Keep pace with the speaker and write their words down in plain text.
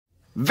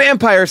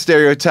vampire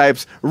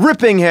stereotypes,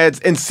 ripping heads,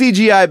 and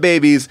CGI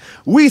babies,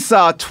 we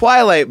saw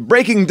Twilight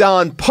Breaking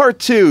Dawn Part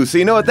 2, so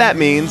you know what that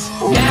means.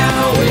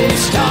 Now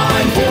it's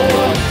time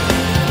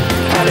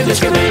for How Did This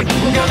Get Made?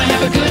 We're gonna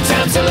have a good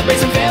time, celebrate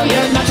some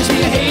failure, not just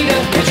be a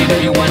hater, cause you know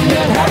you wonder,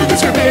 how did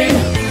this get made?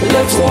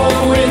 Let's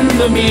wallow in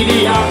the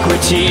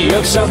mediocrity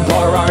of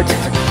subpar art.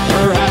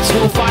 Perhaps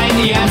we'll find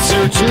the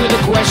answer to the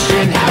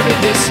question, how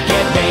did this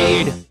get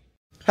made?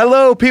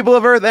 Hello, people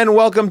of Earth, and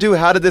welcome to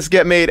How Did This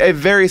Get Made, a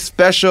very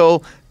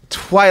special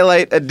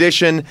Twilight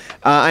edition.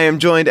 I am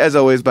joined, as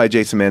always, by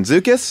Jason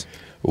Mantzoukas.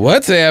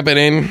 What's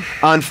happening?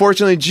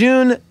 Unfortunately,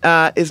 June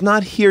is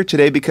not here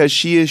today because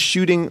she is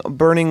shooting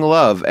Burning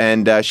Love,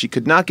 and she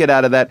could not get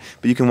out of that,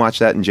 but you can watch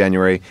that in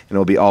January, and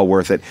it'll be all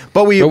worth it.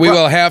 But we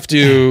will have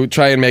to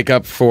try and make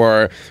up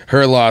for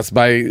her loss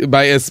by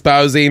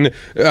espousing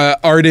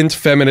ardent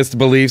feminist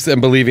beliefs and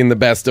believing the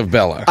best of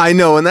Bella. I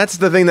know, and that's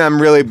the thing that I'm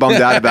really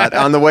bummed out about.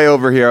 On the way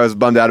over here, I was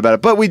bummed out about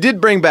it. But we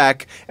did bring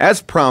back,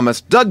 as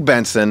promised, Doug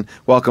Benson.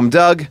 Welcome,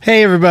 Doug.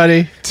 Hey,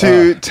 everybody.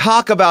 To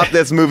talk about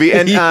this movie.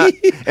 And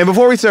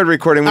before we started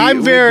recording,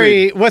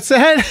 what's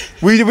that?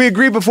 We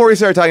agreed before we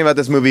started talking about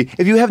this movie.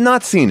 If you have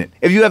not seen it,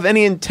 if you have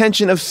any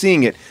intention of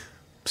seeing it,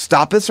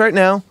 stop this right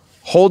now,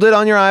 hold it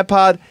on your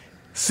iPod,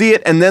 see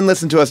it, and then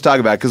listen to us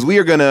talk about it, because we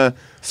are going to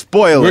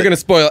spoil it. We're going to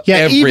spoil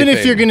everything. Even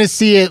if you're going to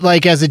see it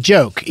like as a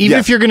joke, even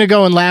if you're going to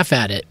go and laugh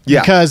at it,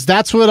 because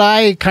that's what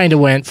I kind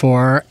of went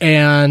for,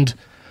 and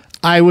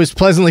I was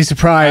pleasantly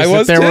surprised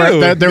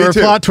that there were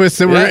plot twists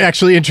that were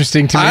actually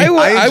interesting to me. I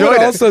would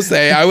also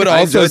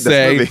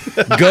say,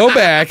 go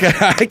back.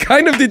 I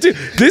kind of did too.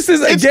 This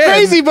is, again... It's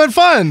crazy, but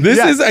fun. This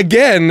is,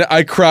 again,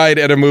 I cried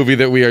at a movie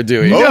that we are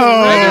doing. No!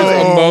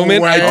 There's a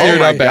moment I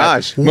teared up at.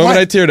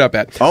 I teared up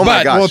at. Oh,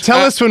 my gosh. Well, tell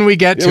us when we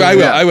get to it.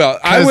 I will.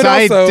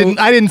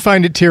 I didn't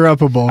find it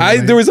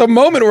tear-uppable. There was a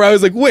moment where I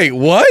was like, wait,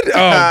 what? Oh,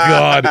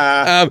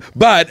 God.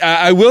 But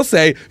I will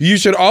say, you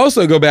should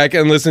also go back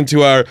and listen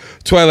to our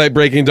Twilight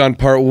Breaking Dawn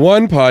Part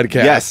 1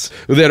 podcast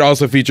that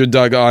also featured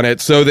Doug on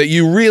it, so that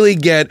you really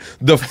get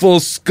the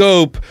full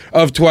scope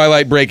of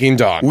Twilight Breaking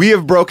Dawn. We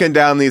have broken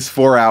down these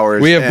 4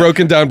 hours. We have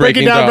broken down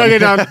Breaking Dawn. Break it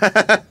down.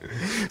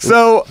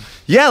 So,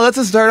 yeah, let's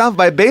just start off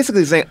by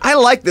basically saying, I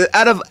like that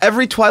out of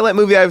every Twilight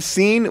movie I've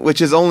seen,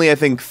 which is only, I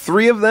think,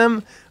 3 of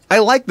them, I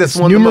like this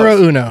one numero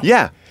the most. uno.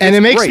 Yeah. And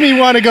it makes me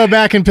want to go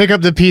back and pick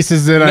up the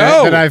pieces that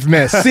I've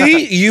missed.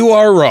 See, you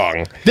are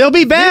wrong. They'll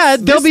be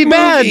bad. They'll be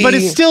bad, but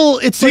it's still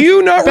Do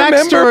you not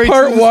remember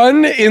part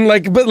 1 in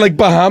like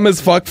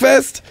Bahamas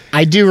Fuckfest?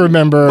 I do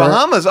remember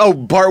Bahamas. Oh,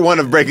 part 1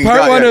 of Breaking Dawn.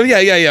 Part 1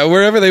 of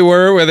wherever they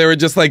were, where they were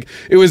just like,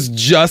 it was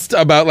just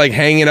about like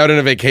hanging out on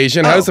a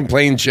vacation house and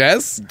playing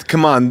chess.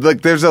 Come on,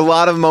 look, there's a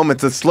lot of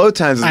moments. The slow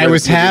times. I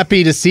was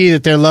happy to see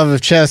that their love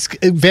of chess.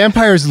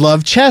 Vampires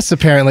love chess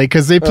apparently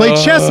because they play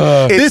chess.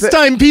 This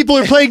time, people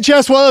are playing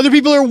chess while other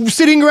people are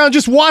sitting around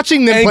just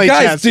watching them play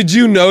guys, chess. Did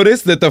you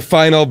notice that the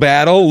final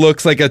battle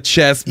looks like a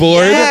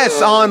chessboard?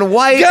 Yes, on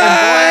white.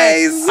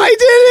 Guys, I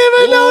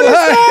didn't even notice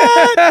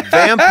that.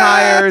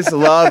 Vampires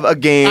love a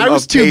game. I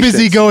was too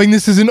busy going,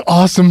 this is an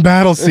awesome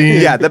battle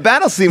scene. Yeah, the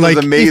battle scene was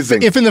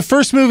amazing. If in the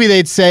first movie they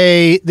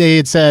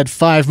had said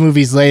 5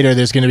 movies later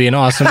there's going to be an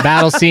awesome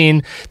battle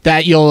scene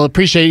that you'll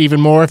appreciate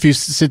even more if you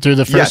sit through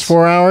the first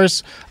 4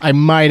 hours, I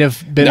might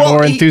have been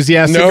more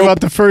enthusiastic about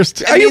the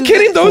first. Are you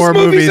kidding? Those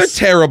movies are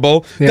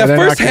terrible. Yeah, the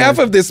first half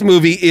of this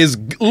movie is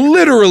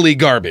literally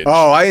garbage.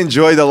 Oh, I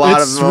enjoyed a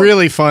lot of them. It's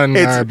really fun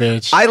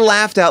garbage. I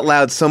laughed out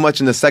loud so much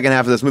in the second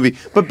half of this movie.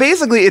 But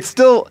basically, it's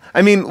still,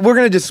 I mean,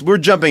 we're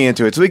jumping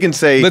into it, so we can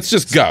say... Let's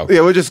just go. Yeah,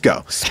 we'll just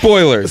go.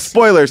 Spoilers.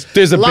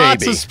 There's a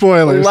Lots baby. of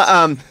spoilers.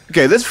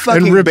 Okay, this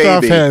fucking and ripped baby...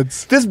 off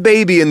heads. This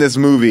baby in this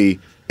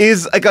movie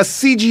is like a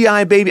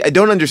CGI baby. I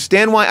don't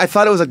understand why. I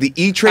thought it was like the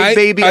E-Trade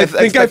baby. I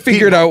think I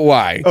figured out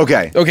why.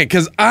 Okay,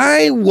 because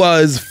I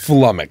was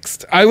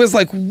flummoxed. I was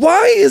like,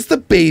 why is the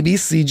baby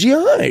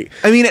CGI?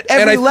 I mean, at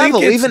every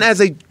level, even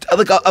as a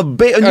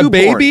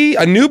newborn.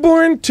 A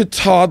newborn to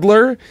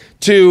toddler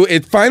to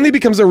it finally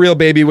becomes a real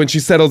baby when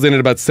she settles in at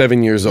about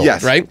 7 years old,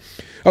 right?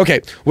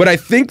 Okay, what I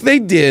think they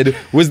did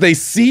was they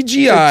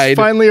CGI'd. It's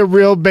finally a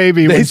real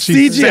baby. When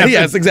she's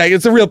yes, exactly.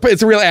 It's a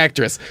real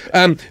actress.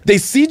 They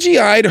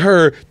CGI'd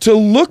her to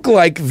look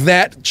like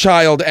that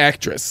child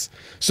actress.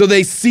 So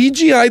they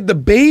CGI'd the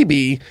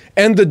baby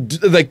and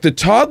the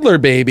toddler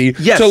baby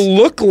to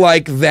look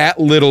like that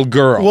little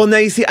girl. Well, now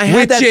you see, I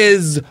had which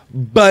is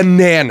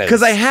bananas.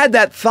 Because I had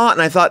that thought,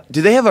 and I thought,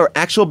 do they have an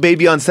actual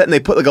baby on set, and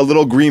they put like a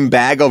little green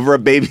bag over a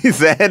baby's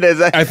head?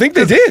 I think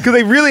they did. Because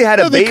they really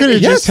had a baby. They could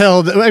have just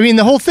held. I mean,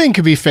 the whole thing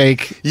could be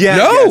fake. Yeah.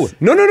 No. You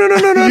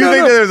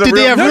think there's a Did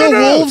they have real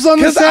wolves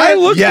on the set?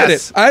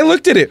 I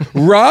looked at it.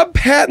 Rob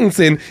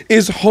Pattinson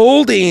is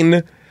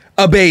holding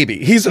a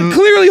baby. He's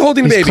clearly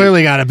holding a baby. He's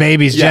clearly got a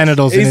baby's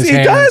genitals in his hands.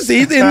 He does.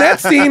 He's in that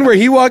scene where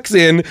he walks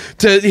in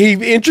he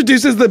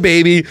introduces the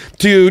baby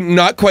to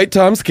Not Quite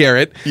Tom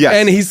Skerritt. Yes.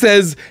 And he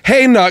says,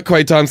 "Hey, Not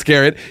Quite Tom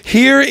Skerritt,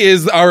 here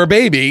is our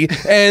baby."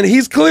 And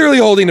he's clearly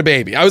holding a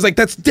baby. I was like,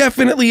 that's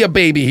definitely a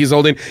baby he's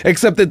holding,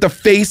 except that the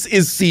face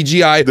is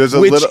CGI,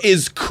 which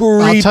is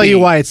creepy. I'll tell you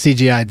why it's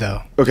CGI,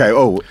 though. Okay.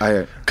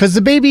 Because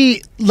the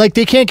baby, like,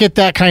 they can't get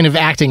that kind of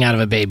acting out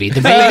of a baby.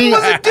 The baby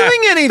wasn't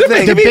doing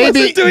anything. The baby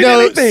wasn't doing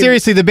anything.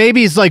 Seriously, the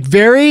baby is like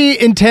very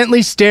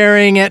intently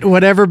staring at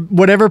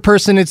whatever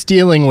person it's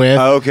dealing with.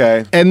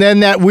 Okay. And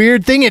then that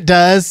weird thing it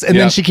does, and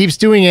then she keeps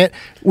doing it.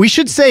 We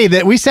should say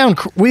that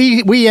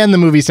we end the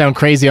movie sound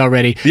crazy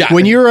already. Yeah.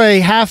 When you're a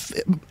half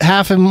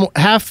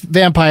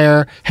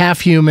vampire, half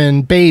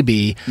human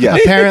baby,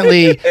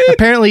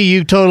 apparently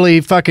you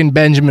totally fucking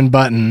Benjamin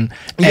Button,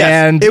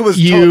 and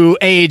you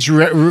age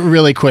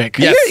really quick.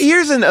 Yes.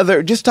 Here's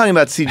another, just talking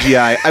about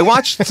CGI. I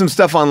watched some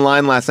stuff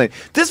online last night.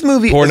 This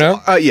movie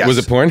porno? Yes. Was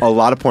it porn? A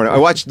lot of porno. I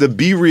watched the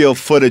B-reel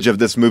footage of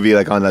this movie,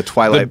 like on the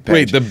Twilight page.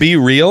 Wait, the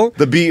B-reel?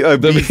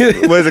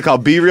 What is it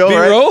called? B-reel,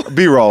 B-roll? Right?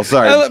 B-roll,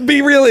 sorry.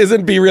 B-reel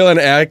isn't B-reel an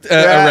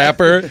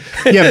rapper?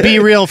 Yeah,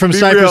 B-reel from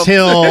Cypress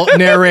Hill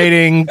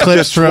narrating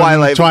clips from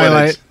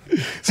Twilight.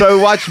 So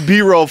I watched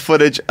B-roll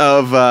footage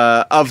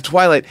of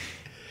Twilight.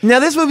 Now,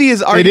 this movie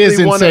is arguably it is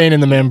insane in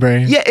the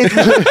membrane. Yeah,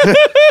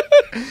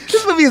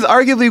 this movie is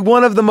arguably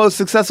one of the most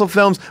successful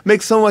films.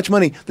 Makes so much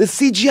money. The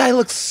CGI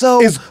looks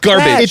so it's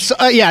garbage.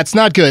 It's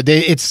not good.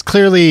 It's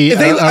clearly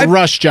a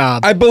rush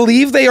job. I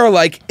believe they are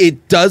like,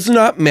 it does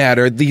not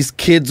matter. These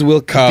kids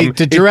will come.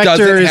 The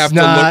director is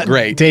not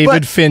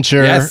David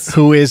Fincher,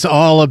 who is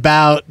all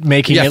about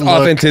making it look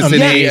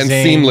authenticity and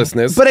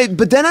seamlessness.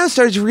 But then I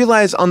started to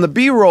realize on the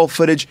B-roll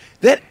footage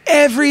that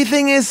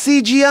everything is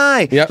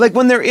CGI. Yep. Like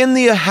when they're in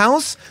the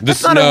house,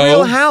 that's not a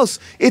real house.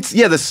 It's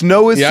the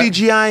snow is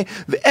CGI.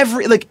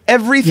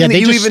 Everything. Yeah,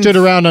 they just stood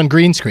around on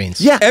green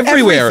screens. Yeah,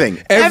 everywhere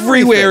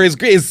is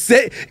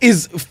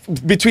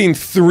between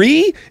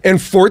 3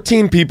 and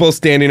 14 people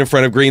standing in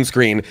front of green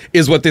screen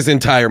is what this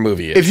entire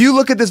movie is. If you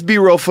look at this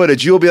B-roll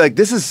footage, you'll be like,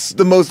 this is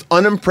the most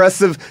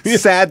unimpressive,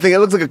 sad thing. It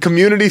looks like a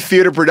community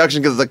theater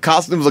production because the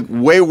costumes look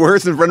way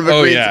worse in front of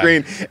a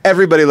green screen.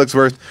 Everybody looks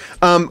worse.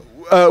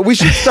 We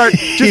should start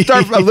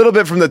a little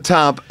bit from the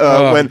top.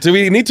 Do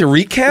we need to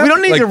recap? We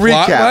don't need to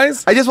recap.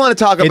 Plot-wise? I just want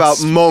to talk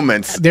about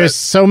moments. There's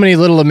so many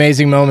little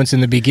amazing moments in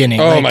the beginning.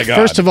 Oh my God.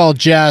 First of all,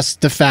 just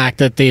the fact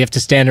that they have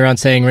to stand around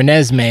saying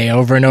Renesmee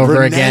over and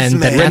over again.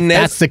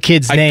 That's the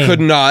kid's name. I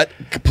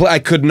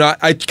could not.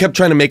 I kept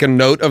trying to make a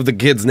note of the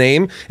kid's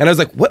name, and I was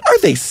like, what are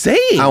they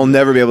saying? I'll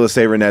never be able to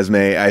say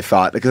Renesmee, I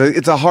thought, because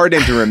it's a hard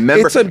name to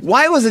remember.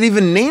 Why was it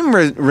even named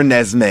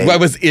Renesmee? Why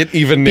was it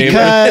even named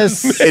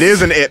Renesmee? It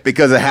isn't it,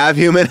 because it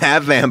have human,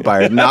 have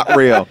vampire, not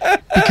real.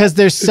 Because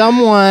there's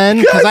someone,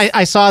 because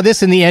I saw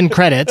this in the end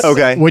credits,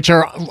 which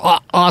are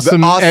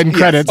awesome end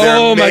credits.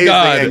 Oh my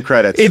God. End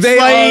credits. They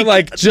are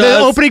like just the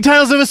opening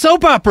titles of a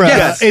soap opera.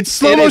 Yes. It's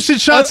slow motion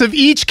shots of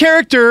each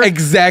character.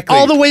 Exactly.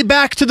 All the way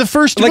back to the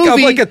first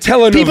movie. Like a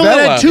telenovela. People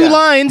that had 2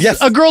 lines.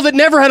 Yes. A girl that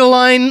never had a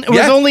line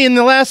was only in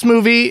the last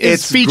movie.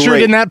 It's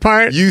featured in that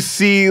part. You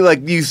see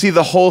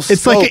the whole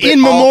It's like an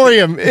in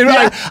memoriam.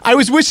 I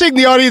was wishing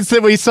the audience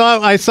that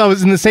I saw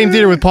was in the same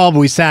theater with Paul, but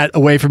we sat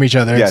away from each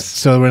other. Yes.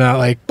 So we're not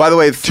like, by the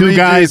way, 2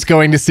 guys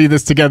going to see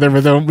this together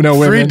with no women.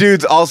 3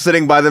 dudes all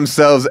sitting by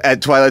themselves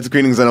at Twilight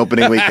screenings on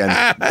opening weekend.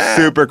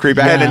 Super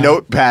creepy. I had a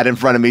notepad in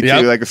front of me too,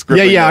 like a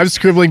scribbling. I was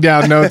scribbling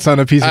down notes on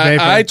a piece of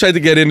paper. I tried to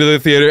get into the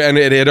theater and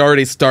it had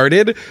already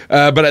started,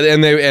 but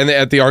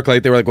at the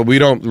ArcLight they were like, well, we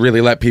don't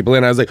really let people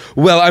in. I was like,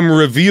 well, I'm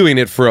reviewing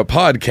it for a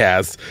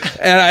podcast,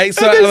 and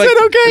said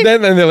okay.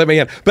 Then they let me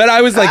in, but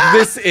I was like,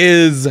 this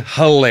is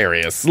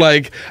hilarious.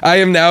 Like, I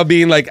am now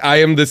being like, I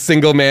am the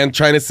single man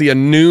trying to see a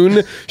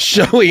noon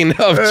showing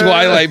of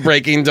Twilight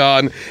Breaking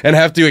Dawn and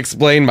have to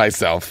explain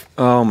myself.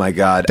 Oh my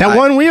God! That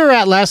one we were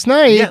at last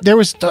night, there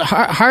was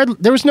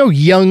there was no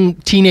young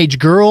teenage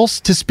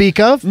girls to speak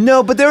of.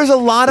 No, but there was a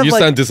lot of. You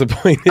sound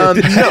disappointed. No.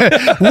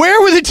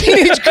 Where were the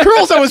teenage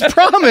girls I was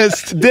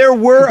promised? There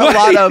were a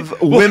lot of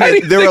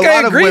women. There were a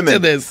lot of women. To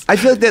this? I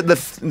feel like that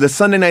the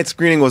Sunday night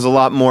screening was a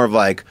lot more of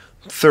like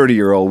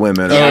 30-year-old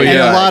women. Oh, and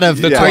a lot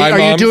of.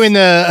 Are you doing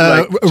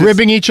the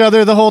ribbing each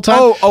other the whole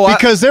time?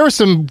 Because there were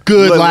some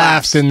good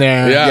laughs in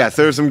there. Yeah. Yes,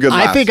 there were some good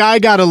laughs. I think I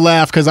got a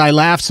laugh because I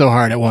laughed so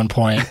hard at one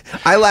point.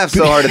 I laughed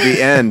so hard at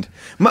the end.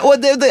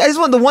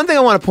 The one thing I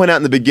want to point out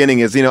in the beginning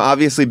is,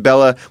 obviously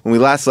Bella, when we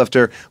last left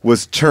her,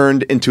 was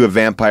turned into a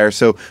vampire.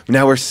 So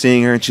now we're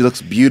seeing her and she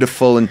looks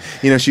beautiful and,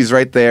 she's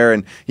right there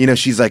and,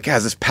 she's like,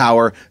 has this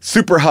power.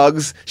 Super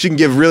hugs. She can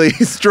give really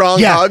strong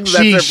hugs.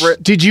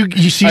 Did you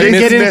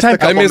get in time?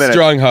 I missed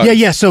strong hug.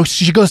 Yeah. So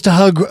she goes to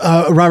hug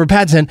Robert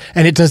Pattinson,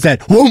 and it does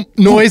that whoomp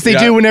noise they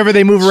do whenever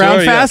they move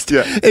around fast.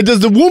 Yeah. It does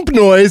the whoomp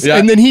noise,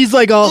 and then he's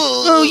like,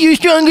 "Oh, you're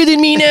stronger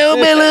than me now,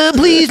 Bella.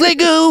 Please let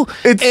go."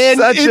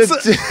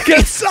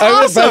 It's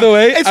awesome. By the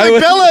way, it's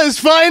like Bella is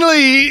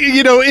finally,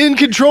 in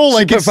control.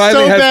 Like it's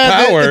so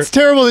bad. It's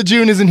terrible that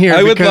June isn't here.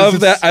 I would love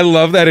that. I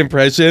love that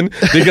impression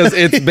because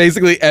it's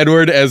basically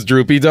Edward as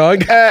Droopy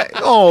Dog.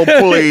 Oh,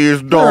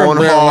 please don't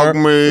hug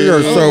me.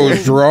 You're so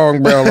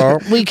strong, Bella.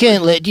 We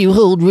can't let you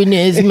hold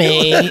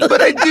Renesmee.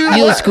 But I do.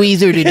 You'll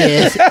squeeze her to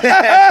death.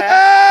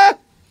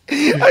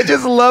 I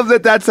just love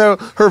that that's how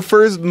her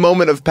first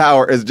moment of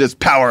power is just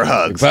power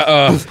hugs. But,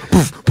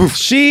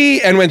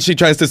 and when she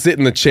tries to sit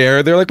in the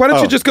chair, they're like, why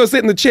don't you just go sit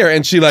in the chair?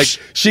 And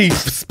she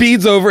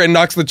speeds over and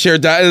knocks the chair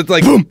down. It's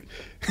like, boom.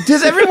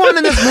 Does everyone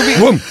in this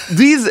movie,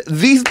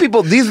 these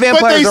people, these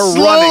vampires are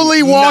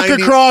slowly walk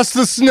across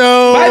the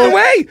snow. By the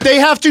way, they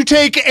have to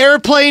take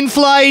airplane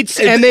flights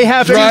and they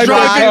have to drive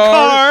in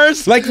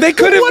cars. Like they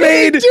could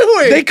have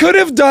they could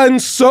have done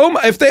so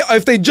much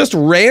if they just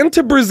ran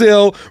to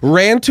Brazil,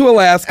 ran to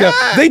Alaska.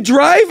 They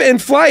drive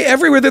and fly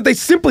everywhere that they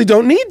simply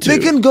don't need to. They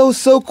can go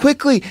so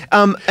quickly.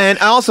 And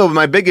also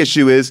my big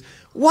issue is,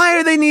 why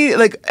are they need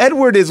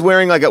Edward is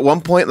wearing at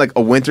one point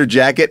a winter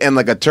jacket and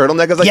a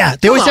turtleneck? I was like,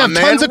 they always have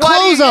tons of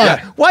clothes on.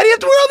 Why do you have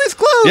to wear all these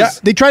clothes? Yeah.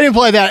 They try to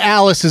imply that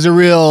Alice is a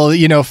real,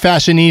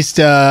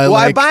 fashionista. Well,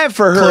 I buy it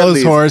for her.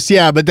 Clothes horse,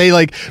 but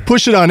they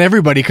push it on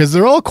everybody because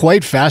they're all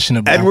quite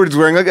fashionable. Edward's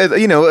wearing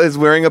is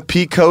wearing a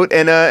pea coat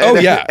and a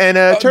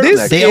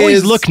turtleneck. They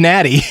always look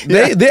natty.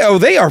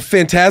 They are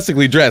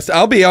fantastically dressed.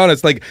 I'll be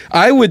honest,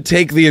 I would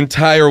take the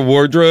entire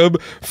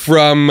wardrobe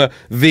from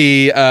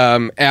the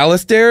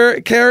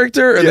Alistair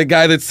character. Or the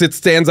guy that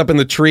stands up in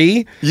the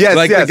tree. Yes,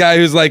 the guy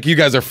who's like, you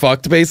guys are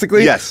fucked,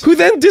 basically. Yes. Who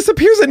then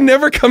disappears and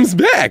never comes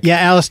back. Yeah,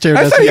 Alistair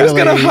I thought he was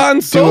going to Han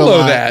Solo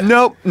that.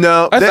 Nope,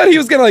 no. I thought he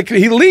was going to,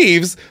 he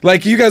leaves,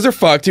 you guys are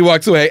fucked, he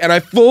walks away, and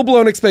I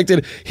full-blown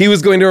expected he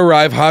was going to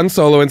arrive Han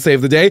Solo and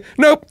save the day.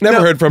 Nope,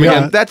 never heard from him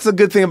again. That's the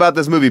good thing about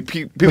this movie.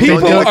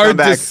 People are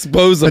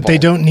disposable. But they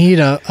don't need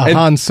a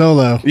Han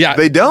Solo. Yeah.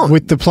 They don't.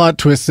 With the plot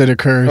twist that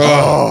occurs.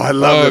 Oh, I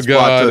love this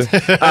plot twist.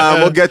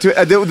 We'll get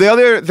to it. The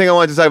other thing I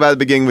wanted to talk about at the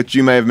beginning, which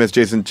you may have missed,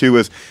 Jason, too,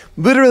 was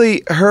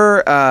literally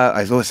her.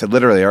 I said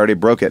literally. I already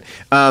broke it.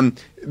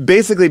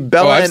 Basically,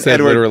 Bella I've and said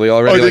Edward literally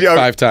already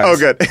 5 times. Oh,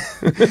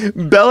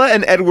 good. Bella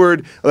and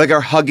Edward are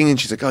hugging, and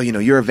she's like, "Oh,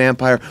 you're a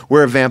vampire.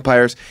 We're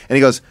vampires." And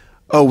he goes,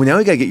 "Oh, now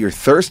we gotta get your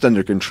thirst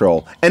under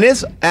control." And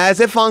as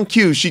if on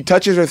cue, she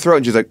touches her throat,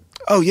 and she's like,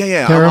 "Oh,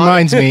 yeah. That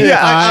reminds me.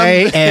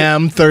 I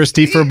am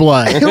thirsty for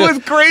blood." It was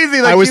crazy.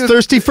 I was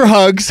thirsty for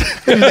hugs,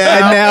 and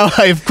now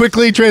I've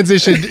quickly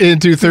transitioned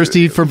into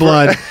thirsty for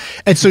blood.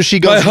 And so she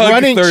goes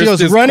running. She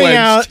goes running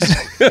out.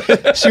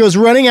 She goes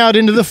running out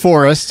into the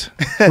forest,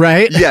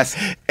 right? Yes,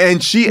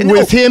 and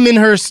with him in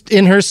her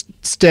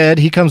stead.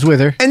 He comes with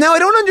her. And now I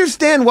don't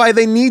understand why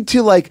they need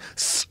to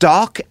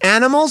stalk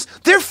animals.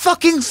 They're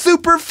fucking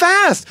super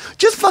fast.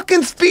 Just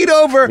fucking speed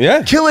over,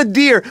 kill a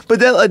deer. But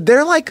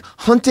they're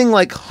hunting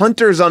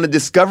hunters on a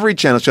Discovery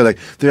Channel show.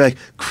 They're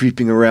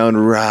creeping around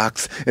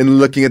rocks and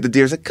looking at the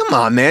deer. It's come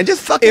on, man,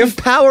 just fucking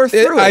power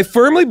through it. I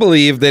firmly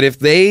believe that if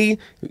they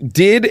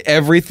did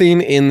everything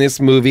in this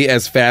movie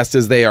as fast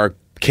as they are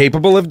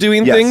capable of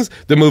doing things,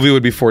 the movie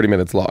would be 40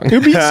 minutes long. It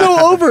would be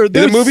so over.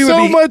 The movie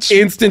would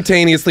be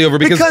instantaneously over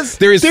because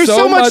there's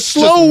so much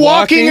slow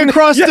walking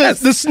across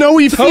the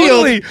snowy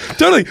field.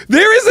 Totally.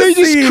 There is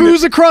they just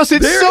cruise across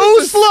it so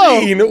slow.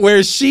 Scene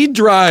where she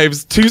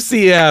drives to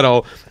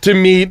Seattle to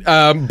meet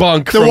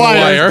Bunk from The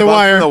Wire.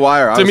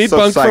 To meet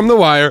Bunk from The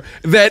Wire.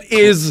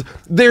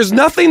 There's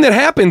nothing that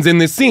happens in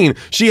this scene.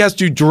 She has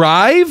to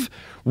drive,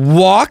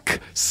 walk,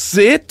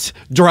 sit,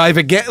 drive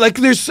again.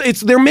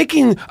 They're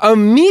making a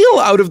meal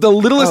out of the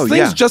littlest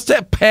things just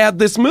to pad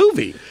this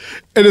movie.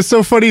 And it's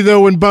so funny, though,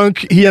 when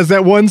Bunk, he has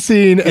that one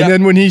scene, and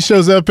then when he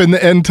shows up in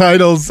the end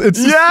titles,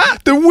 it's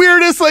the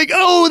weirdest,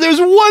 there's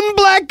one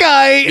black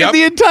guy in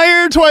the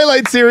entire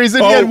Twilight series,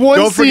 and he had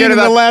one scene in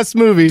the last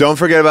movie. Don't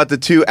forget about the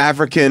two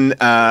African,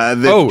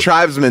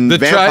 tribesmen,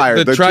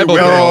 vampires. The tribal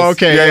girls. Oh,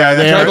 okay.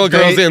 The tribal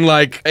girls in,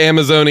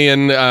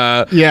 Amazonian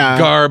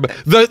garb.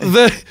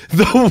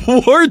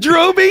 The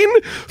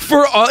wardrobing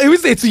for all,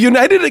 it's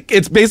United,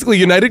 it's basically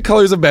United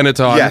Colors of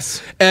Benetton.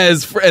 Yes.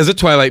 As a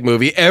Twilight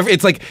movie.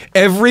 It's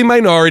every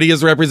minority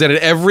is represented.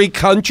 Every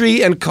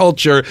country and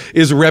culture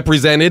is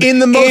represented in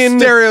the most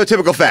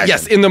stereotypical fashion.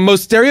 Yes, in the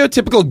most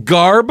stereotypical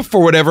garb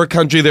for whatever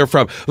country they're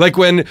from.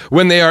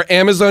 When they are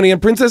Amazonian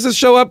princesses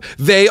show up,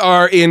 they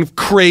are in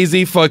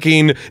crazy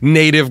fucking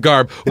native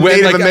garb.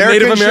 When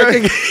Native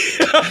American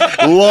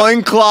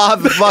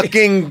loincloth,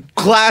 fucking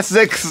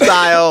classic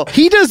style.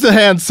 He does the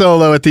Han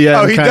Solo at the end.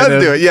 Oh, he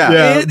does do it.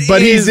 Yeah.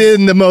 But he's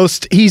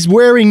he's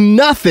wearing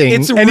nothing,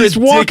 and ridiculous. He's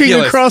walking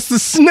across the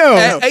snow.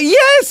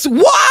 Yes.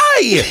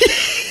 Why?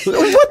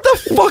 What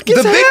the fuck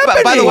is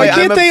happening? By the way, why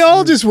can't they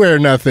all just wear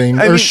nothing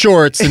or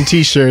shorts and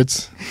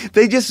t-shirts?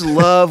 They just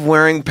love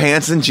wearing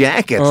pants and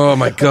jackets. Oh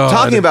my god!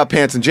 Talking about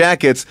pants and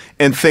jackets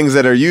and things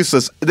that are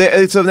useless.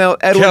 So now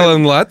Edward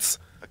Kellen Lutz.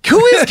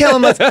 Who is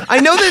Kellen Lutz? I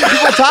know that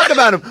people talk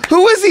about him.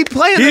 Who is he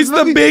playing? He's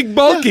the big,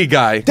 bulky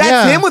guy.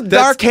 That's him with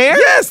dark hair?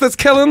 Yes, that's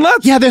Kellen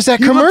Lutz. Yeah, there's that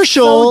He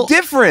commercial. looks so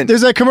different.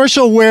 There's that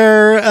commercial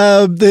where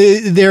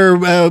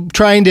they're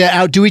trying to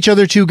outdo each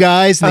other, two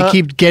guys, and they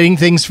keep getting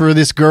things for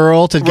this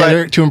girl to get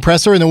her to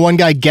impress her, and the one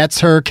guy gets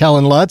her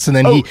Kellen Lutz, and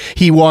then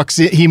he walks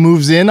in, he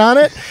moves in on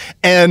it,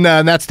 and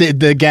that's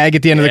the gag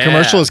at the end of the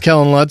commercial is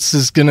Kellen Lutz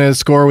is gonna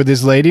score with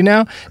his lady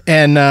now,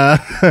 and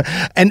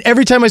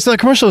every time I saw the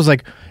commercial, I was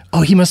like,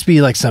 oh, he must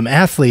be like some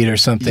athlete or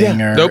something.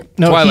 Yeah. Or, Nope.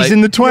 No, Twilight. he's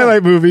in the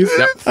Twilight movies.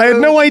 Yep. I had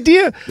no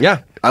idea. Yeah.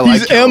 I like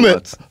He's Kellen Emmett.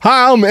 Lutz.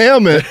 Hi, I'm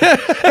Emmett.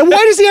 And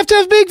why does he have to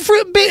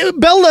have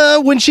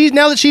Bella when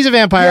now that she's a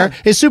vampire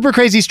is super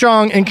crazy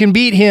strong and can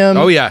beat him?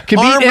 Oh, yeah. Can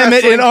Arm beat Emmett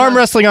wrestling. in arm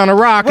wrestling on a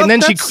rock, Well, and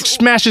then she that's-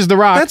 smashes the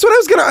rock. That's what I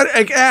was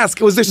going to ask.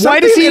 Was there something Why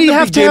does in he the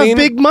have to beginning? have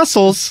big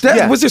muscles?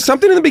 Was there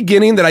something in the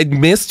beginning that I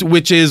missed,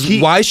 which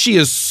is why she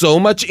is so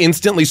much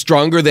instantly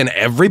stronger than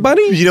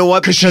everybody? You know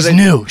what? 'Cause she's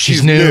new.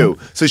 She's new.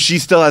 So she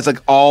still has like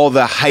all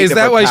the height Is of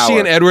that her why power. she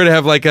and Edward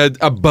have like a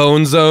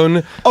bone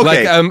zone?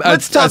 Okay, Like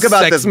let's talk a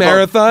about sex this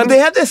marathon? They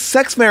had this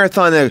sex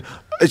marathon that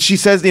she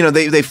says,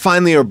 they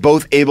finally are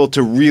both able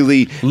to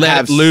really Let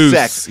have it loose.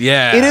 sex.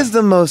 Yeah. It is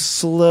the most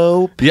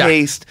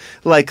slow-paced,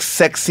 like,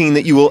 sex scene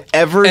that you will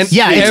ever And see.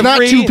 Yeah, it's not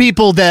two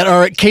people that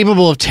are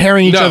capable of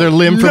tearing each No. other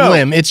limb from No.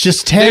 limb. It's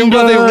just They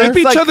tender. rip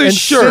each like other's in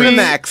shirts.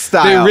 Cinemax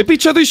style. They rip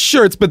each other's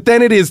shirts, but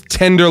then it is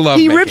tender love.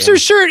 He rips her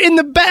shirt in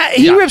the back.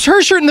 He Yeah. rips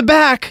her shirt in the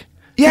back.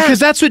 Yeah. Because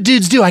that's what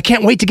dudes do. I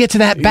can't wait to get to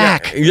that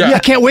back. Yeah. I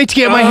can't wait to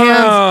get my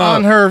hands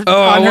on her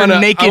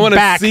naked I wanna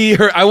back. see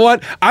her. I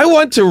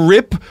want to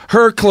rip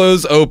her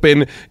clothes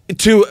open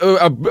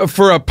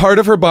for a part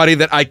of her body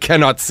that I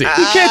cannot see.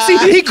 He can't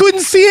see. He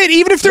couldn't see it,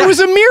 even if there was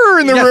a mirror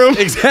in the Yeah, room.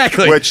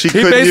 exactly. Which she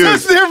couldn't basically-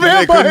 use. They're They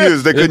couldn't vampires.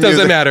 use. They It couldn't use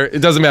doesn't matter. It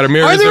doesn't matter.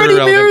 Mirrors Are there any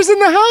irrelevant. mirrors in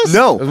the house?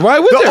 No. Why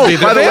would there be?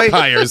 They're by the way,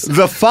 vampires.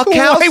 the fuck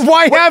house.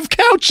 Why have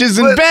couches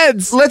and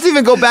beds? Let's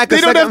even go back a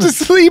They don't second. have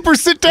to sleep or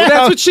sit down. Well,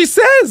 that's what she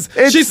says.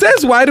 She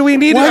says, "Why do we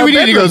need? Why a do we need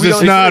to bedroom? go? We It's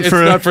don't- not it's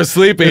for not for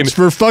sleeping. It's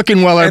for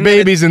fucking while our And then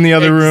baby's in the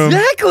other room.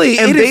 Exactly.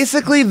 And It is-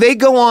 basically, they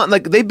go on,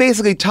 they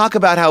basically talk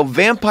about how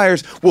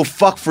vampires will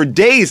fuck for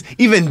days,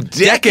 even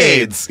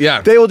decades.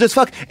 Yeah. They will just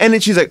fuck. And then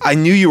she's like, I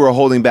knew you were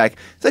holding back.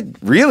 It's like,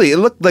 really? It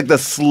looked like it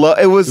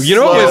was You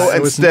know what slow was-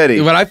 and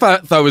steady. What I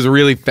thought was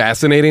really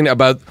fascinating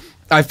about,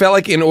 I felt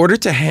like in order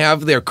to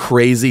have their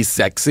crazy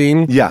sex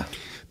scene, Yeah.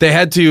 they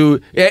had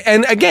to,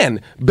 and again,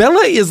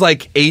 Bella is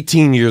like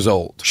 18 years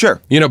old. Sure.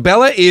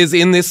 Bella is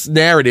in this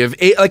narrative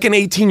like an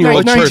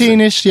 18-year-old Like person.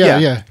 19-ish,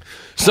 yeah.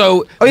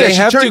 So Oh, yeah, they she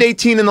have turned to,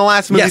 18 in the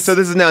last movie, Yes. so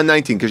this is now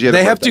 19 because she had a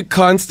They have to birthday.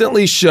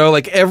 constantly show,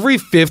 like every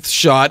fifth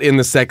shot in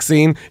the sex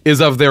scene is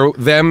of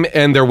them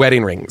and their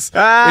wedding rings. Is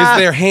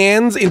their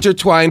hands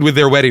intertwined with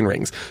their wedding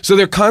rings. So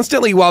they're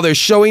constantly, while they're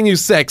showing you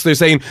sex, they're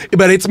saying,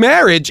 but it's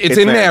marriage. It's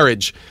in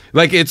marriage.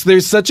 Like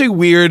there's such a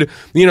weird,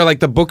 like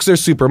the books are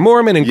super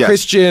Mormon and Yes.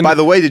 Christian. By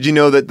the way, did you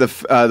know that the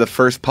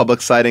first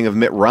public sighting of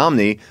Mitt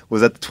Romney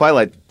was at the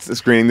Twilight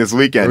screening this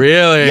weekend?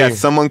 Really? Yes,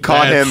 someone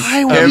caught That's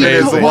him Why and would,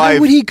 his he, wife. why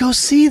would he go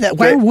see that?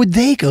 Why would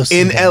they go see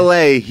in that?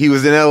 L.A.? He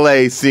was in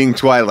L.A. seeing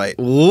Twilight.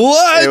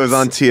 What? It was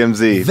on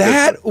TMZ.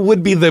 That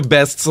would be the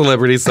best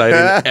celebrity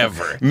sighting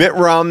ever. Mitt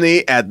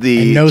Romney at the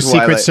And no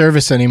Twilight. Secret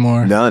Service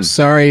anymore. None.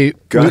 Sorry,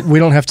 we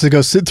don't have to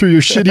go sit through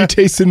your shitty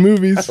taste in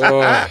movies.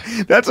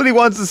 That's what he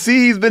wants to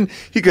see.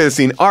 He could have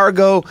seen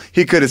Argo.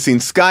 He could have seen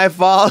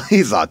Skyfall.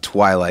 He saw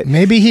Twilight.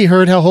 Maybe he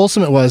heard how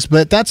wholesome it was,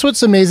 but that's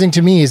what's amazing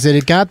to me is that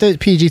it got the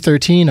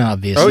PG-13,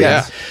 obviously. Oh,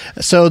 yeah.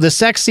 So the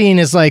sex scene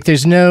is like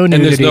there's no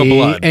nudity, there's no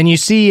blood. and you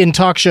see in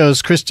talk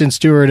shows Kristen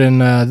Stewart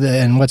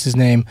and what's his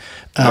name,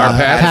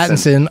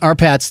 our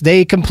Pats.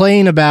 They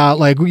complain about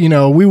like we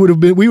would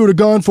have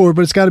gone for it,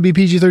 but it's got to be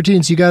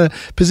PG-13, so you got to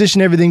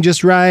position everything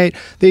just right.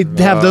 They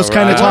have those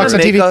kind of They want talks to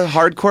on make TV. a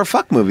hardcore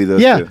fuck movie,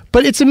 those Yeah, two.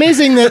 but it's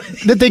amazing that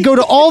they go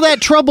to all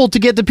that trouble to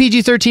get the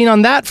PG-13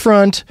 on that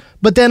front,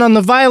 but then on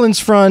the violence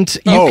front,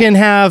 you can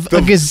have a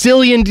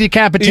gazillion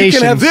decapitations. You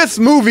can have This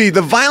movie,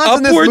 the violence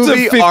in this Upwards of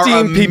movie 15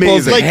 are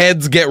people's amazing.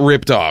 heads get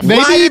ripped off.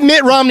 Maybe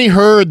Mitt Romney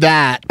heard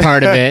that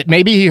part of it.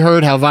 Maybe he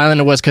heard how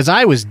violent it was, because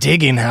I was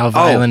digging how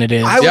violent it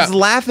is. I was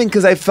laughing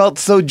because I felt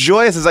so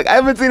joyous. It's like, I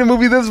haven't seen a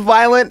movie this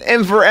violent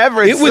in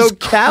forever. It's It was so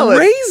callous.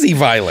 crazy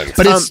violence.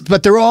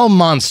 but they're all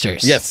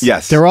monsters. Yes.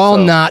 They're all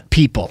So- not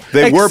people.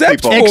 They were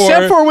Except people. for-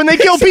 Except for when they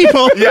kill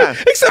people. Yeah.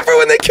 Except for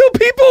when they kill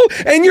people,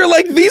 and you're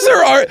like, these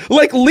are our,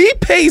 like, Lee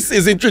Pace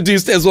is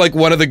introduced as like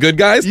one of the good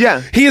guys.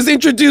 Yeah. He is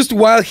introduced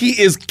while he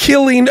is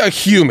killing a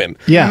human.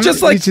 Yeah.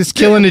 Just like he's just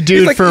killing a he's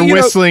dude like, for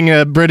whistling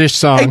a British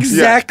song.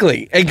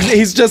 Exactly.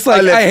 He's just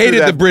like, I lived I through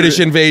hated that the British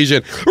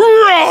invasion.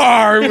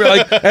 Roar!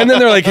 Like, and then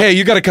they're like, hey,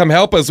 you got to come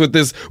help us with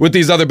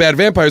these other bad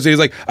vampires. And he's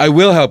like, I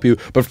will help you,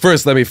 but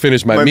first let me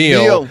finish my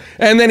meal.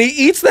 And then he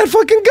eats that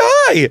fucking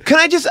guy.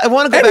 I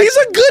want to go And back. he's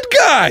a good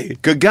guy.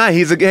 Good guy.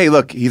 Hey,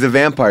 look, he's a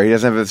vampire. He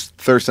doesn't have his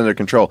thirst under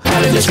control.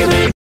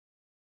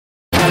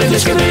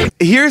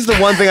 Here's the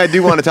one thing I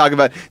do want to talk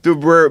about,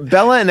 where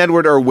Bella and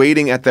Edward are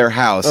waiting at their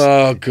house.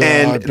 Oh, God,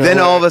 And Bella. then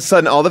all of a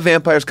sudden, all the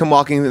vampires come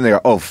walking in and they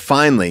go, oh,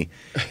 finally.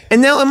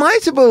 And now, am I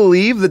to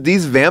believe that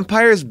these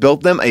vampires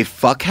built them a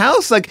fuck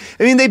house? Like,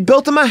 I mean, they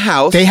built them a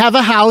house. They have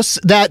a house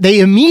that they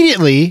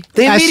immediately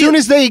as soon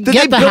as they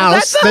get the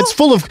house, that's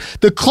full of,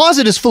 the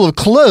closet is full of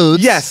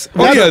clothes. Yes.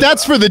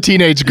 That's for the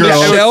teenage girl.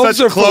 The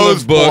shelves are full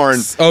of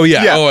books. Oh,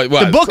 yeah. Oh, it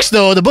was. The books,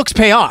 though, the books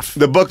pay off.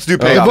 The books do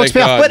pay off. The books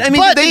pay off. But, I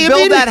mean, did they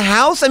build that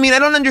house? I mean, I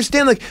don't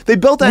understand. Like, they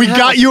built that house. We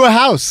got you a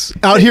house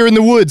out here in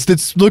the woods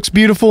that looks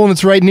beautiful and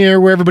it's right near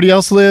where everybody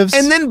else lives.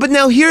 And then, but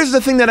now here's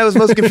the thing that I was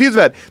most confused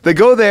about. They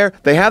go there,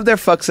 they have their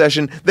fuck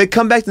session, they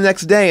come back the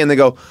next day and they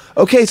go,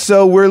 okay,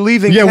 so we're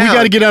leaving town. We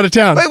got to get out of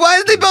town. Wait, why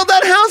did they build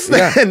that house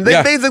then?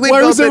 They basically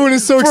why built was everyone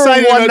so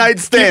excited for a one-night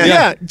stand.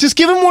 Yeah, just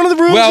give them one of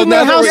the rooms in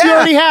the house you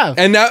already have.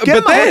 And now, Give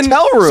them a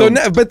hotel room. So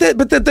now,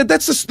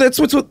 that's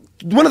what's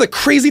one of the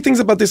crazy things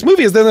about this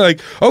movie is then they're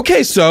like,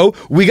 okay, so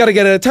we got to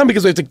get out of town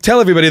because we have to tell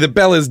everybody that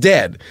Bella's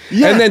dead.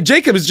 Yeah. And then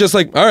Jacob is just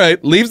like, all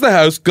right, leaves the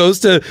house, goes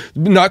to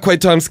Not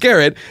Quite Tom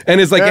Skerritt, and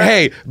is like,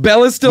 hey,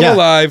 Bella's still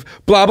alive,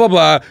 blah, blah,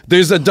 blah.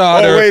 There's a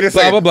daughter, wait a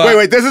second. blah, blah, blah.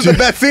 Wait, this is the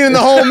best scene in the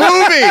whole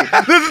movie.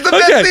 This is the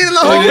best scene in the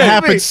whole movie. It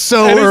happens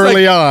so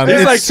early on.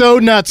 It's so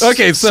nuts.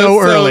 Okay,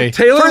 so early.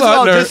 Taylor First Lautner, of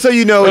all, just so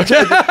you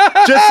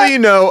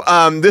know,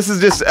 this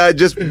is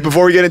just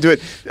before we get into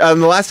it. The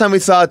last time we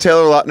saw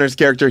Taylor Lautner's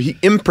character, he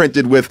imprinted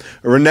with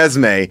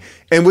Renesmee,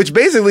 and which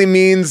basically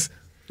means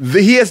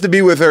he has to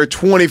be with her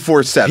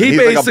 24/7. He's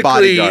like a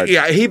bodyguard.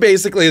 Yeah, he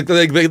basically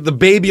the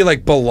baby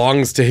like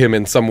belongs to him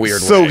in some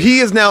weird way. So he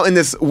is now in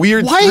this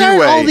weird. Why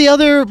aren't all the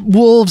other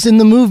wolves in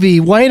the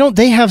movie? Why don't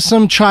they have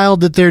some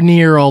child that they're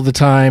near all the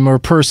time, or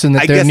person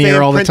that they're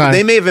near all the time?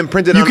 They may have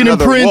imprinted. You can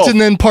imprint wolf.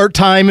 and then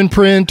part-time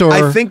imprint, or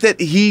I think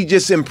that he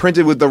just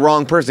imprinted with the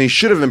wrong person. He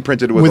should have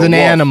imprinted with an wolf.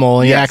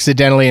 animal. He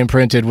accidentally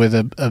imprinted with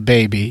a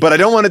baby. But I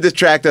don't want to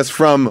distract us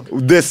from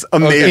this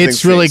amazing.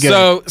 It's really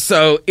good.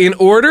 So in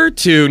order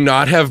to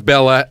not have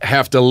Bella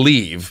have to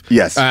leave,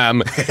 yes,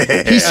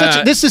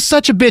 this is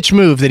such a bitch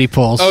move that he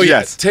pulls. Oh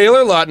yes,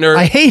 Taylor Lautner.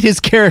 I hate his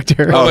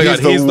character. Oh my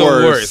god, he's the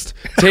worst.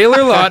 Taylor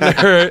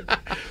Lautner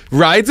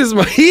rides his.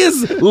 He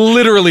is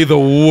literally the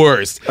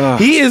worst.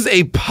 He is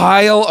a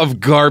pile of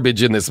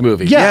garbage in this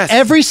movie. Yeah,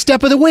 every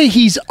step of the way,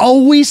 he's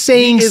always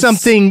saying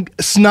something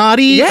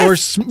snotty or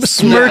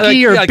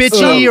smirky or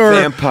bitchy or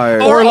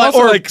vampire. Or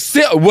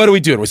what are we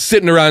doing? We're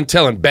sitting around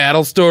telling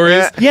battle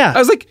stories. Yeah. I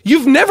was like,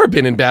 you've never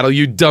been in battle,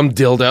 you dumb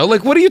dildo.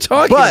 Like, what are you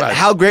talking about? But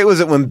how great was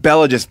it when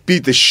Bella just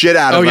beat the shit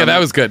out of him? Oh yeah, that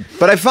was good.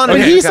 But I found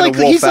he's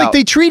like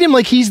they treat him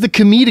like he's the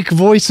comedic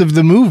voice of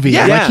the movie.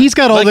 Yeah. Like he's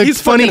got all the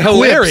he's funny quips,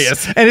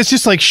 hilarious. and it's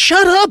just like,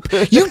 shut up,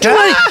 you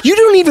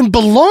don't even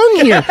belong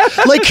here.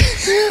 Like,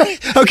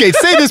 okay,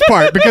 say this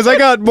part because I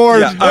got more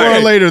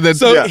later than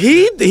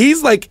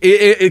he's like,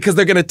 because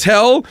they're gonna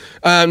tell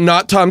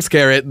not Tom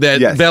Skerritt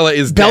that Bella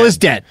is dead. Bella's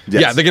dead.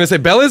 Yes. Yeah, they're gonna say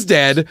Bella's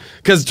dead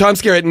because Tom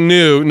Skerritt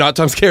knew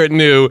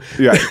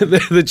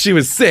that she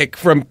was sick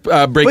from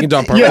Breaking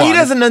Dawn Part 1. He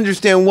doesn't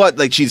understand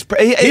what she's.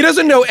 He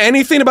doesn't know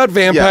anything about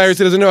vampires.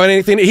 He doesn't know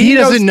anything. He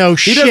doesn't know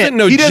shit. He doesn't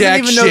know He doesn't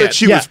jack even know shit. that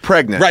she was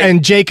pregnant. Right.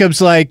 And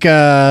Jacob's like,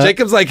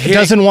 hey,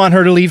 doesn't want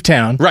her to leave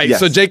town. Right. Yes.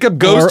 So Jacob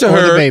goes to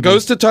her,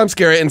 goes to Tom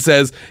Skerritt and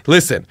says,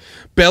 listen,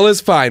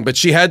 Bella's fine, but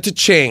she had to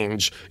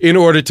change in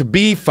order to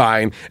be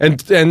fine.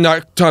 And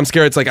not Tom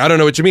Skerritt's like, I don't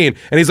know what you mean.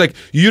 And he's like,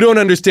 you don't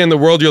understand the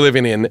world you're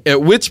living in.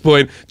 At which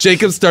point,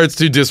 Jacob starts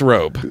to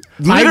disrobe.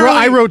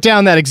 I wrote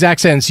down that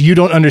exact sentence. You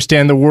don't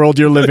understand the world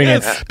you're living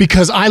in,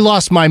 because I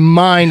lost my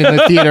mind in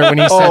the theater when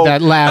he said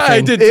that, laughing.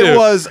 I did too. It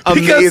was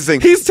amazing.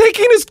 Because he's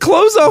taking his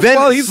clothes off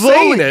while he's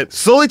saying it.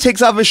 Slowly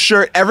takes off his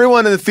shirt.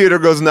 Everyone in the theater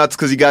goes nuts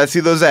because you got to see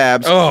those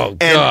abs. Oh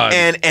god!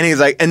 And he's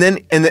like, and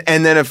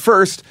then at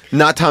first,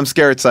 not Tom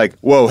Skerritt's like,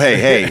 whoa,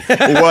 hey,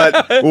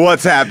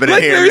 what's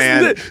happening here,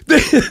 man?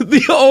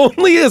 The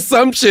only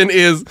assumption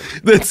is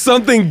that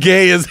something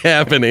gay is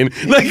happening.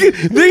 Like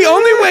the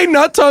only way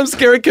not Tom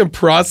Skerritt can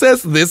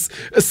process this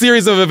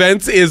series of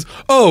events is,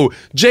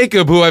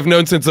 Jacob, who I've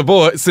known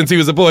since he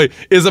was a boy,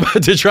 is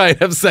about to try and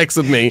have sex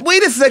with me.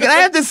 Wait a second, I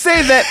have to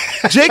say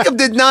that Jacob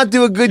did not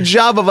do a good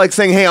job of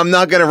saying, hey, I'm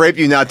not going to rape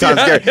you now, Tom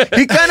Skerritt.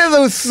 He kind of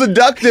was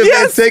seductive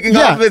and taking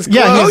off his clothes.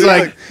 Yeah, he's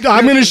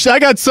like, I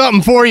got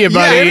something for you,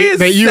 buddy,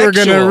 that you are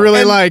going to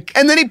really like.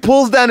 And then he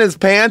pulls down his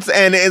pants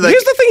and here's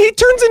the thing, he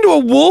turns into a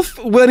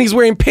wolf when he's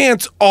wearing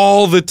pants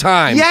all the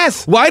time.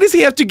 Yes. Why does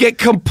he have to get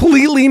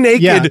completely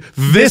naked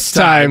this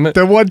time?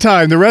 The one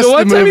time. The rest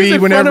of the movie,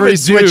 whenever he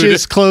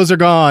switches, clothes are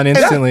gone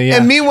instantly. Yeah.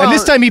 And meanwhile,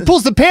 this time he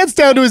pulls the pants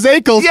down to his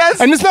ankles. Yes.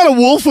 And it's not a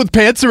wolf with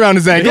pants around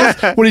his ankles.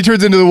 Yeah. When he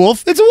turns into the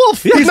wolf, it's a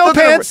wolf. He's no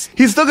pants.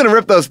 He's still going to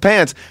rip those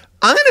pants.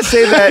 I'm going to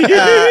say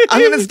that. I'm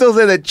going to still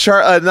say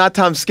that not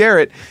Tom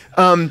Skerritt.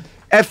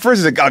 At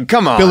first, he's like, "Oh,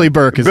 come on." Billy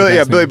Burke is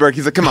Billy Burke.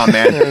 He's like, "Come on,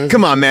 man.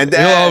 Come on, man."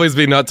 He'll always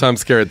be not Tom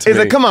Skerritt to He's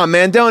me. like, "Come on,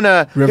 man. Don't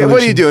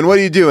what are you doing? What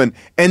are you doing?"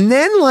 And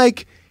then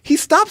he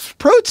stops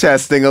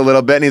protesting a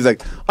little bit, and he's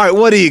like, "All right,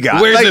 what do you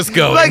got? Where's this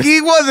going?"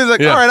 He's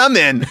like, "All right, I'm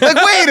in."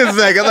 Wait a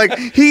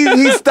second.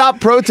 He stopped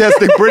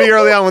protesting pretty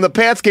early on when the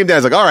pants came down.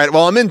 He's like, "All right,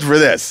 well, I'm in for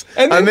this."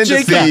 And then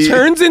Jacob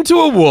turns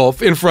into a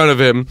wolf in front of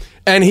him,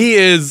 and he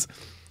is,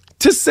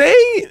 to say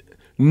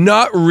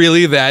not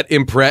really that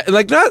impressed.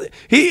 Like, not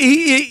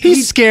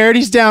he's scared.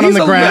 He's down on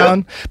the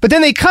ground. But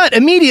then they cut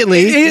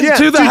immediately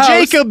into the house.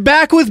 Jacob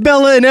back with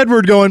Bella and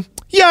Edward going,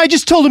 yeah, I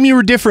just told him you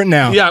were different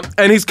now. Yeah,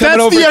 and he's coming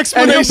over. That's the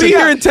explanation. And he'll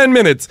be here in 10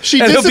 minutes. She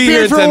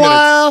disappeared for a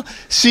while.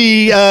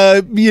 She,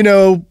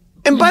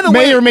 and by the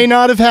way, may or may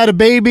not have had a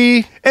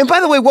baby. And by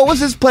the way, what was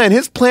his plan?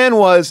 His plan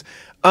was,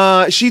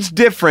 she's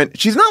different.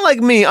 She's not like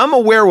me. I'm a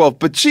werewolf,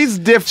 but she's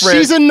different.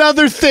 She's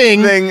another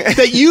thing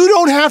that you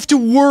don't have to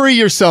worry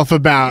yourself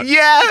about.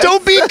 Yeah.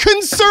 Don't be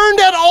concerned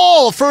at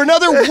all for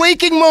another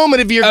waking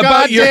moment of your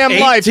about goddamn your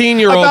life.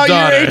 18-year-old about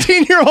daughter. your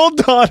 18-year-old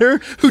daughter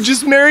who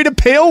just married a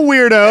pale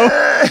weirdo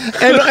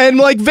and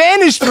like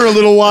vanished for a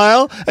little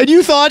while, and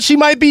you thought she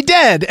might be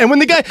dead. And when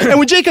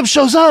when Jacob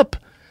shows up,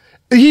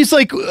 he's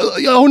like,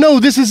 oh no,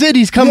 this is it.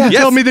 He's come to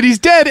tell me that he's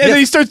dead. And then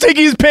he starts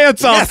taking his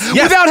pants off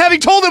without having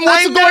told him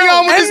what's going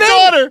on with his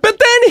daughter. But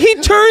then he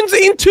turns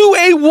into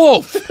a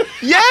wolf.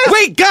 Yes.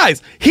 Wait,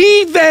 guys.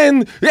 He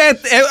then,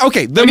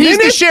 okay. He's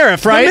the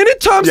sheriff, right? The minute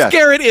Tom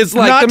Skerritt is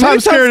like, not Tom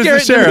Skerritt is the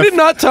sheriff. The minute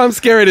not Tom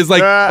Skerritt is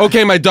like,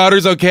 okay, my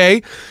daughter's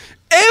okay.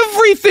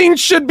 Everything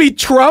should be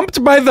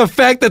trumped by the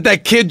fact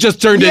that kid just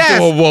turned into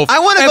a wolf. I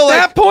want to go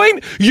at that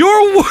point,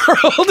 your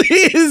world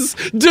is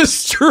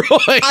destroyed.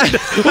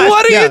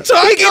 What are you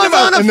talking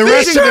about? And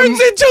he turns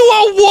into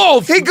a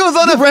wolf. He goes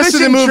on the rest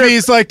of the movie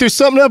is like, there's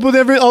something up with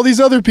all these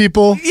other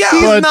people. Yeah,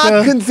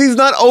 he's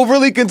not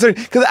overly concerned,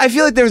 because I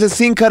feel like there was a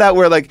scene cut out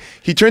where like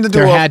he turns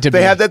into a wolf.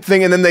 They have that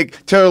thing, and then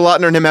Taylor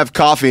Lautner and him have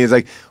coffee. And he's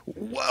like,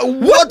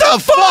 what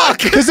the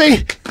fuck? Because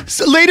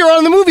later on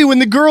in the movie, when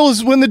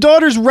the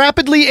daughter's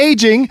rapidly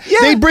aging,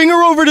 they bring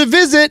her over to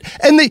visit,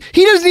 and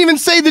he doesn't even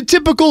say the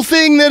typical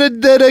thing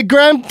that a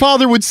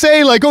grandfather would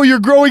say, like, oh, you're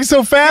growing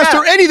so fast,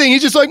 or anything.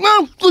 He's just like,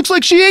 well, looks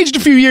like she aged a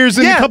few years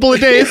in a couple of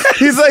days.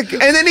 He's like,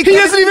 and then he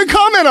doesn't even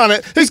comment on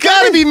it. There's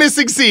got to be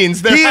missing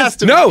scenes. There has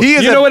to be. No,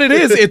 you know what it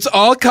is? It's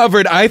all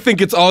covered. I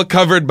think it's all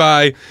covered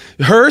by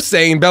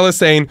Bella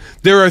saying,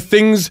 there are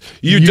things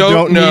you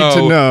don't know, need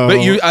to know.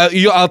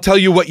 But I'll tell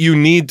you what you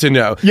need to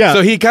know. Yeah.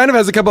 So he kind of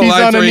has a couple He's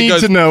lines on where he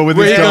goes, to know with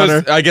his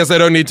daughter. I guess I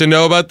don't need to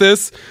know about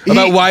this.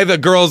 About why the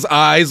girl's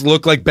eyes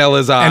look like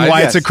Bella's eyes. And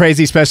why it's a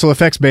crazy special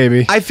effects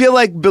baby. I feel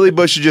like Billy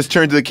Bush should just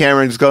turn to the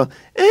camera and just go, all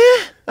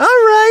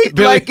right.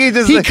 Billy,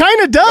 he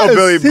kind of does. Oh,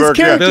 Billy Burke.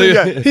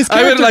 His character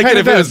I would like it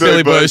if it was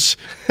Billy Bush.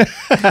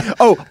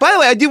 Oh, by the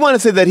way, I do want to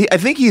say that I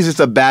think he's just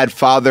a bad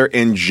father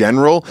in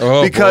general.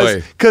 Oh,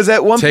 because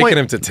at one point... Taking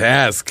him to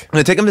task.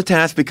 They take him to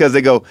task because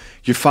they go,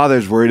 your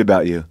father's worried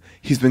about you.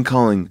 He's been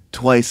calling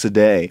twice a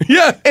day.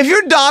 Yeah. If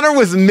your daughter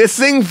was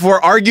missing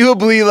for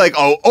arguably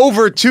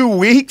over 2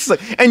 weeks,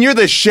 and you're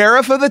the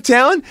sheriff of the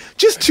town,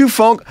 just 2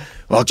 phone...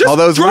 Well, just call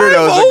those drive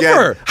weirdos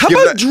over. again. How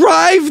about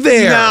drive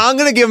there? No, I'm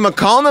going to give him a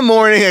call in the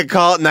morning and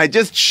call at night.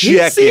 Just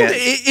check in.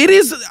 It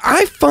is...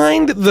 I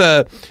find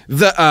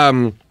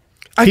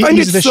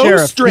He's the so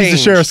sheriff. strange. He's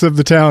the sheriff of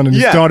the town, and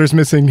his daughter's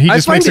missing. He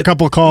just makes a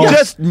couple of calls.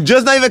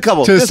 Just not even a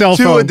couple. To his cell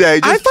phone. 2 a day.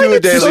 Just I find 2 a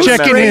day. it so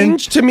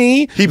strange to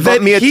me he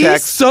that me a he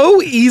text.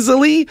 so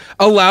easily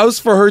allows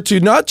for her to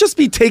not just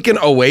be taken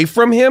away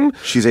from him.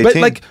 She's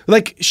 18. But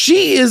like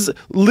she is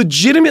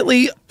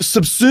legitimately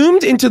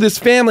subsumed into this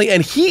family,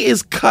 and he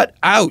is cut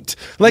out.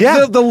 Like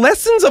the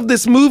lessons of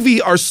this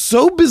movie are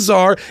so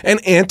bizarre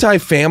and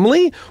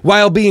anti-family,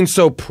 while being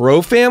so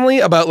pro-family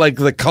about like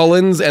the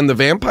Cullens and the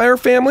vampire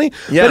family.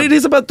 Yeah. But it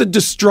is about the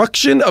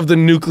destruction of the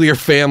nuclear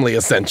family,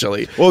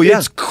 essentially. Well, yeah.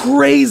 It's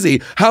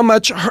crazy how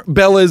much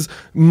Bella's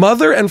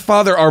mother and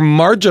father are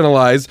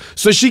marginalized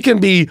so she can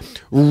be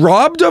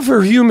robbed of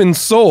her human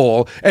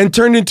soul and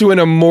turned into an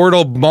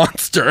immortal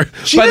monster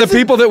by the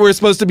people that were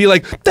supposed to be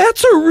like,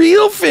 that's a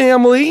real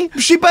family.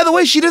 By the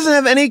way, she doesn't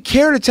have any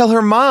care to tell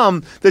her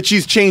mom that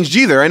she's changed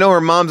either. I know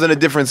her mom's in a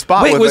different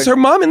spot. Wait, was her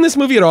mom in this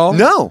movie at all?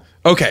 No.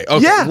 Okay.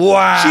 Yeah.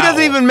 Wow. She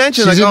doesn't even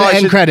mention. She's in the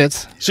end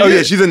credits. She's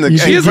in the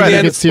end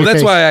credits. Well,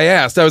 that's why I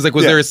asked. I was like,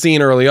 was there a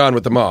scene early on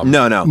with the mom?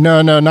 No.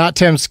 No, not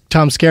Tom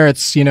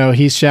Skerritt's.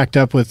 He's shacked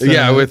up with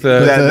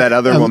that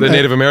other woman, the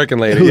Native American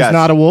lady. Who's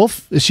not a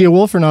wolf? Is she a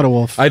wolf or not a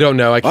wolf? I don't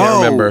know. I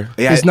can't remember.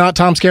 Yeah. Is not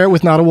Tom Skerritt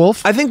with not a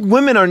wolf? I think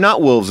women are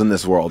not wolves in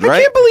this world, right?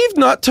 I can't believe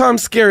not Tom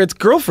Skerritt's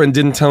girlfriend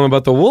didn't tell him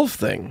about the wolf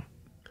thing.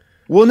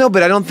 Well, no,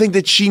 but I don't think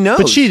that she knows.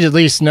 But she'd at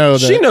least know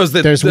that she knows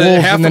that there's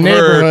wolves in the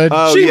neighborhood.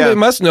 She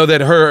must know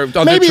that her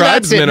other Maybe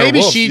tribesmen that's it. Maybe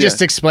are wolves. she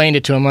just explained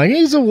it to him, like,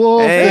 he's a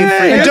wolf.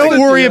 Hey,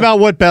 don't worry about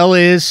what Bella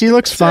is. She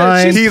looks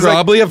fine. She's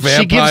probably a vampire.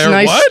 She gives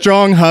nice,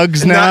 strong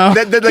hugs now.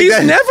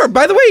 He's never,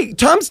 by the way,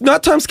 Tom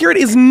Skerritt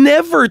is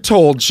never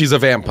told she's a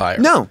vampire.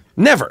 No.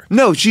 Never.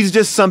 No, she's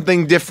just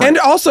something different. And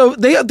also,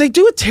 they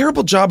do a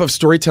terrible job of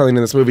storytelling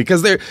in this movie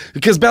because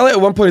Bella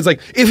at one point is like,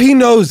 if he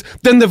knows,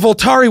 then the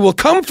Voltari will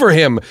come for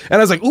him. And I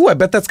was like, ooh, I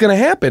bet that's going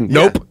to happen.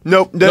 Yeah.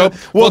 Nope.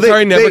 Well,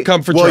 Voltari never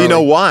come for Charlie. Well, you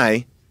know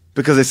why?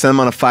 Because they send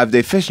him on a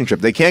 5-day fishing trip.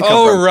 They can't come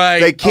Oh, for him. right.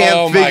 They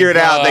can't figure it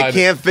out. God. They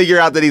can't figure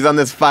out that he's on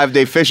this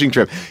 5-day fishing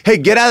trip. Hey,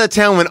 get out of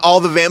town when all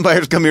the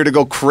vampires come here to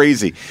go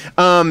crazy.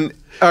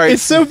 All right.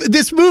 It's so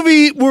this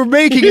movie we're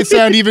making it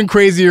sound even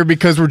crazier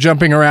because we're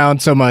jumping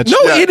around so much. No,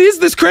 it is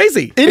this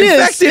crazy. In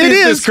fact, it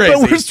is this crazy.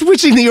 But we're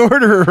switching the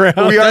order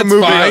around. We are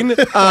moving. Fine.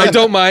 I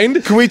don't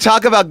mind. Can we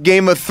talk about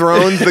Game of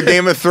Thrones, the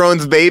Game of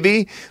Thrones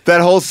baby?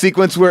 That whole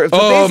sequence where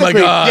Oh my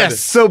God. Yes.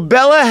 So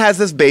Bella has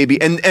this baby,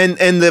 and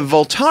the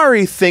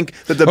Volturi think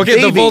that the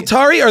baby. The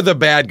Volturi are the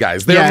bad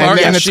guys. They're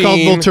and it's called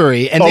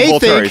Volturi. And they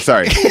Volturi, think,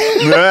 sorry.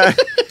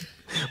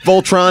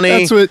 Voltroni,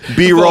 That's what-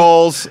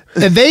 B-rolls.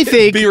 and they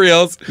think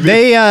B-reels.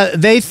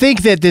 they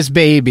think that this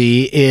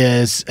baby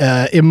is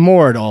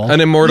immortal.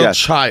 An immortal Yes.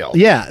 child.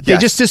 Yeah, they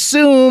Yes. just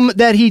assume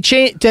that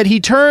he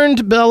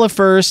turned Bella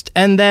first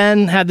and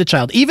then had the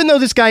child. Even though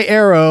this guy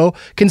Arrow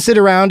can sit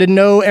around and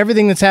know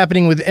everything that's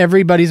happening with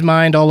everybody's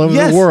mind all over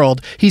Yes. the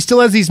world, he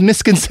still has these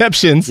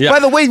misconceptions. Yeah. By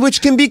the way,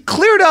 which can be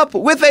cleared up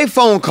with a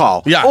phone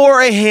call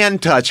or a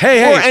hand touch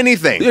Hey, or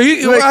anything.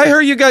 I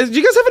heard you guys. Do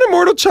you guys have an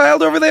immortal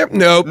child over there?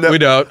 Nope, we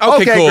don't.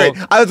 Okay, cool. Great.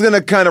 I was going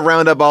to kind of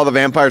round up all the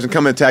vampires and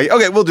come and attack you.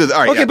 Okay, we'll do that.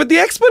 All right. Okay, but the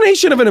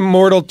explanation of an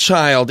immortal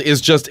child is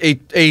just a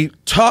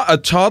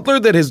toddler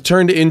that has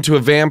turned into a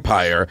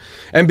vampire,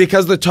 and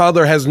because the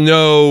toddler has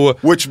no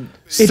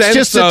It's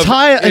just a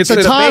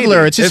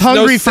toddler. It's just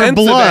hungry for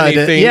blood.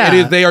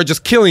 Yeah. They are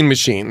just killing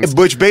machines.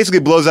 Which basically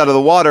blows out of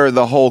the water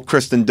the whole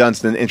Kristen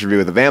Dunst interview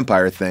with the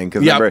vampire thing.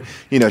 Because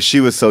remember, she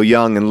was so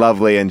young and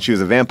lovely, and she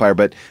was a vampire.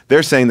 But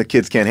they're saying the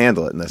kids can't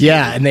handle it in this.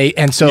 Yeah, movie.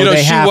 so she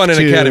they have won an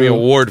to, Academy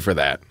Award for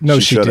that. No,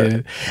 She she should've.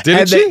 didn't.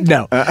 Didn't she?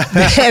 No.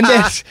 And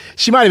then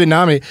she might have been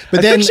nominated, but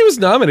I then think she was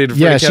nominated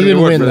for an she Academy didn't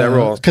Award win for that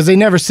role. because you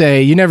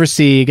never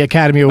see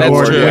Academy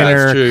Award true, winner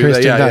that's true.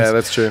 Kristen Yeah, Dunst.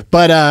 that's true.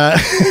 But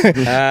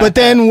but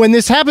then when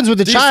this happens with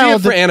the Did you see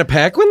child, it for Anna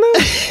Paquin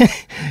though?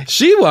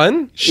 She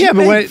won.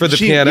 for the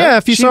piano. Yeah,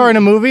 if you saw her in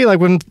a movie, like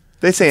when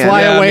They say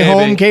Fly Yeah, Away maybe.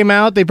 Home came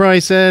out, they probably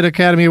said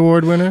Academy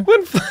Award winner.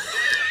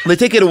 They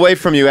take it away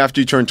from you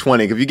after you turn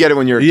 20. If you get it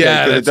when you're a kid,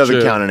 'cause it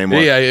doesn't count anymore.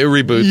 Yeah, it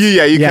reboots.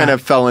 Yeah, you Yeah. kind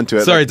of fell into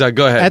it. Sorry, Doug.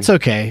 Go ahead. That's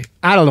okay.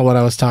 I don't know what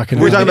I was talking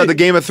We're about. talking about the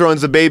Game of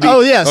Thrones, the baby. Oh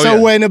yeah, so yeah.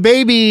 when a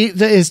baby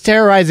is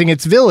terrorizing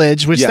its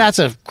village, which Yeah. that's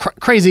a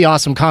crazy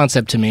awesome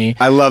concept to me.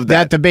 I love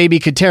that. the baby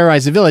could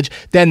terrorize the village.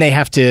 Then they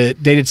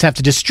just have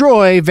to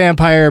destroy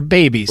vampire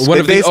babies. One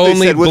of the basically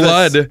only said with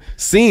blood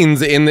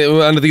scenes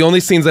one of the only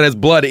scenes that has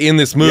blood in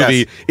this movie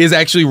Yes. is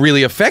actually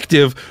really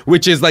effective,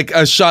 which is like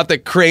a shot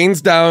that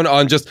cranes down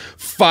on just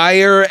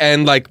fire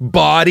and like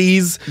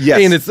bodies Yes.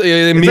 in its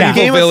Game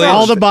medieval of village.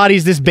 All the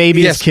bodies this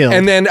baby Yes, is killed.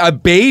 and then a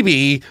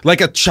baby,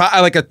 like a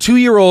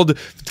 2-year-old,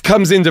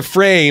 comes into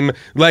frame,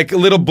 like a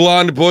little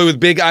blonde boy with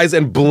big eyes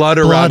and blood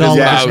around all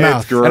his over mouth. his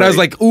mouth. Great. And I was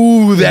like,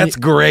 "Ooh, that's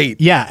great."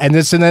 yeah, and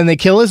then they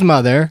kill his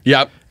mother.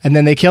 Yep. And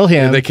then they kill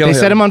him. They kill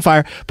set him. him on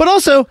fire. But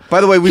also,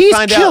 By the way, we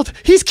find out-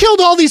 he's killed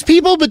all these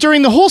people. But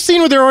during the whole scene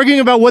where they're arguing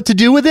about what to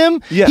do with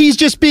him, Yeah. he's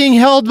just being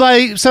held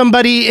by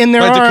somebody in their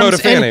By arms. Dakota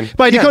Fanning.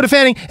 Dakota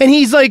Fanning, and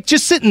he's like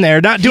just sitting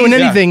there, not doing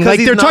anything. 'cause Like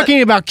he's they're not-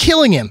 talking about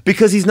killing him.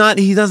 Because he's not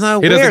aware. doesn't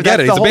get That's it.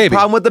 the He's a whole baby.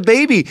 problem with the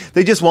baby.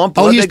 They just want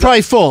blood. Oh, he's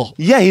probably full.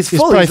 Yeah, he's full.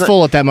 He's probably not-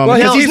 full at that moment. Well,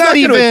 because he's not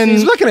even.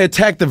 He's not going to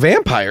attack the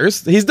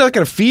vampires. He's not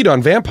going to feed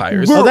on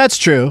vampires. Oh, that's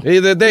true. They,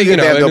 They have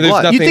no there's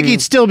blood. nothing. You'd think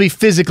he'd still be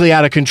physically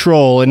out of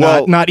control and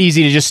Well- not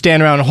easy to just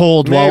stand around and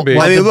hold while Maybe.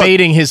 I mean, look,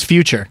 debating his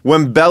future.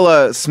 When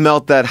Bella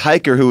smelt that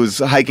hiker who was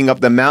hiking up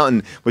the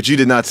mountain, which you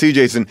did not see,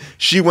 Jason,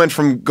 she went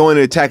from going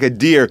to attack a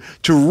deer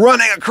to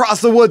running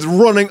across the woods,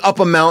 running up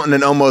a mountain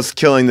and almost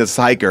killing this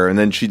hiker. And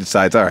then she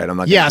decides, all right, I'm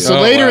not Yeah, going to so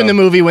Oh, later wow. in the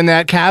movie, when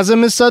that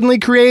chasm is suddenly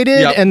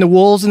created Yep. and the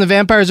wolves and the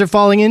vampires are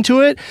falling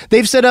into it,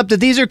 they've set up that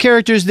these are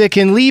characters that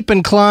can leap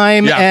and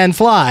climb Yeah. and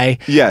fly.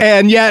 Yes.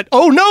 And yet,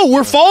 oh no,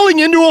 we're falling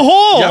into a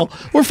hole. Yep.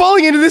 We're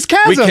falling into this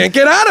chasm. We can't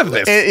get out of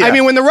this. Yeah. I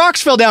mean, when the rocks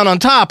fell down on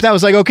top, that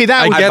was like, okay,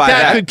 that get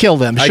that. could kill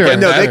them. I Sure. get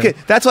No, that. they could,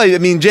 that's why, I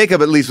mean,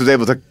 Jacob at least was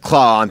able to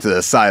claw onto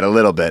the side a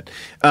little bit.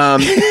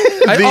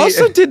 I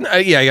also didn't. Go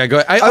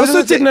ahead. I was also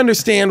gonna say- didn't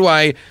understand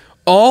why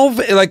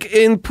like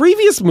in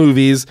previous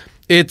movies,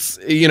 it's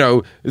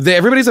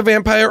everybody's a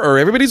vampire or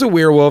everybody's a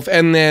werewolf,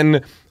 and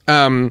then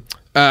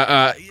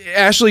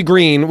Ashley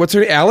Greene, what's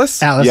her name?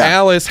 Alice. Alice. Yeah.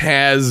 Alice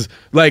has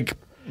like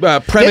They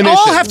premonitions.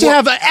 all have to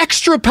have an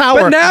extra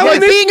power. But now like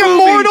in this being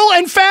movie- immortal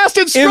and fast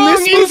and In strong. this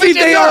movie, isn't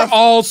they enough. are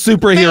all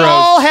superheroes. They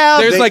all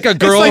have- There's like a it's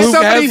girl like who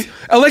somebody- has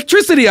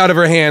electricity out of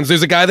her hands.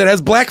 There's a guy that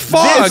has black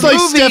fog. It's like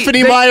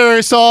Stephanie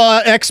Meyer saw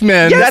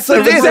X-Men. Yes,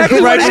 that's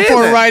exactly right what it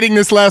before is. writing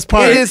this last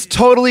part. It is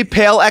totally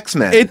pale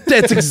X-Men.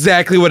 That's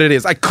exactly what it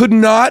is. I could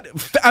not.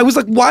 I was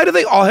like, why do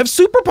they all have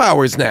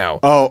superpowers now?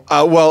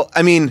 Well,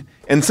 I mean,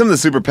 and some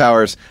of the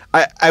superpowers,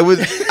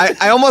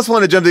 I almost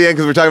want to jump to the end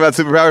because we're talking about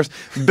superpowers.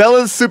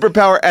 Bella's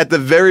superpower at the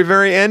very,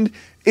 very end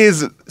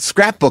is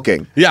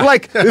scrapbooking. Yeah.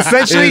 Like,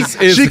 essentially,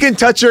 Is- she can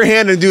touch her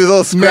hand and do a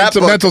little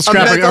scrapbook. mental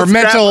scrapping or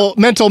scrapbook.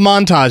 mental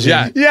montaging.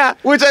 Yeah. Yeah,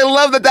 which I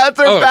love that's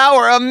her Oh.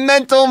 power, a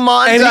mental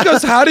montage. And he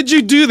goes, how did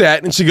you do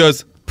that? And she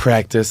goes,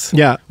 Practice.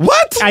 Yeah.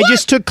 What? I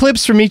just took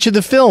clips from each of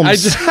the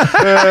films. She's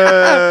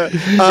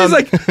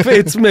like,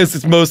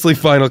 it's mostly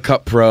Final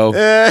Cut Pro.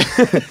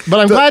 But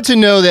I'm glad to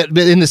know that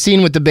in the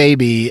scene with the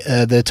baby,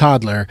 the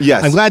toddler,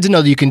 yes. I'm glad to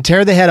know that you can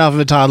tear the head off of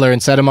a toddler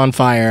and set him on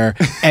fire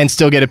and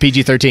still get a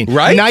PG-13.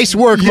 Right? Nice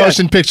work,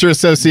 Motion Picture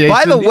Association.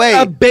 By the way,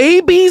 a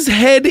baby's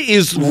head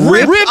is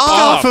ripped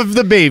off of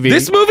the baby.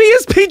 This movie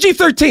is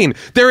PG-13.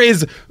 There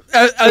is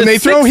and they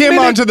throw him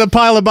onto the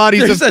pile of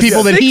bodies of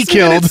people that he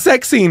killed.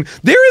 Sex scene.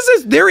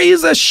 There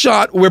is a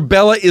shot where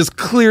Bella is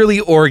clearly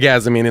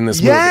orgasming in this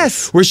movie.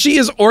 Yes, where she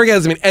is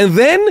orgasming, and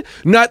then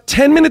not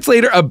 10 minutes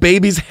later, a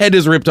baby's head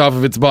is ripped off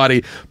of its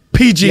body.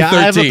 PG-13. Yeah,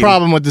 I have a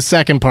problem with the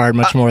second part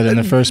much more than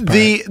the first part.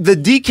 The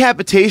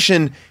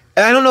decapitation.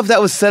 I don't know if that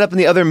was set up in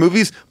the other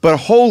movies, but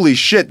holy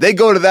shit, they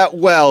go to that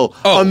well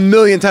a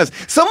million times.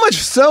 So much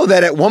so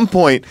that at one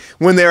point,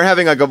 when they were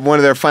having like one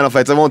of their final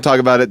fights, I won't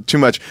talk about it too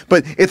much,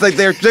 but it's like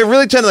they're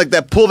really trying to like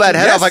pull that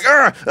head off, like,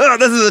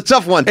 this is a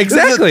tough one.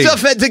 Exactly. This is a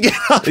tough head to get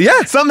off.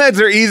 Yeah. Some heads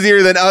are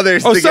easier than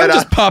others to get off. Some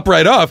just pop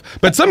right off,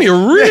 but some you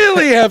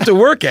really have to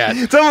work at.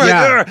 Some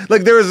are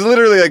like there was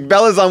literally like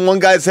Bella's on one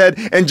guy's head,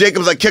 and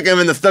Jacob's like kicking him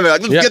in the stomach,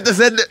 like, let's get this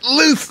head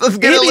loose. Let's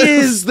get it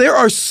loose. There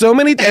are so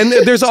many, and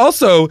there's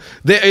also,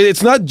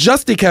 it's not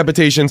just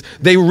decapitations.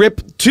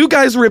 Two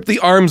guys rip the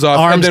arms off,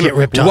 Arms and get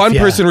ripped off, one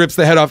person rips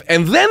the head off,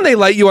 and then they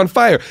light you on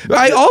fire.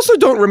 I also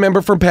don't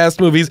remember from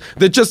past movies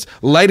that just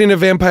lighting a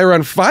vampire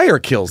on fire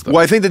kills them.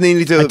 Well, I think that they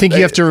need to. I think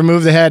you have to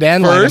remove the head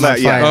and light him on fire.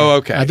 Yeah. Oh,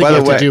 okay. I think you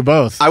have to do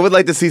both. I would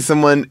like to see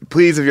someone,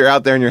 please, if you're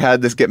out there and you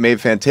had this get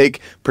made fan,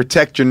 take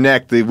Protect Your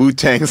Neck, the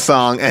Wu-Tang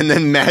song, and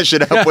then mash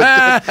it up with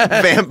the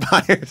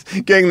vampires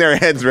getting their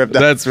heads ripped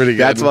off. That's pretty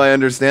good. That's why I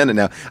understand it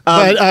now.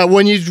 But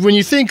when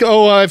you think,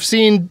 I've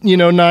seen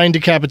 9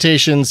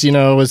 decapitations,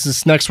 is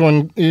this next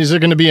one? Is there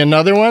going to be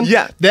another one?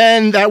 Yeah.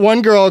 Then that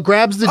one girl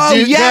grabs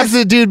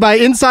the dude by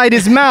inside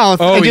his mouth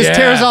and just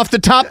tears off the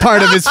top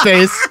part of his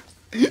face.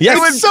 Yes,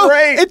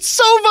 it's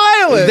so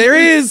violent. There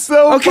is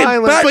so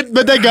violent,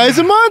 but that guy's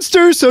a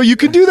monster, so you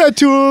can do that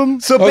to him.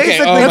 So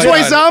basically, that's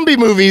why zombie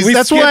movies.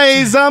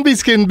 Why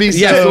zombies can be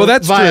so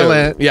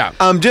violent. True. Yeah.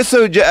 Just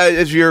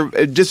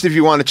if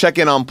you want to check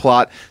in on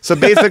plot. So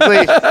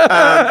basically,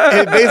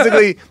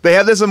 they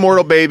have this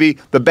immortal baby.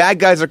 The bad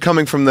guys are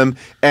coming from them,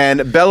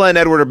 and Bella and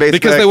Edward are basically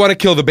because they want to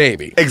kill the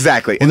baby.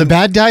 Exactly. And the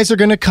bad guys are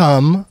going to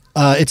come.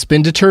 It's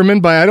been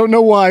determined by I don't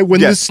know why when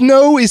the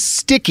snow is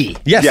sticky.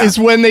 Yes, is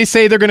when they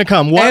say they're going to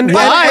come. Why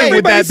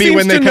would that be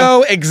when they come?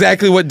 Know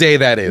exactly what day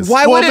that is?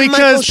 Why? Well,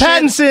 because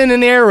Pattinson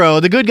and Arrow,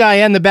 the good guy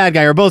and the bad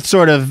guy, are both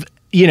sort of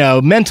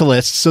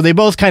mentalists, so they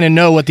both kind of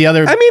know what the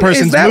other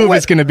person's move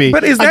is going to be.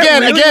 But is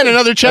that again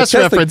another chess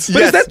reference?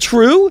 But is that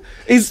true?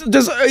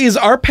 Is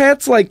our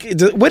Pat's like?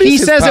 What is he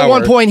his says power? at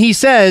one point? He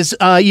says,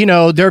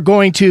 they're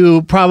going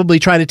to probably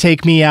try to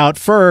take me out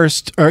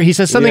first, or he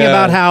says something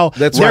about how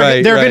they're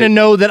going to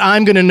know that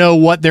I'm going to know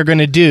what they're going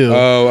to do.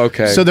 Oh,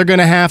 okay. So they're going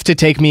to have to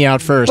take me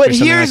out first. But or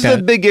something here's like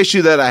the big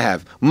issue that I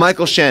have: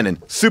 Michael Shannon,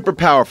 super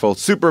powerful,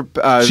 super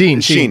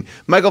Sheen.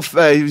 Michael,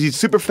 he's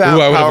super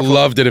powerful. I would have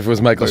loved it if it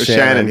was Michael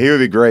Shannon. He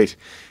would be great.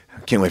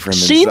 I can't wait for him.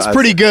 Sheen's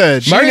pretty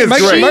good.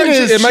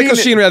 Michael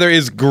Sheen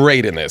is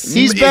great in this.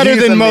 He's better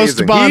than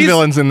most Bond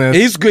villains in this.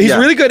 He's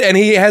really good, and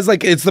he has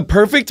it's the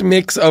perfect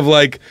mix of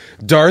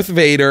Darth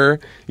Vader.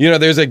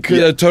 There's a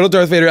total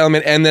Darth Vader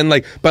element, and then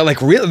really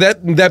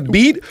that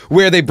beat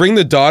where they bring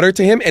the daughter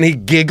to him and he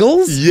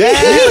giggles. Yeah.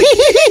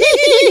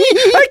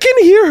 I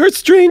can hear her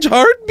strange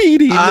heart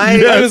beating.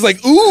 I was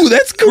like, ooh,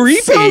 that's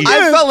creepy. So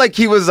I felt like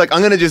he was like, I'm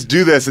going to just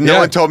do this, and no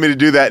one told me to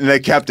do that, and they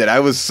kept it. I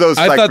was so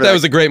psyched. I thought that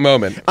was a great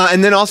moment.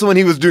 And then also when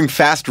he was doing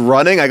fast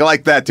running, I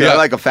like that too. I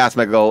like a fast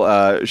Michael,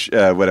 I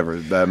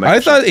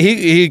thought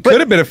he could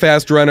have been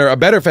a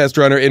better fast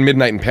runner in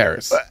Midnight in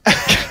Paris.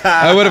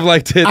 I would have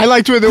liked it. I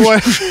liked when the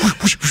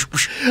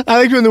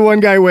one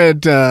guy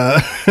went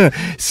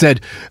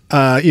said,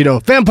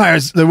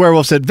 vampires. The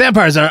werewolf said,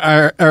 vampires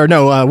are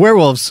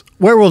werewolves.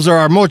 Werewolves are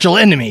our mortal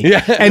enemy.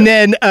 Yeah. And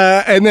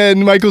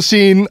then Michael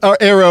Sheen,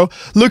 Arrow,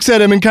 looks at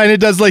him and kind of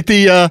does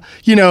the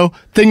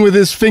thing with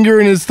his finger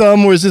and his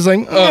thumb, where it's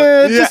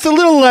just just a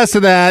little less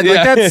of that.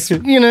 Yeah. That's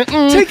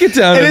take it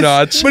down a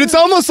notch. But it's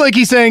almost like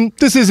he's saying,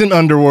 this isn't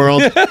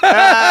Underworld.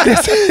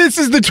 this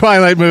is the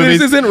Twilight movies.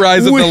 This isn't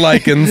Rise of the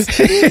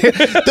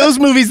Lycans. Those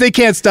movies, they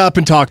can't stop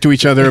and talk to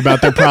each other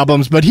about their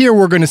problems, but here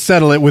we're going to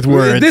settle it with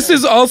words. This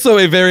is also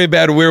a very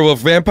bad werewolf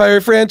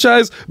vampire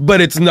franchise,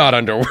 but it's not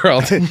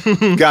Underworld.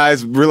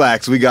 Guys,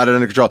 relax. We got it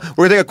under control.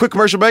 We're going to take a quick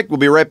commercial break. We'll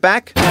be right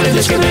back.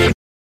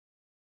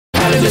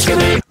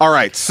 All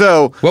right,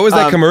 so what was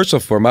that commercial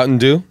for? Mountain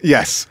Dew?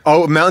 Yes.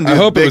 Oh, Mountain Dew. I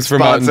hope it was for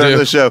Mountain Dew. Of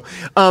the show.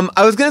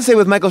 I was gonna say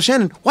with Michael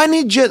Shannon, why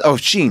didn't he just?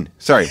 Sheen.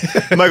 Sorry,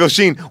 Michael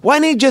Sheen. Why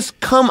didn't he just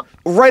come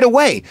right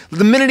away?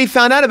 The minute he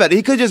found out about it,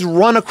 he could just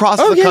run across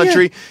the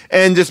country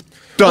and just.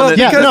 done it.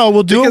 Yeah,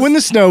 we'll do it when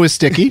the snow is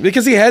sticky.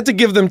 Because he had to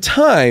give them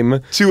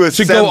time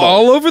to go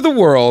all over the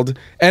world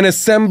and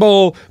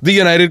assemble the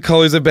United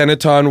Colors of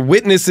Benetton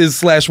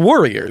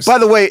witnesses/warriors. By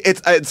the way,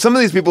 it's some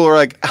of these people are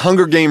like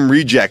Hunger Game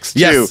rejects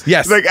too.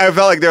 Yes. Like I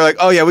felt like they're like,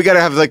 oh yeah, we got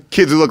to have like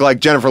kids who look like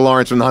Jennifer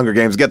Lawrence from the Hunger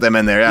Games. Get them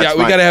in there. That's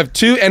we got to have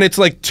 2, and it's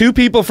like 2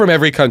 people from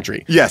every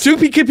country. Yes, 2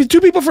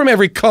 people from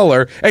every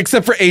color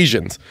except for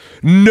Asians.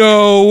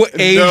 No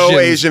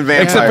Asian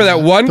vampire except for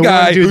that one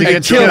guy.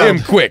 And kill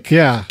him quick.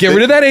 Yeah, get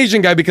rid of that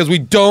Asian guy because we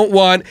don't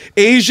want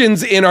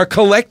Asians in our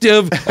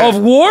collective of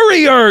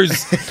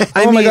warriors.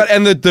 My god!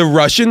 And the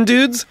Russian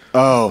dudes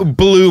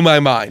blew my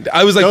mind.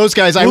 I was like, those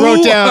guys. I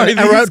wrote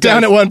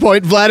down at one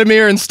point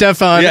Vladimir and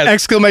Stefan !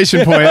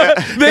 Exclamation point.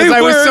 Because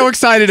I was so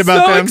excited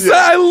about them.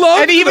 I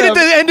love and even them.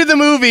 At the end of the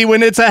movie,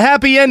 when it's a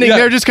happy ending,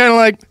 they're just kind of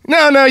like,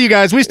 no, you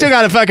guys, we still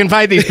got to fucking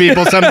fight these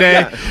people someday.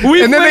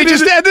 And then they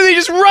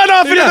just run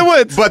off into the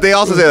woods. But they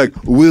also say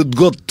like, we've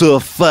got to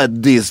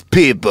fight these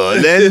people,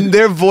 and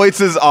their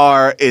voices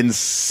are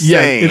insane.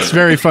 Yeah, it's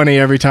very funny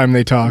every time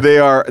they talk. They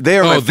are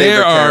my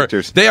favorite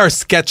characters. They are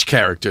sketch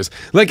characters.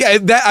 Like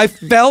I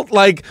felt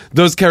like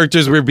those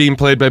characters were being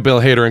played by Bill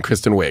Hader and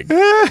Kristen Wiig.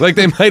 Like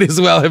they might as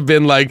well have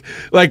been like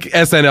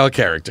SNL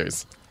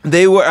characters.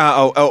 They were.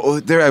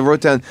 There I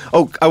wrote down.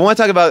 I want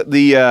to talk about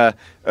the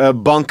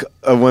Bunk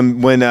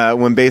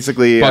when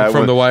basically Bunk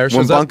from The Wire when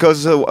shows Bunk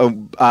goes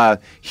to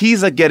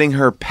he's like getting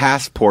her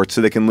passport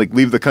so they can like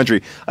leave the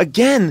country.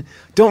 Again,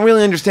 don't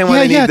really understand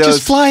why they need those.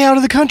 Just fly out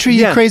of the country,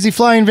 you crazy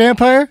flying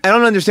vampire. I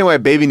don't understand why a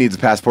baby needs a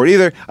passport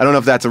either. I don't know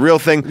if that's a real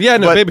thing. Yeah,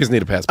 no, babies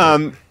need a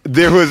passport.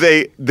 There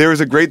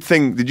was a great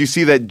thing. Did you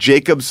see that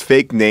Jacob's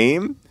fake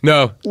name?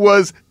 No,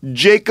 was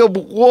Jacob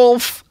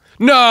Wolf.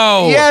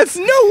 No. Yes.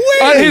 No way.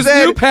 On his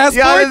new passport?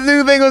 Yeah, his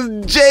new thing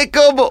was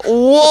Jacob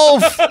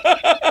Wolf.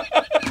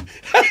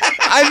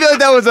 I feel like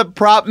that was a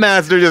prop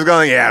master just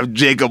going, yeah,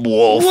 Jacob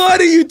Wolf. What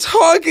are you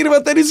talking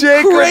about? That is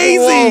Jacob crazy.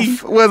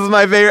 Wolf was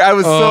my favorite. I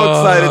was so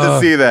excited to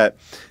see that.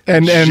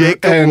 And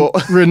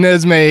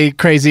Renesmee,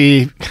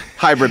 crazy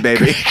hybrid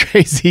baby.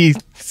 Crazy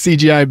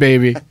CGI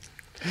baby.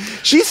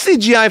 She's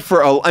CGI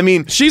for I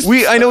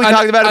know we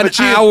talked about it, but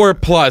an hour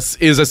plus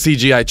is a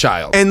CGI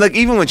child. And like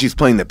even when she's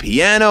playing the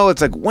piano,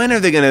 it's like when are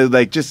they gonna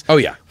like just? Oh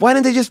yeah. Why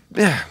didn't they just?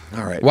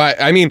 All right. Why?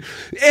 I mean,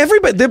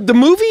 everybody. The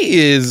movie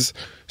is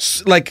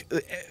like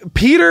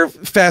Peter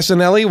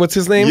Facinelli. What's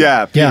his name?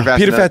 Yeah.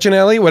 Peter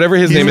Facinelli. Whatever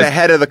his name is. He's the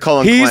head of the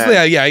Cullen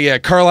clan. He's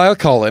Carlisle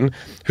Cullen,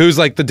 who's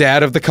like the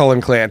dad of the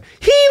Cullen clan.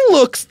 He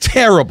looks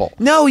terrible.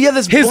 No,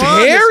 his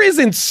hair is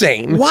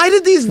insane. Why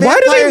did these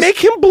vampires? Why do they make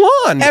him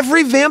blonde?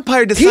 Every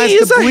vampire decides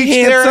to bleach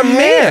their hair. He is a handsome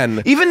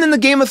man. Even in the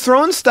Game of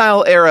Thrones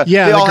style era,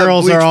 the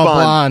girls are all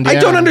blonde. I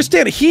don't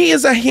understand. He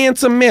is a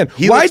handsome man.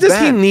 Why does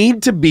he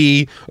need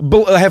to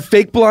have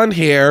fake blonde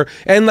hair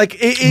and like?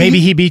 Maybe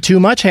he'd be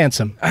too much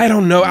handsome. I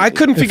don't know. I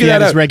couldn't figure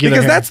that out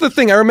because that's the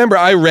thing. I remember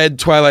I read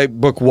Twilight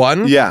book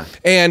 1. Yeah,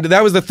 and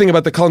that was the thing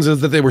about the Cullens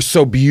is that they were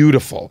so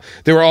beautiful.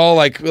 They were all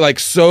like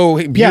so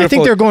beautiful. Yeah, I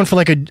think they're going for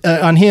like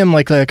on him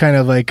like a kind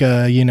of like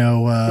but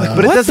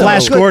it doesn't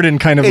Flash Gordon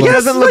kind of. It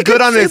doesn't look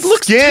good on his skin. It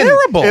looks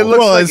terrible. It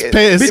looks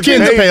his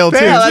skin's pale too.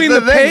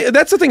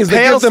 That's the thing is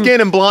pale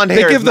skin and blonde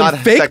hair. They give them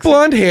fake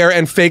blonde hair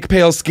and fake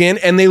pale skin,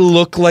 and they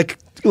look like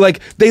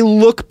they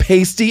look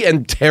pasty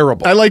and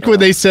terrible. I like what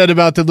they said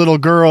about the little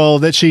girl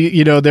that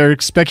she, they're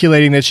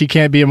speculating that she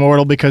can't be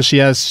immortal because she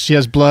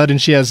has blood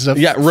and she has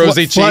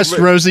rosy cheeks,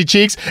 rosy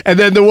cheeks, and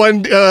then the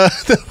one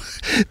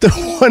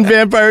the one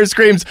vampire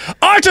screams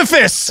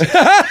artifice.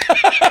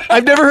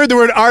 I've never heard the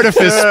word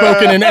artifice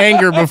spoken in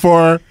anger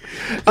before.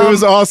 It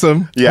was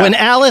awesome. Yeah. When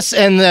Alice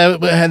and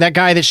that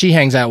guy that she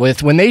hangs out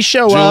with, when they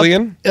show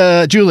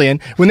Julian,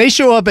 when they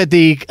show up at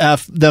the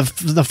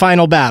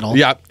final battle,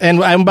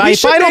 and by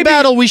final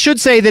battle, we should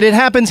say that it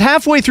happens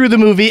halfway through the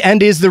movie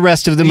and is the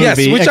rest of the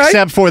movie,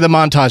 except for the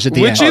montage at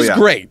the end, which is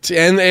great,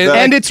 and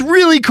it's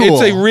really cool.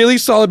 It's a really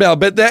solid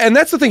battle, and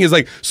that's the thing is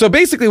like so.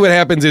 Basically, what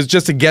happens is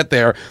just to get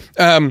there,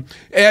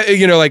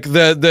 like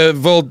the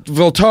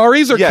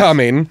Voltaris are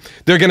coming.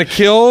 They're going to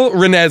kill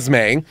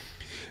Renesmee.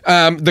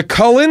 The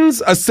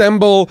Cullens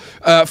assemble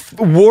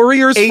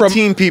warriors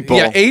 18 people.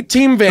 Yeah,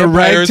 18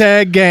 vampires.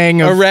 A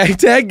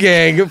ragtag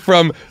gang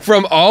from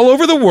all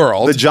over the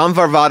world. The John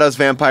Varvatos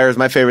vampire is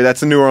my favorite. That's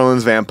the New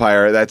Orleans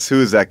vampire.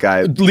 Who's that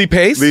guy? Lee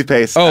Pace? Lee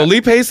Pace. Oh,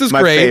 Lee Pace is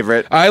my great.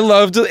 Favorite. I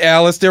loved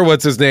Alistair,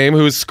 what's his name,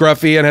 who's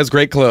scruffy and has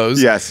great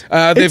clothes. Yes.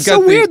 It's so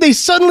weird. They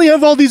suddenly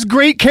have all these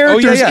great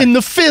characters in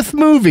the 5th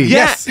movie.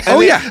 Yes.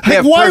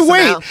 Like, why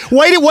wait?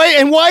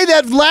 Why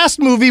that last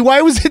movie,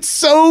 why was it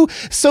so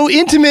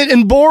intimate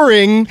and boring?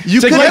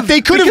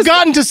 They could have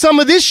gotten to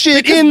some of this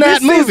shit in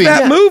that movie.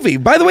 Movie.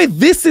 By the way,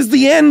 this is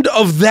the end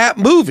of that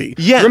movie.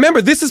 Yeah.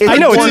 Remember, this is. I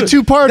know it's a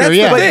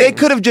 2-parter. But they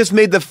could have just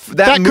made that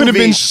movie could have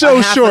been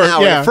so short.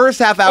 The first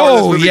half hour of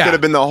this movie could have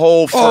been the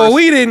whole first. Oh,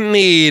 we didn't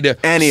need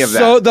any of that.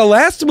 So the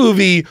last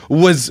movie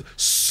was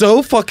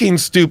so fucking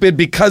stupid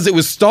because it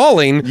was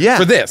stalling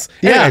for this.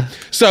 Anyway,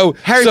 so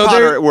Harry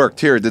Potter it worked.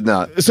 Here it did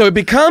not. So it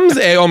becomes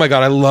oh my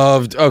god, I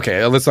loved.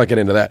 Okay, let's not get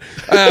into that.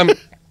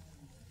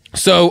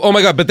 So, oh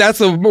my God, but that's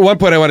the one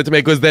point I wanted to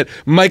make was that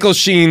Michael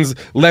Sheen's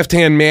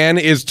left-hand man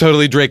is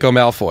totally Draco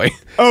Malfoy.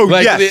 Oh,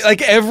 yes.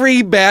 Like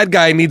every bad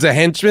guy needs a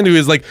henchman who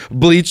is like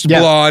bleached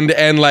blonde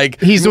and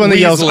like he's the one that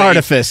yells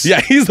artifice.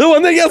 Yeah, he's the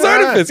one that yells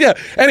artifice. Yeah.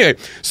 Anyway,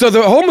 so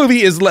the whole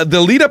movie is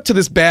the lead up to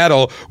this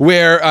battle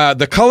where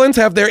the Cullens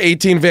have their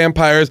 18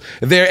 vampires,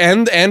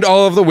 and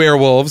all of the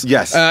werewolves.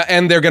 Yes.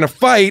 And they're going to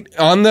fight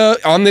on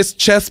this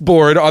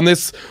chessboard, on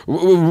this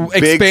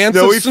expanse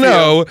of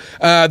snow.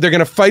 They're going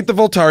to fight the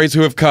Voltari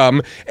who have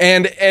come.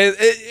 And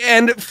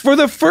for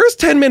the first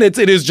 10 minutes,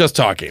 it is just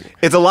talking.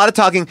 It's a lot of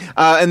talking,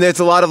 and it's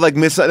a lot of like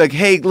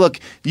hey, look,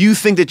 you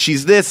think that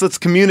she's this, let's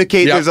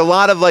communicate. Yep. There's a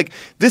lot of like,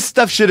 this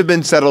stuff should have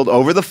been settled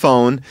over the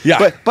phone. Yeah.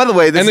 But by the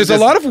way, there's a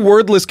lot of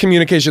wordless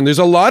communication. There's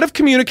a lot of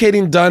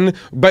communicating done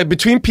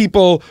between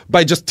people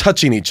by just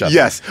touching each other.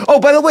 Yes. Oh,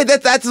 by the way,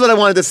 that's what I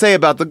wanted to say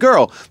about the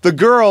girl. The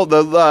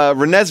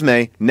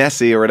Renesmee,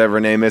 Nessie or whatever her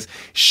name is,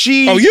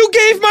 she... Oh, you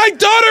gave my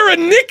daughter a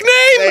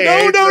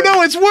nickname?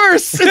 No, it's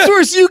worse. It's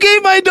worse. You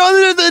gave my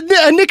daughter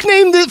a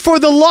nickname for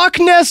the Loch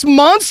Ness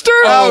Monster?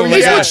 Oh,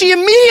 is what she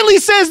immediately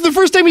says the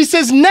first time he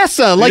says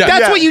Nessa. Like,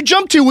 that's what you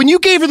jump to when you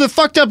gave her the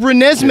fucked up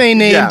Renesmee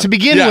name to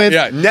begin with.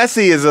 Yeah.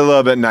 Nessie is a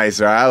little bit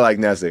nicer. I like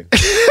Nessie.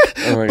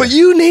 But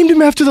you named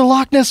him after the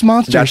Loch Ness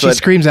Monster. She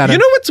screams at him. You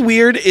know what's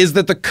weird is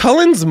that the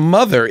Cullen's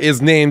mother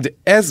is named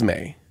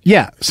Esme.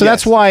 Yeah, so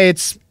that's why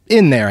it's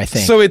in there, I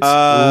think. So it's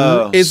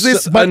is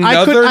this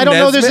another? I don't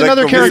know. There's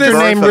another character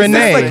named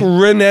Renee. Like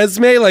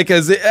Renesmee, like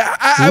as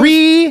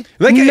Renesmee.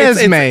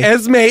 It's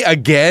Esme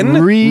again.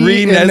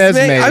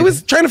 Renesmee. I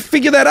was trying to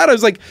figure that out. I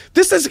was like,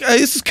 this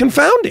is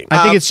confounding.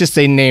 I think it's just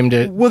they named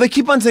it. Well, they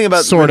keep on saying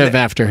about sort of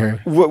after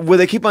her. Well,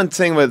 they keep on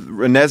saying with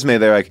Renesmee,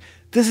 they're like,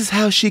 this is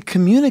how she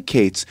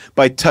communicates,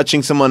 by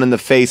touching someone in the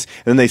face,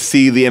 and then they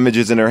see the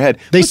images in her head.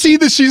 They see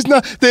that she's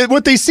not.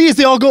 What they see is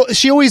they all go.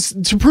 She always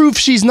to prove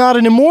she's not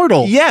an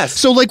immortal. Yes.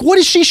 So like, what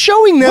is she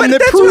showing them that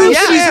proves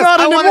she's not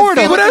an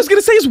immortal? What I was going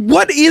to say is,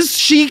 what is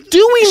she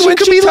doing when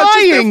she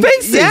touches their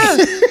faces? Yeah.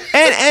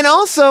 and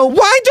also,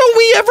 why don't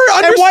we ever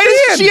understand? And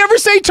why does she ever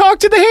say talk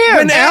to the hand?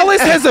 When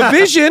Alice has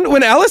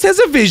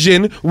a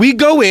vision, we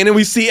go in and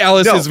we see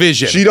Alice's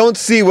vision. She don't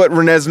see what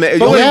Renesmee.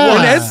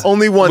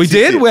 Only once. We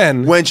did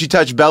when she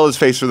touched Bella's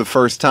face for the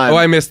first time. Oh,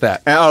 I missed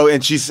that.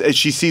 And she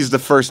sees the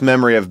first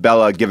memory of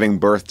Bella giving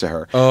birth to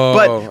her.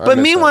 Oh, but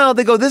meanwhile,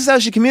 they go, this is how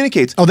she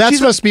communicates. Oh, that's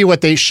supposed to be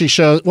what she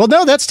shows. Well,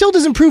 no, that still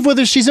doesn't prove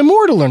whether she's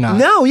immortal or not.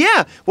 No,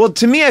 yeah. Well,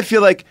 to me, I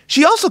feel like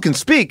she also can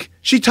speak.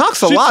 She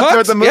talks a lot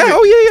throughout the movie. Yeah,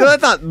 oh, yeah. So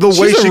that's not the way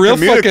she communicates. She's a real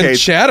fucking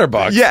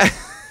chatterbox. Yeah.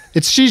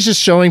 She's just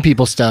showing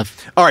people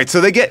stuff. All right, so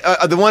they get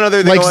the one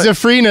other. Like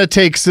Zafrina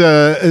takes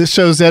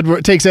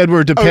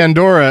Edward to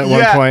Pandora at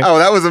one point. Oh,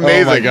 that was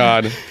amazing! Oh my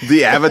god,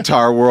 the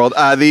Avatar world.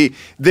 I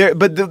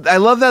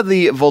love that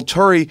the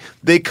Volturi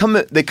they come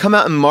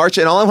out in March,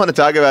 and all I want to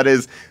talk about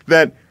is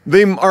that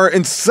they are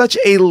in such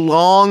a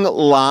long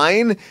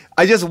line.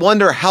 I just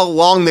wonder how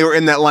long they were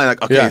in that line.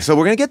 Like, okay, so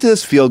we're going to get to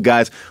this field,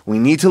 guys. We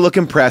need to look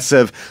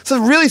impressive. So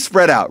really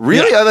spread out.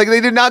 Really? Like,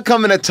 they did not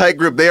come in a tight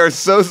group. They are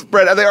so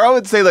spread out. I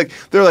would say, like,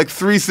 they're like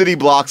 3 city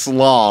blocks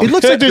long. It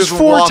looks like there's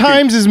 4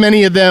 times as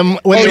many of them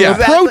when they're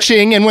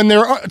approaching and when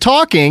they're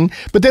talking.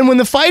 But then when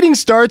the fighting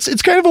starts,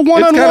 it's kind of a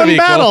one-on-one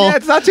battle. Yeah,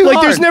 it's not too hard.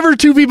 Like, there's never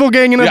 2 people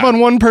ganging up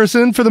on one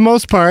person for the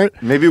most part.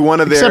 Maybe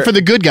one of their... Except for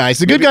the good guys.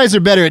 The good guys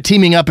are better at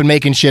teaming up and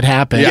making shit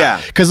happen. Yeah.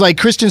 Because, like,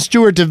 Kristen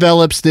Stewart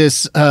develops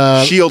this...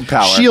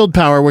 Shield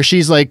power, where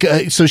she's like,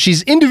 so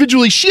she's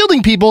individually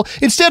shielding people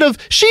instead of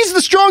she's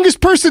the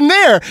strongest person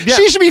there. Yeah.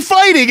 She should be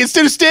fighting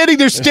instead of standing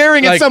there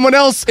staring at someone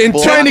else and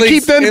trying to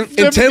keep them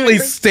intently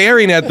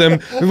staring at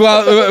them,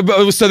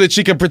 so that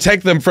she can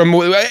protect them from.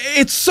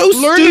 It's so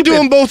Learn stupid. to do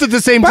them both at the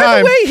same time. By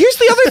the way, here's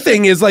the other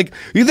thing: is like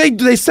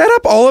they set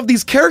up all of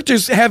these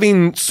characters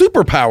having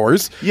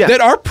superpowers that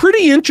are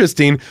pretty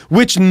interesting,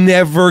 which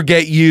never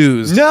get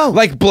used. No,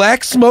 like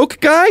Black Smoke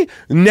guy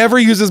never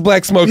uses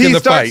Black Smoke in the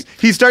fight.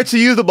 He starts to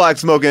use the Black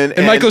Smoke and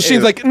Michael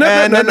Sheen's like,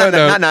 no.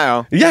 Not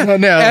now. Yeah,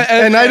 no.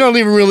 And I don't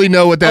even really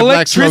know what that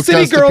Black Smoke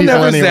does to people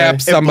never anyway.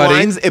 zaps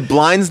somebody. It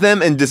blinds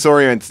them and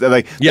disorients. They're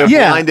like they're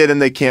blinded and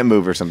they can't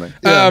move or something.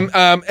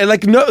 And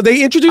like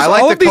they introduced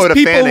all of these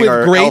people Fanning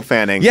with great. Elle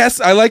Fanning. Yes,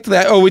 I liked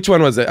that. Oh, which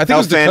one was it? I think it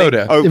was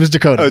Dakota. It was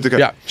Dakota. Oh, Dakota.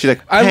 Yeah, she's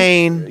like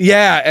pain.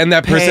 And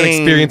that person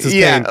experiences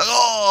pain.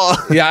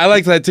 Yeah, I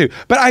liked that too.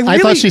 But I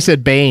thought she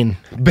said Bane.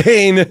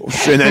 Bane.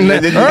 And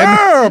then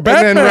Robert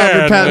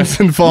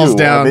Pattinson falls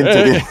down.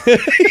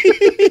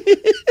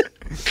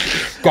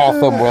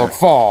 Gotham will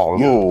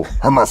fall.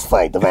 I must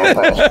fight the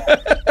vampire.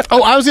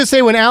 Oh, I was going to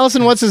say, when Alice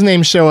and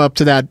what's-his-name show up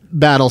to that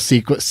battle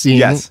scene,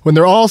 when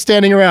they're all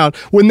standing around,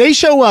 when they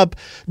show up,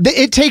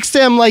 it takes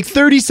them like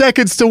 30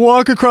 seconds to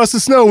walk across the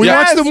snow. We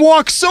watch them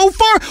walk so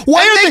far.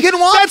 Why are they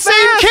that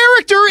same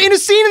character in a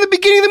scene in the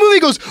beginning of the movie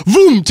goes,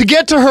 voom, to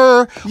get to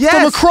her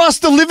from across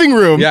the living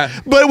room. Yeah.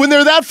 But when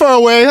they're that far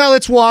away,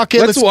 let's walk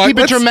it. Let's keep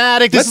it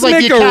dramatic. This is like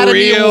the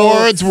Academy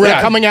Awards. We're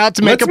coming out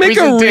to make a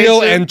presentation. Let's make a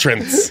real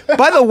entrance.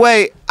 By the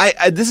way,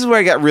 this is where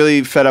I got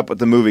really fed up with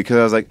the movie, because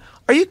I was like,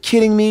 are you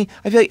kidding me?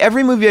 I feel like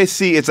every movie I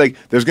see, it's like,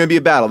 there's going to be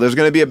a battle,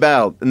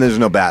 and there's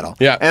no battle.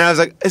 Yeah. And I was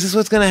like, is this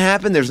what's going to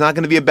happen? There's not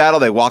going to be a battle.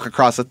 They walk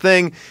across a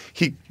thing.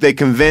 They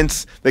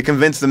convince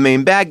the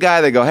main bad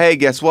guy. They go, hey,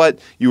 guess what?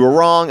 You were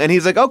wrong. And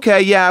he's like,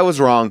 okay, yeah, I was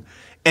wrong.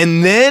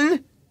 And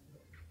then,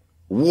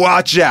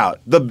 watch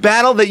out. The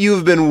battle that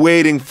you've been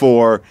waiting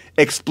for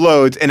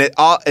explodes, and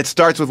it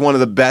starts with one of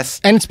the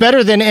best. And it's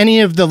better than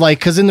any of the,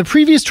 because in the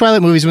previous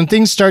Twilight movies, when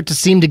things start to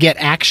seem to get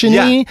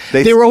action-y,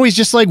 they were always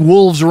just like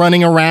wolves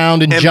running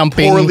around and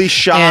jumping. Poorly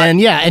shot.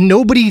 And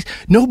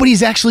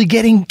nobody's actually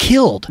getting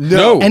killed.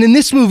 No. And in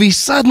this movie,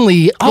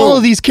 suddenly, all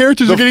of these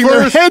characters are getting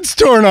their heads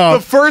torn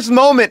off. The first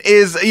moment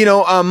is,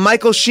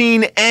 Michael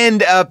Sheen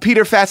and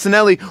Peter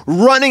Fasinelli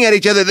running at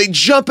each other. They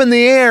jump in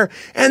the air,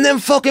 and then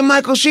fucking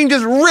Michael Sheen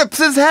just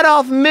rips his head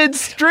off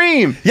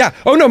midstream. Yeah.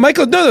 Oh, no,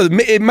 Michael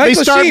They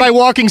start by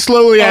walking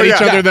slowly at each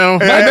other, though.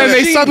 And then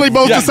they suddenly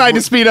both decide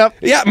to speed up.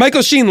 Yeah,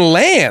 Michael Sheen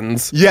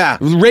lands. Yeah.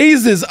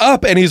 Raises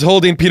up, and he's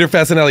holding Peter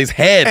Fasinelli's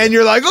head. And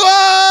you're like,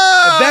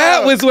 whoa!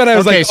 That was when I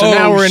was like, so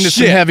now we're into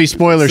some heavy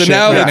spoiler shit. So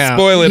now let's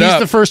spoil it up.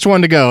 He's the first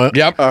one to go.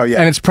 Yep. Oh, yeah.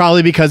 And it's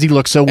probably because he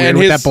looks so weird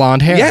with that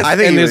blonde hair. Yes, I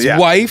think his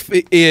wife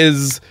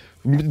is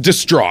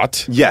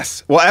distraught.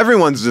 Yes. Well,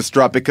 everyone's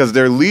distraught because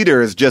their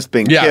leader is just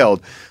being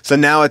killed. So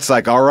now it's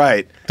like, all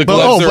right. The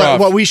gloves are off.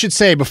 What we should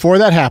say before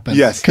that happens.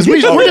 Yes. Because we're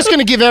just going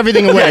to give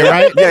everything away,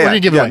 right? Yeah, we're going to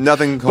give it away.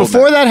 Nothing.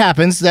 Before that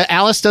happens, that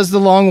Alice does the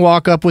long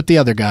walk up with the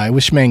other guy,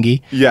 with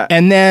Schmengi. Yeah.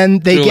 And then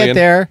they get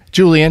there,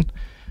 Julian.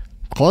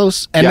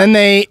 Close. And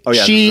then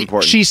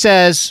she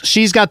says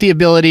she's got the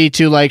ability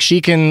to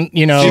she can see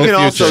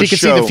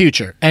the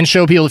future and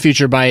show people the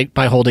future by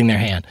holding their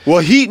hand.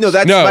 Well,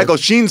 that's Michael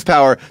Sheen's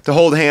power to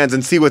hold hands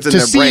and see what's in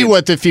their brain. To see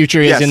what the future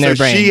is in their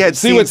brain. She had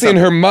see what's in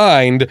her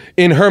mind.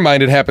 In her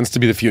mind, it happens to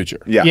be the future.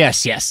 Yeah.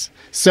 Yes.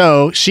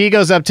 So she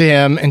goes up to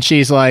him and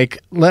she's like,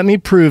 let me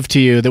prove to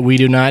you that we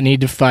do not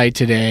need to fight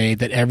today,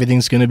 that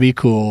everything's going to be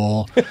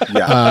cool,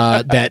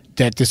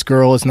 that this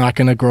girl is not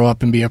going to grow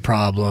up and be a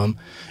problem,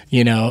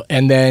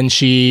 and then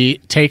she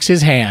takes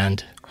his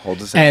hand,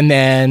 holds his hand,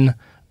 and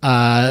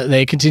then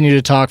they continue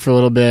to talk for a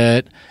little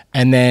bit,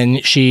 and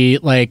then she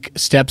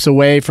steps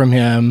away from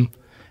him.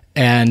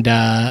 And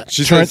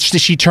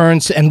she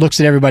turns and looks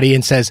at everybody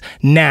and says,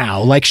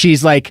 "Now,"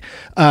 she's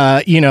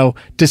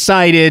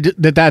decided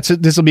that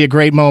this will be a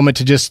great moment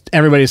to just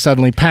everybody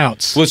suddenly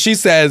pounce. Well, she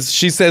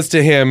says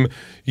to him,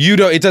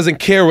 it doesn't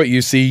care what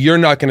you see. You're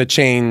not going to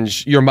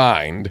change your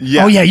mind.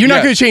 Yeah. Oh yeah, you're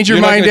not going to change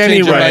your mind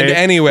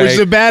anyway. Which is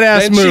a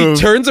badass move.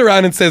 She turns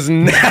around and says,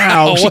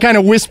 "Now." She kind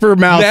of whisper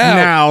mouth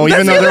now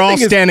even though they're all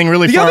standing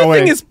really far away. The other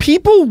thing is,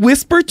 people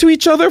whisper to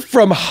each other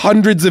from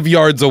hundreds of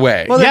yards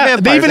away. Well,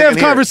 they even have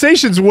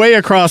conversations way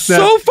across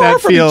so far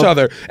from each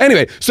other.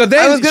 Anyway, so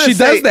then she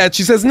does that.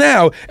 She says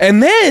now,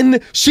 and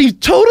then she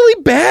totally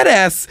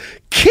badass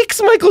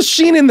kicks Michael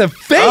Sheen in the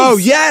face. Oh,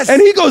 yes.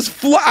 And he goes,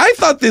 I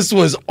thought this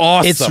was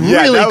awesome. It's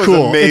really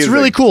cool. Amazing. It's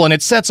really cool. And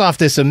it sets off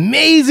this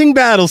amazing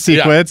battle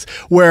sequence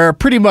where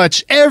pretty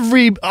much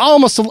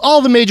almost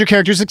all the major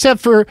characters, except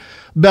for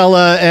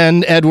Bella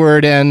and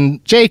Edward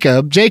and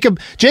Jacob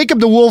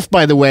the wolf,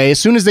 by the way, as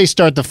soon as they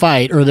start the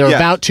fight, or they're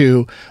about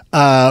to,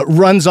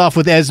 runs off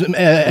with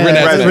Renesmee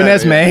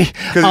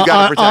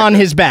on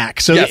his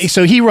back. So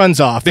he runs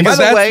off. Because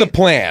that's the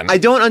plan. I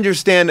don't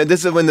understand.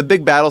 This is when the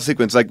big battle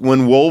sequence,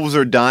 when wolves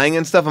are dying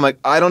and stuff, I'm like,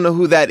 I don't know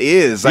who that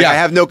is. I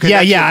have no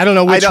connection. Yeah, I don't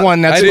know which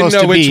one that's supposed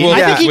to be.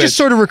 I think he just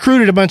sort of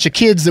recruited a bunch of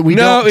kids that we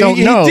don't know.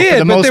 He did, for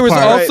the most there was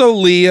part. also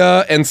Leah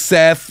and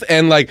Seth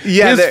and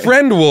his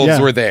friend wolves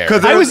were there.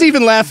 I was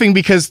even laughing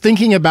because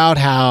thinking about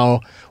how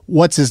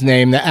what's his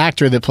name, the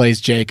actor that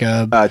plays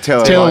Jacob,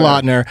 Taylor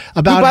Lautner,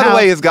 about who, by the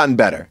way, has gotten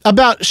better.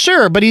 But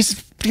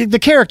the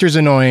character's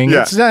annoying.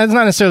 Yeah. It's not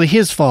necessarily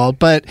his fault,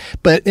 but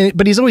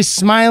he's always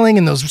smiling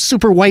and those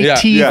super white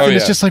teeth, and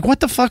it's just like, what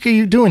the fuck are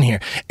you doing here?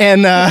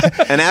 And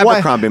an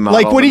Abercrombie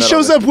model. When he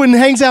shows up when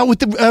hangs out with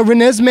the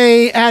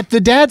Renesmee at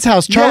the dad's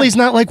house, Charlie's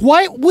not like,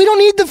 why? We don't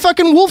need the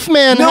fucking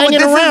Wolfman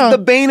hanging around. This is the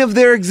bane of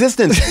their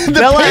existence.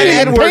 Bella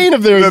and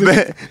Edward.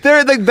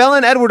 They're like Bella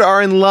and Edward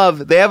are in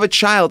love. They have a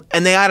child,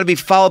 and they ought to be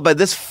followed by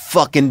this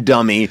fucking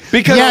dummy.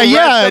 Because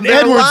and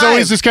Edward's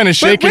always just kind of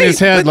shaking his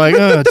head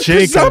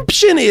Jacob.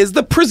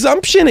 The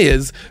presumption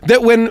is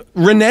that when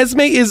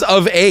Renesmee is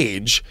of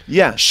age,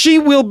 she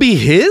will be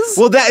his.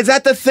 Well, is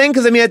that the thing?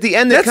 Because at the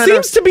end, that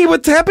seems to be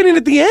what's happening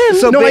at the end.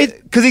 So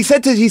because he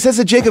says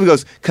to Jacob, he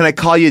goes, "Can I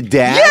call you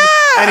Dad?"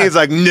 Yeah, and he's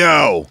like,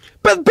 "No."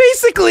 But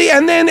basically,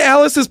 and then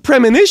Alice's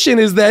premonition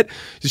is that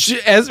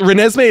as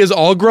Renesmee is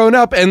all grown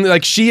up,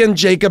 and she and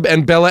Jacob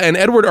and Bella and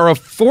Edward are a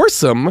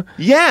foursome.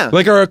 Yeah.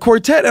 Are a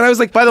quartet. And I was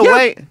like, by the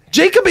way,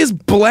 Jacob is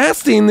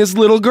blasting this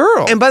little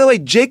girl. And by the way,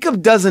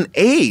 Jacob doesn't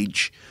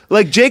age.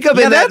 Like Jacob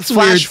in that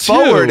flash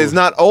forward is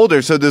not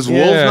older, so does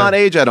Wolf not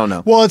age? I don't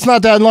know. Well, it's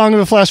not that long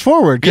of a flash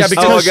forward. Yeah,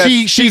 because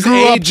she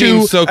grew up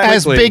to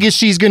as big as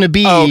she's going to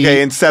be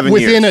in 7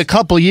 years. Within a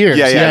couple years.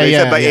 Yeah. They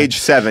said by age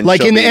 7.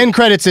 Like in the end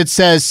credits, it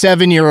says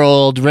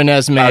 7-year-old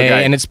Renesmee,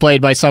 and it's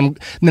played by and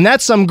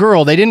that's some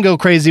girl. They didn't go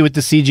crazy with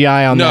the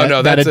CGI on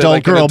that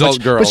adult girl,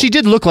 but she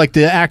did look like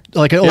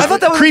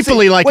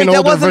creepily like an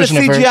older version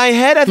of her. That wasn't a CGI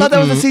head? I thought that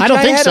was a CGI head. I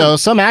don't think so.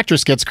 Some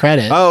actress gets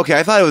credit. Oh, okay.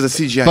 I thought it was a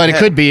CGI head. But it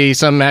could be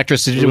some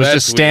actress who was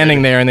just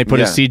standing there and they put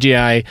a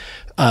CGI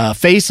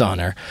face on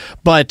her.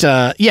 But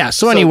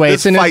so anyway,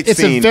 it's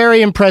a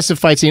very impressive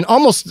fight scene.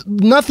 Almost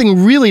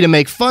nothing really to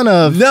make fun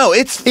of. No,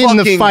 it's in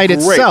the fight great.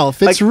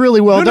 Itself. It's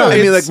really well done. I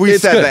mean, like we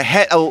said,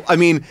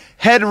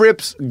 head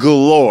rips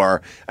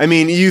galore. I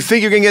mean, you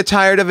think you're going to get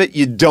tired of it,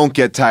 you don't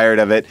get tired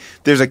of it.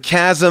 There's a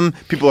chasm.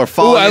 People are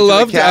falling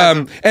into the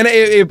chasm. And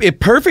it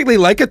perfectly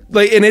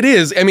and it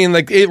is. I mean,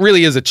 like it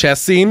really is a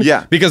chess scene.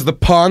 Yeah. Because the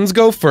pawns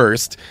go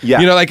first. Yeah.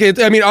 You know,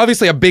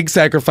 obviously a big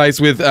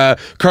sacrifice with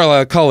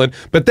Carla Cullen,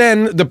 but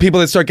then the people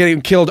that start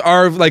getting killed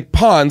are like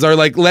pawns, are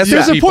like lesser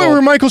people. There's a point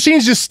where Michael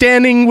Sheen's just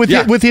standing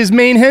with his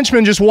main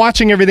henchman, just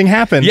watching everything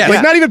happen. Yeah.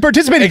 Like not even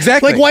participating.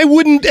 Exactly. Like why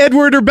wouldn't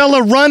Edward or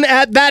Bella run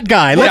at that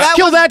guy? Let's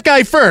kill that guy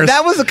first.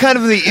 That was kind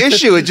of the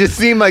issue. It just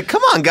seemed like,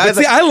 come on, guys.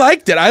 But see, I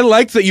liked it. I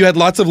liked that you had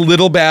lots of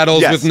little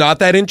battles with not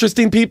that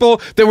interesting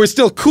people that were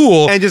still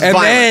cool. And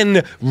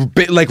then,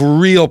 like,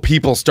 real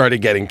people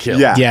started getting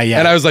killed. Yeah.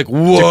 And I was like,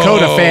 whoa.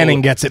 Dakota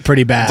Fanning gets it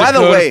pretty bad. By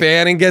the way, Dakota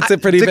Fanning gets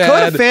it pretty bad.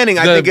 Dakota Fanning,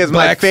 I think, is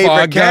my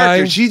favorite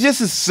character. She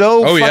just is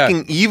so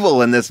fucking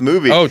evil in this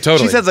movie. Oh,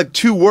 totally. She says like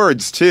 2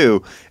 words,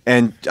 too.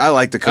 And I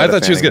like Dakota Fanning. I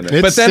thought she was good.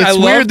 But then it's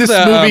weird this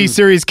movie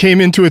series came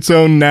into its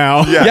own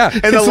now. Yeah.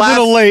 And it's a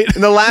little late.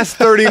 In the last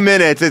 30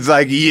 minutes, it's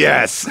like,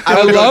 yes.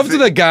 I loved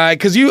the guy,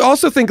 because you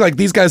also think like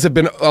these guys have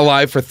been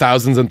alive for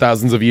thousands and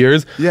thousands of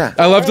years. Yeah.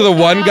 I loved the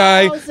one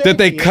guy that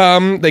they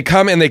come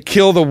and they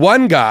kill the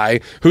one guy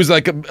who's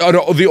like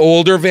the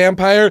older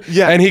vampire.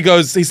 Yeah. And he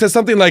says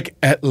something like,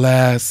 at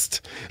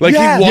last. Like he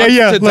wants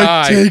to like,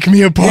 die. Take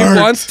me apart.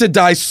 He wants to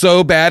die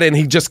so bad and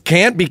he just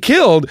can't be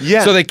killed.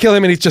 Yeah. So they kill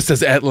him and he just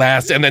says, at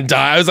last, and then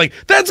die. I was like,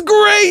 that's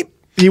great.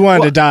 He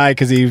wanted to die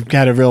because he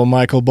had a real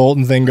Michael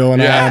Bolton thing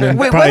going on,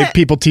 and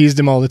people teased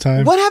him all the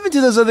time. What happened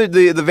to those other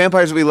the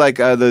vampires we like,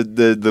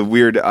 the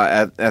weird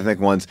ethnic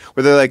ones,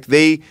 where they're like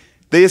they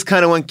just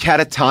kind of went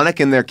catatonic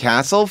in their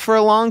castle for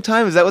a long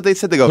time? Is that what they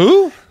said? They go,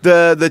 who?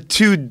 The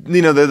two,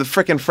 the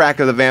frickin' frack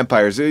of the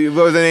vampires. What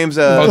were their names?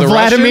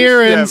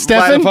 Vladimir and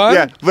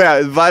Stefan?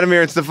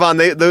 Vladimir and Stefan.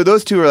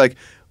 Those two were like,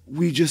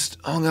 we just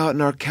hung out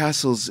in our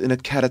castles in a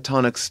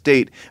catatonic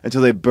state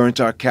until they burnt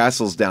our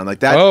castles down,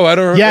 like that. Oh, I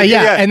don't remember.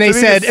 Yeah. And they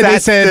said they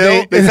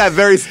sat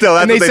very still.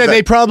 That's and they said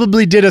they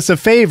probably did us a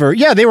favor.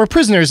 Yeah, they were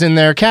prisoners in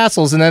their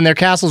castles, and then their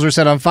castles were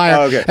set on fire.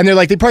 Oh, okay. And they're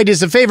like, they probably did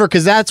us a favor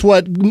because that's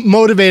what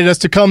motivated us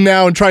to come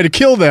now and try to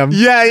kill them.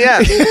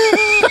 Yeah.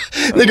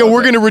 They go,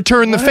 we're going to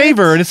return the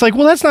favor, and it's like,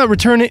 well, that's not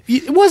return it.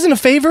 It wasn't a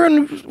favor,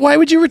 and why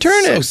would you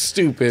return it? So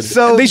stupid.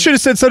 So they should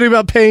have said something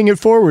about paying it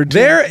forward.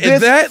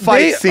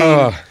 Fight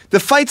scene. The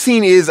fight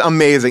scene is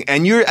amazing,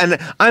 and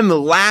I'm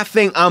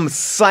laughing. I'm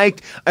psyched.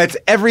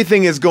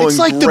 Everything is going. It's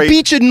like great. the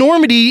beach at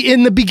Normandy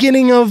in the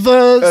beginning of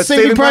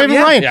Saving Private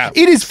Ryan. Yeah.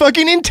 It is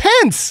fucking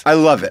intense. I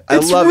love it.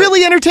 It's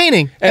really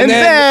entertaining. And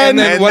then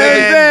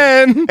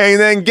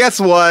guess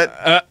what?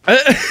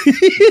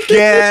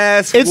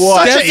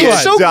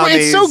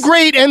 It's so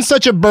great and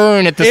such a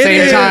burn at the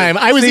same time.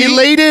 I was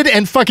elated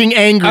and fucking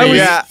angry.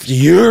 I was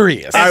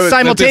furious.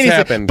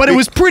 Simultaneously, but it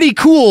was pretty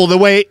cool the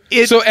way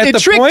it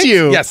tricked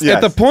you. Yes,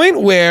 at the point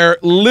where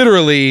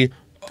literally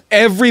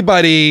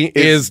everybody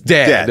is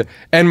dead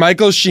and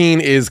Michael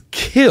Sheen is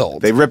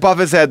killed. They rip off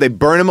his head. They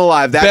burn him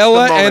alive. That's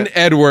Bella and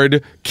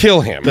Edward kill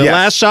him. The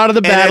last shot of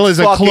the battle is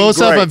a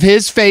close-up of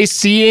his face,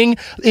 seeing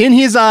in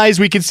his eyes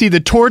we can see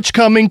the torch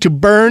coming to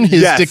burn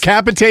his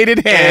decapitated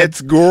head. It's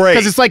great.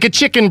 Because it's like a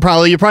chicken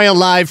probably. You're probably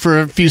alive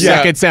for a few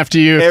seconds after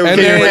you get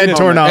your head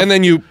torn off. And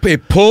then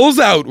it pulls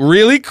out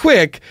really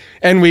quick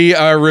and we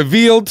are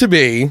revealed to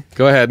be...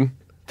 Go ahead.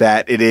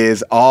 That it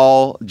is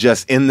all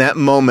just in that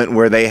moment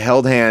where they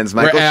held hands.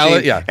 Michael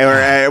Sheen,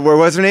 and where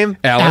was her name?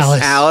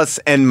 Alice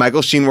and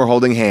Michael Sheen were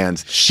holding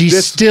hands.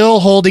 She's still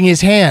holding his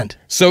hand.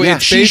 So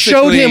she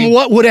showed him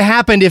what would have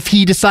happened if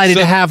he decided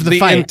to have the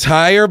fight. The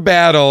entire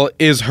battle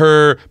is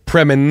her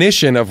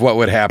premonition of what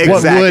would happen.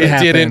 Exactly. What would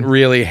happen. It didn't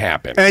really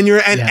happen. And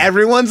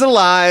everyone's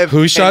alive.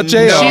 Who shot JR?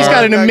 She's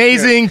got an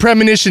amazing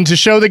premonition to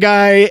show the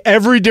guy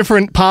every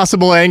different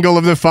possible angle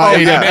of the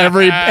fight and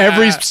every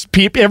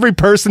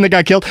person that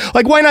got killed.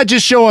 Like, why not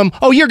just show him,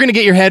 you're going to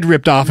get your head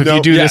ripped off if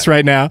you do this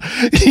right now.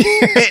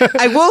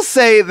 I will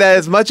say that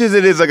as much as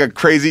it is like a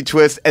crazy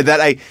twist, and that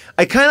I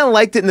kind of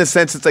liked it in the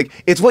sense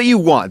it's what you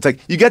want. It's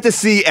like you get to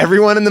see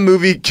everyone in the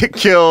movie get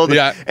killed,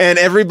 and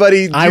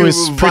everybody. I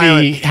was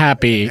pretty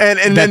happy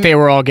that that they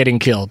were all getting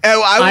killed.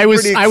 Oh, I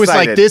was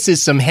like, this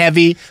is some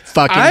heavy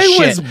fucking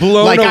shit. I was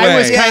blown away. I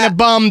was Yeah. kind of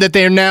bummed that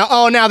they're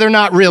now they're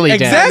not really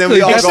Exactly.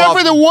 dead. Except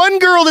for the one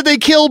girl that they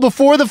killed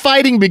before the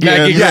fighting began.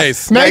 Maggie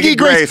Grace. Maggie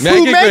Grace.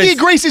 Maggie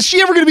Grace. Is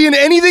she ever going to be in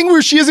anything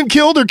where she isn't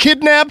killed or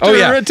kidnapped or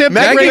attempted?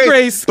 Maggie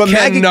Grace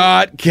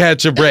cannot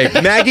catch a break.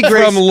 Maggie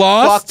Grace From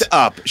Lost fucked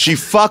up. She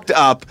fucked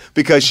up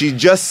because she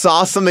just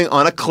saw something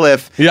on a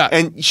cliff. Yeah.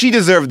 And she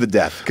deserved the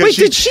death. Wait,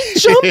 did she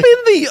jump in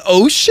the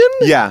ocean?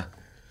 Yeah.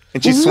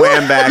 And she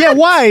swam back. Yeah,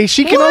 why?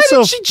 She can Why did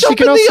also she jump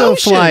can in the also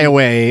ocean? fly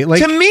away.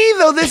 Like To me,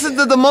 though, this is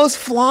the most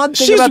flawed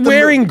thing She's about the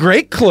wearing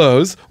great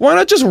clothes. Why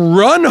not just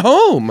run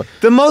home?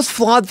 The most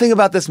flawed thing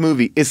about this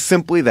movie is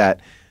simply that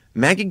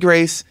Maggie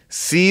Grace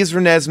sees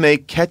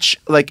Renesmee catch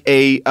like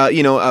a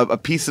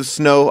piece of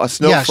snow, a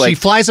snowflake. yeah, she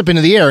flies up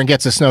into the air and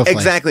gets a snowflake.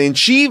 Exactly, and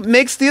she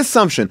makes the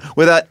assumption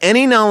without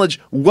any knowledge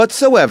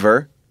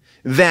whatsoever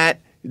that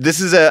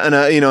this is an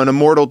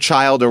immortal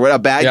child or a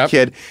bad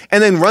kid,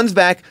 and then runs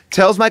back,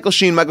 tells Michael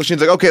Sheen. Michael Sheen's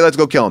like, okay, let's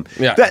go kill him.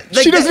 Yeah.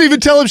 She doesn't even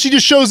tell him. She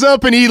just shows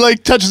up and he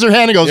like touches her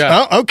hand and goes,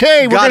 "Oh,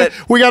 okay,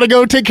 we got to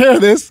go take care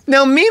of this."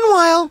 Now,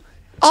 meanwhile,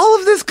 all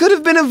of this could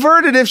have been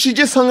averted if she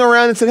just hung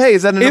around and said, "Hey,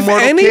 is that an immortal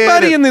kid?" If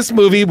anybody in this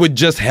movie would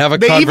just have a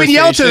They conversation. even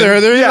yell to her.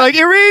 They're like,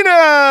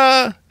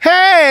 "Irina,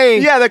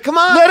 hey, come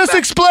on, let us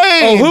explain."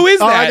 Oh, who is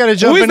that? I got to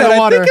jump into the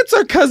water. I think it's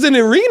our cousin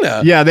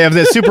Irina. Yeah, they have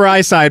this super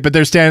eyesight, but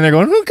they're standing there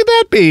going, "Who could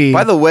that be?"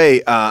 By the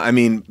way,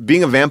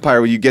 being a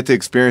vampire, you get to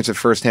experience it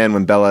firsthand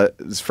when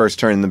Bella's first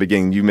turn in the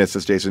beginning. You missed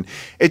this, Jason.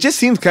 It just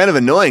seems kind of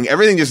annoying.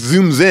 Everything just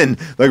zooms in,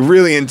 like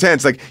really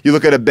intense. Like you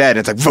look at a bed, and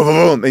it's like boom, boom,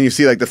 boom, and you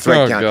see like the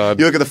thread count. God.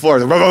 You look at the floor,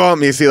 it's like, boom, boom, boom,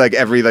 and you see like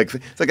every like.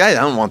 It's like I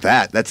don't want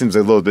that. That seems a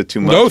little bit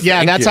too much. No, Yeah,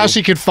 thank that's you. how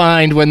she could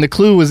find when the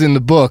clue was in the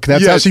book.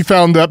 That's how Yes. she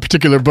found that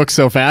particular book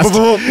so fast.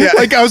 Yeah.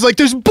 Like I was like,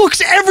 "There's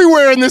books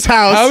everywhere in this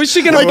house." How is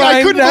she gonna like, I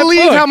find couldn't that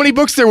believe book? how many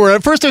books there were.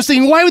 At first, I was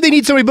thinking, "Why would they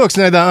need so many books?"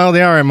 And I thought, "Oh,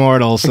 they are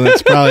immortal, so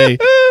that's probably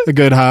a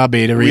good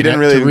hobby to read." We didn't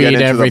really to read get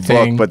into everything.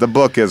 the book, but the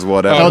book is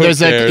whatever. Oh, who there's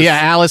cares?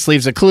 Alice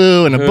leaves a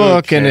clue in a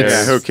book, and it's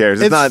yeah, who cares?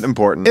 It's not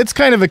important. It's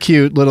kind of a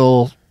cute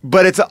little.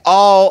 But it's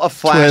all a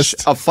flash,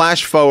 Twist. a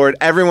flash forward.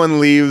 Everyone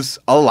leaves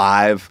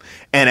alive,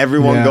 and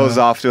everyone Yeah. goes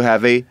off to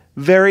have a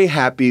very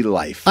happy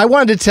life. I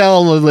wanted to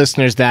tell the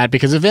listeners that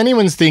because if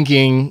anyone's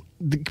thinking,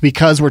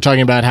 because we're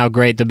talking about how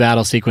great the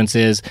battle sequence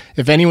is,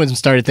 if anyone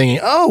started thinking,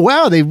 "Oh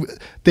wow,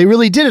 they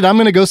really did it. I'm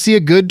going to go see a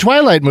good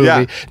Twilight movie."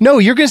 Yeah. No,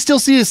 you're going to still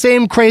see the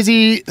same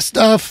crazy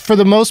stuff for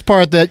the most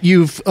part that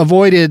you've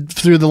avoided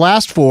through the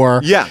last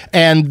four. Yeah.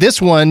 And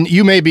this one,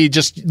 you may be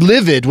just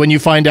livid when you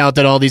find out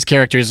that all these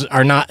characters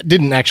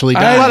didn't actually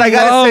die. But I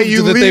gotta say,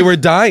 you that they leave- were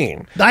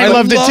dying. I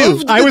loved it too.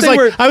 that I was they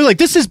were- like,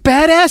 this is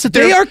badass. That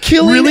They they're are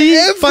killing really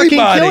fucking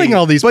everybody. killing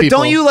all these But people.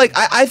 don't you like?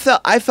 I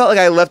felt like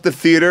I left the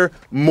theater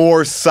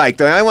more psyched.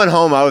 When I went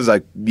home, I was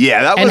like,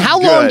 "Yeah, that was." And how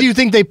good. long do you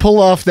think they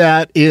pull off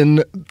that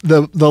in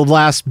the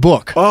last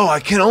book? Oh, I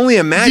can only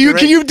imagine.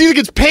 Do you right? think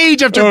it's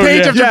page after Oh,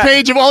 page yeah. after Yeah.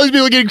 page of all these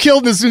people getting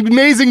killed in this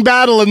amazing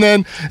battle,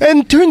 and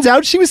turns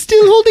out she was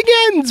still holding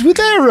hands with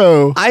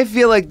Arrow. I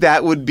feel like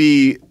that would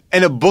be.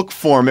 In a book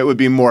form, it would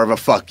be more of a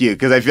fuck you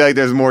because I feel like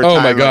there's more time.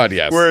 Oh, my God,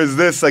 yes. Whereas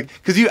this, like,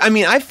 because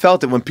I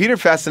felt it when Peter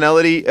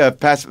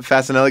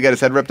Fasinelli got his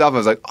head ripped off. I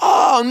was like,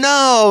 oh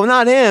no,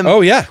 not him.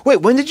 Oh, yeah.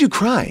 Wait, when did you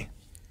cry?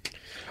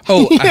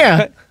 Oh,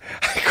 Yeah.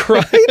 I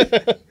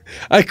cried.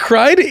 I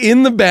cried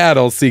in the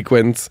battle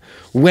sequence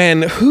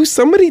when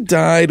somebody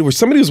died, or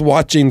somebody was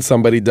watching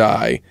somebody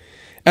die,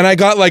 and I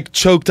got like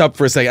choked up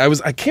for a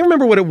second. I can't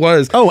remember what it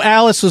was. Oh,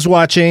 Alice was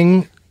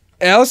watching.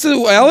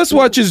 Alice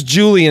watches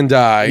Julian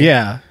die.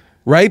 Yeah.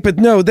 Right, but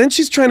no. Then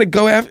she's trying to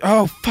go after.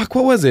 Oh fuck!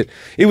 What was it?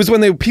 It was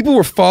when people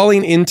were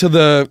falling into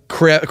the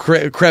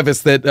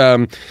crevice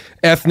that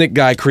ethnic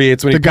guy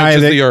creates when he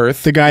punches the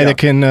earth. The guy that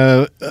can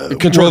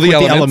Control work the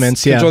with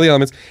elements. Yeah. Control the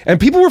elements. And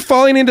people were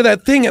falling into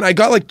that thing, and I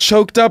got like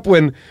choked up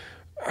when.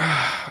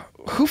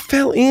 Who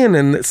fell in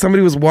and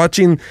somebody was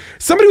watching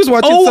somebody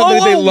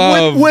they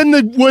love. When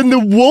the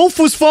wolf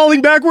was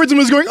falling backwards and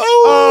was going,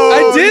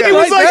 I did. yeah. It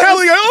was like that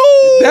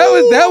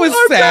howling, that was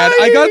I'm sad.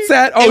 dying. I got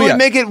sad. Oh, It yeah. would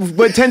make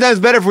it 10 times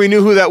better if we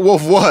knew who that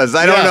wolf was.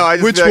 I don't Yeah. know. I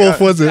just Which feel like,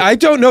 wolf was it? I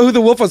don't know who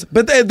the wolf was,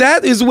 but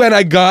that is when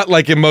I got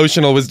like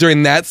emotional. Was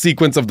during that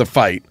sequence of the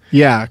fight.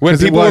 Yeah, When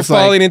 'cause it people were was,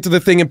 like- falling into the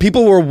thing and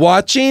people were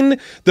watching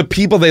the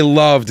people they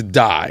loved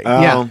die.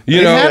 Yeah.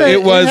 You know, had a-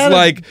 it was had a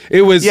like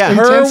it was Yeah.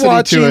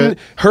 intensity to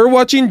her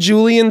watching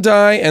Julian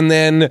die, and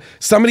then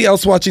somebody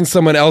else watching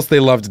someone else they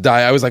loved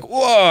die. I was like,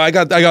 whoa! I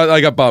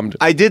got bummed.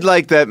 I did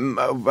like that.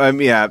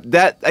 Yeah,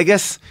 that I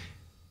guess.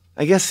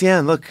 Yeah.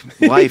 Look,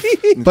 life,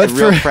 But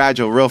real for-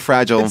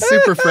 fragile.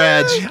 super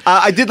fragile.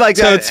 I did like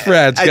that. Totes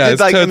frag, I guys. did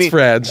like. Totes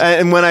frag.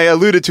 And when I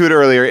alluded to it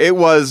earlier, it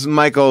was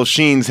Michael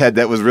Sheen's head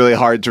that was really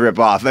hard to rip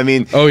off. I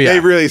mean, Oh, yeah. they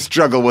really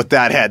struggle with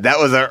that head. That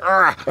was a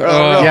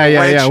real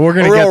Yeah. We're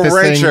gonna a real get this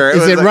wrencher. thing.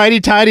 Is was it like- righty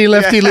tighty,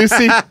 lefty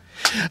loosey?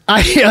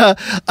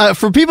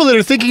 For people that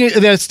are thinking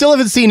that still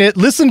haven't seen it,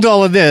 listen to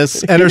all of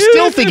this and are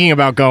still thinking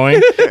about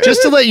going,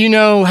 just to let you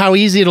know how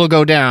easy it'll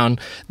go down.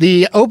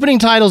 The opening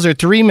titles are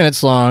 3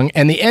 minutes long,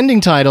 and the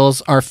ending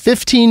titles are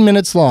 15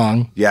 minutes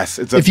long. Yes,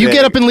 if you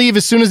get up and leave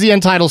as soon as the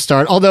end titles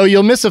start, although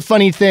you'll miss a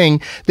funny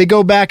thing, they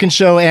go back and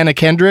show Anna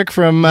Kendrick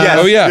from.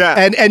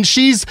 And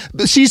she's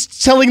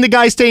telling the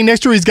guy staying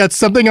next to her he's got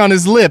something on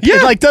his lip. Yeah.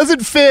 It like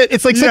doesn't fit.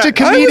 It's like such a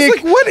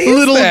comedic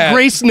little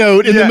grace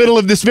note in the middle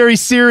of this very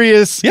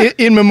serious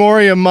in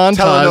memoriam montage.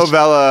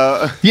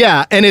 Telenovela.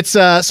 Yeah, and it's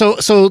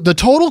so the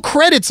total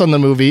credits on the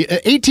movie,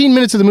 18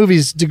 minutes of the movie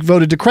is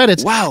devoted to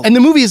credits. Wow. And the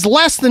movie is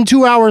less than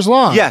 2 hours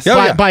long. Yes.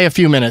 By a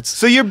few minutes.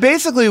 So you're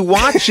basically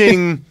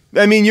watching...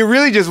 I mean, you're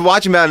really just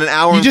watching about an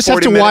hour. You just have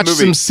to watch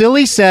some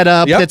silly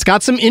setup that's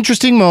got some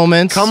interesting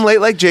moments. Come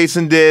late like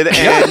Jason did,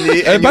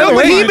 and by the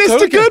way, he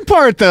missed a good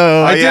part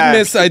though. I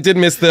did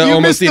miss the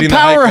almost eating the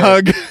power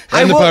hug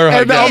and the power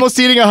hug, almost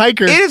eating a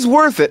hiker. It is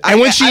worth it. And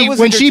when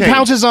she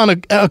pounces on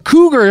a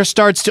cougar,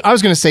 starts to. I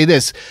was going to say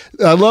this.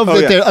 I love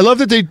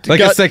that they like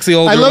a sexy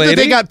older lady. I love that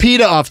they got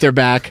PETA off their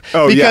back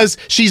because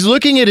she's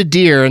looking at a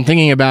deer and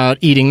thinking about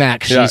eating that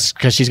because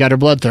she's got her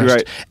bloodthirst,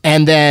 right.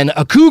 And then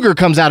a cougar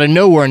comes out of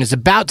nowhere and is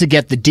about to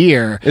get the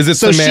deer. Is it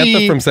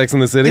Samantha from Sex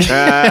and the City?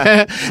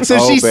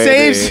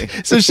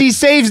 She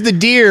saves the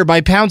deer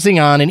by pouncing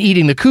on and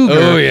eating the cougar.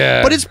 Oh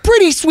yeah. But it's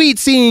pretty sweet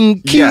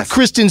seeing cute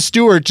Kristen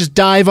Stewart just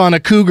dive on a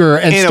cougar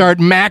and start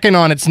macking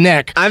on its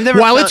neck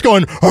while it's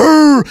going.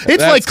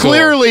 It's like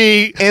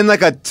clearly in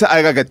like a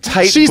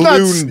tight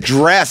blue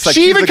dress. Like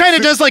she even kind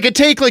of does like a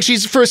take. Like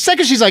she's for a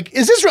second she's like,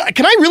 "Is this right?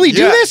 Can I really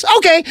do this?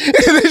 Okay."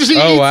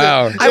 Oh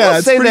wow. I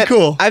will say that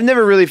cool. I've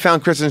never really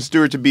found Kristen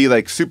Stewart to be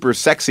like super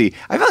sexy.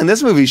 I found in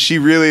this movie she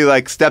really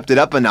like stepped it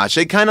up a notch.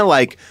 They kind of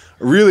like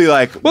really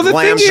like. Well, the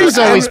thing is, she's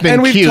always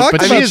been cute,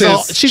 but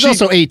she's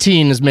also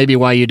 18. Is maybe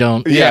why you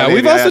don't. Yeah,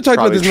 we've also talked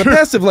about this in the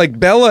past of like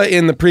Bella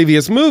in the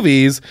previous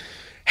movies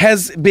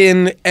has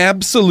been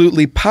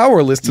absolutely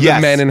powerless to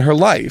the men in her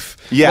life.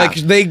 Yeah. Like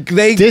they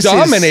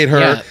dominate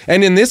her.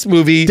 And in this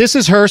movie, this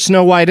is her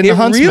Snow White and the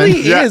Huntsman. It really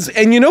is.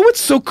 And you know what's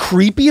so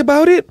creepy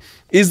about it?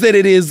 Is that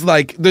it is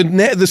like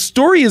the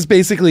story is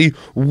basically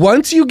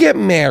once you get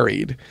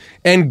married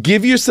and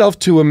give yourself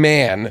to a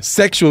man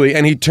sexually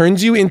and he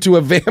turns you into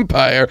a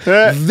vampire,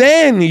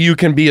 then you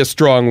can be a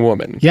strong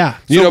woman. Yeah.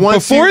 You know,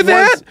 before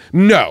that,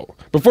 no.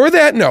 Before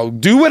that, no.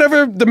 Do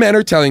whatever the men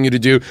are telling you to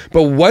do.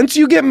 But once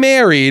you get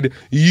married,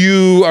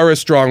 you are a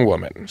strong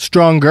woman.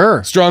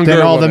 Stronger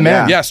than all the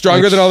men. Yeah,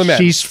 stronger than all the men.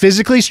 She's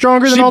physically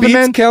stronger than all the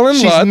men.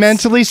 She's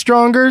mentally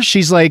stronger.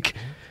 She's like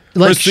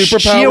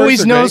she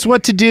always knows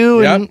what to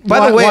do and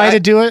why to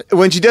do it.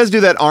 When she does do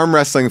that arm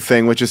wrestling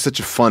thing, which is such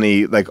a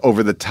funny, like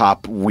over the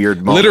top, weird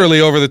moment. Literally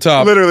over the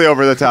top.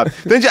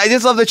 Then I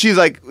just love that she's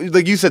like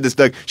you said this,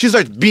 Doug. She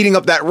starts beating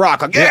up that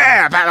rock, like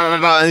blah, blah,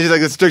 blah, and she's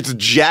like starts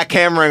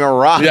jackhammering a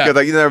rock,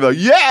 like you never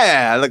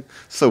like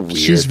so weird.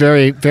 She's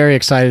very, very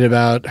excited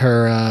about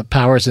her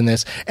powers in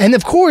this, and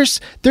of course,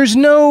 you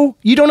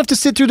don't have to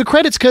sit through the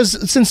credits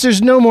because since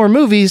there's no more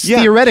movies,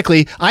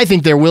 theoretically, I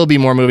think there will be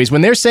more movies.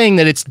 When they're saying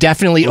that it's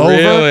definitely over.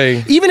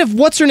 Even if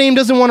what's her name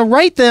doesn't want to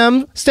write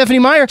them, Stephanie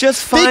Meyer,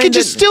 they could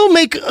just still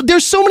make.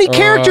 There's so many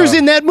characters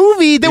in that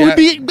movie that would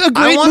be a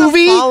great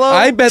movie.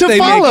 I bet they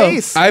follow. Lee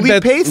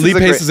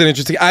Pace is an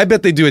interesting. I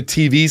bet they do a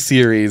TV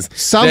series.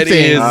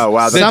 Something.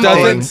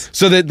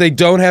 So that they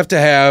don't have to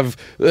have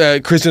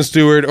Kristen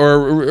Stewart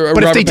or.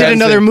 But if they did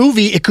another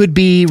movie, it could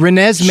be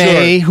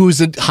Renesmee, who's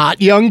a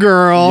hot young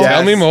girl.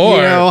 Tell me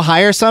more.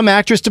 Hire some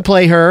actress to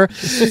play her.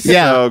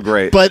 So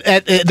great. But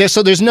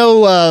there's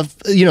no.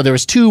 There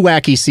was two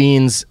wacky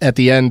scenes at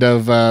the end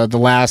of the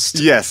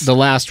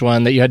last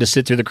one that you had to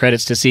sit through the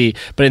credits to see.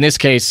 But in this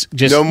case,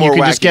 you can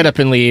just get up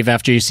and leave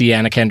after you see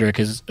Anna Kendrick,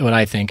 is what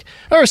I think,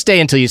 or stay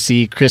until you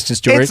see Kristen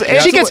Stewart.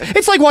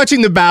 It's like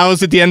watching the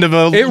bows at the end of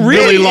a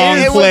really long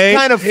play. It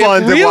was kind of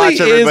fun to watch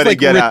everybody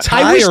get out.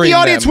 I wish the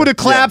audience would have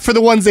clapped for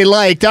the ones they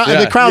liked.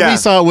 The crowd we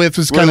saw it with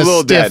was kind of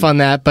stiff on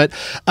that,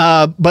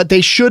 but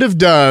they should have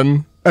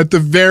done at the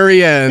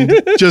very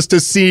end just a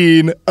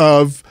scene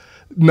of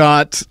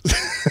not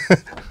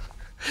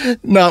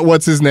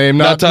what's his name?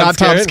 Not Tom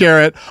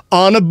Skerritt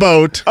on a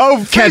boat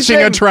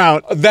catching a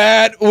trout.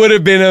 That would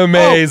have been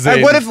amazing.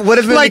 And what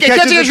if like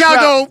catching a trout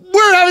go,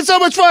 we're having so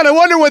much fun. I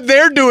wonder what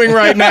they're doing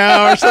right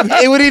now or something.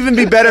 It would even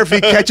be better if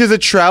he catches a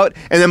trout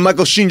and then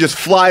Michael Sheen just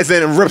flies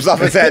in and rips off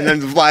his head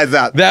and then flies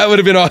out. That would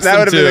have been awesome. That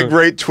would have been a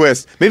great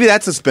twist. Maybe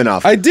that's a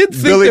spinoff. I did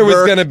think there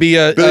was going to be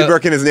a Billy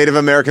Burke and his Native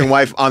American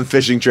wife on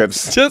fishing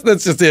trips.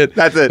 That's just it.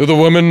 That's it. The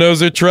woman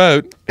knows her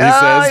trout, he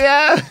says.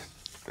 Yeah.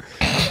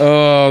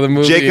 Oh, the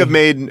movie. Jacob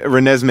made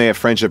Renesmee a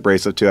friendship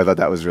bracelet too. I thought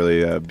that was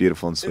really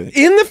beautiful and sweet.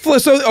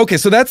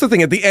 So that's the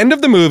thing. At the end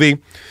of the movie,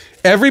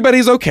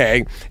 everybody's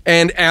okay,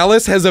 and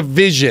Alice has a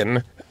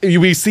vision.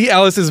 We see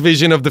Alice's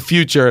vision of the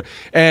future,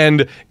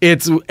 and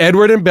it's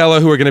Edward and Bella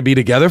who are going to be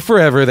together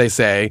forever, they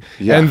say.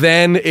 Yeah. And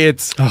then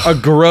it's a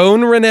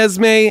grown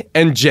Renesmee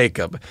and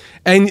Jacob.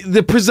 And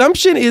the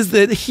presumption is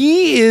that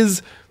he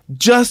is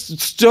just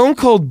stone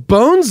cold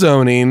bone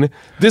zoning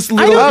this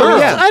little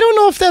girl. I don't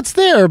know if that's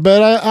there,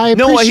 but I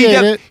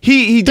appreciate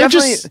it. They're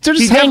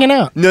just hanging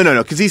out. No,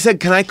 because he said,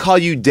 "Can I call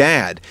you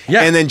Dad?"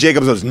 Yeah. And then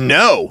Jacob goes,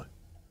 "No."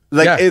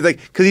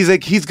 Because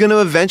he's going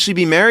to eventually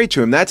be married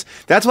to him. That's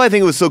why I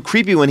think it was so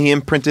creepy when he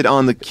imprinted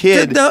on the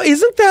kid. Now,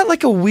 isn't that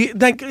like a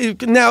weird?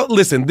 Now,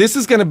 listen, this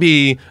is going to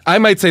be. I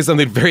might say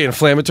something very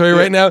inflammatory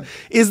right now.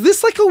 Is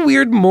this like a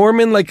weird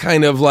Mormon, like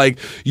kind of like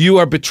you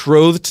are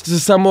betrothed to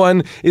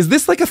someone? Is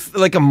this like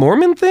a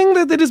Mormon thing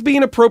that is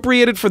being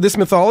appropriated for this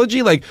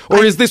mythology? Like,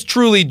 or is this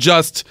truly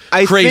just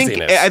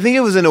craziness? I think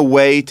it was in a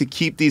way to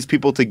keep these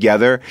people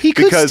together. He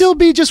could still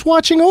be just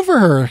watching over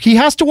her. He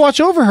has to watch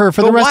over her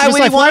for the rest of his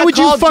life. Why would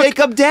you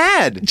Jacob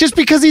Dad? Just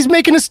because he's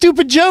making a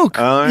stupid joke.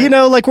 Right. You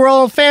know, like we're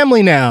all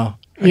family now.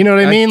 You know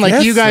what I mean?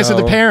 Like you guys are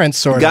the parents,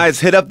 sort of. Guys,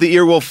 hit up the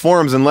Earwolf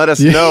forums and let us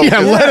know.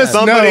 Let us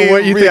know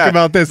what you think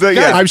about this.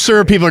 I'm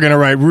sure people are going to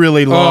write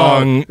really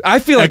long. I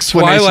feel like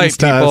Twilight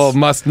people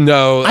must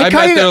know.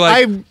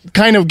 I'm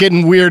kind of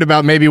getting weird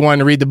about maybe wanting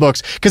to read the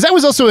books because that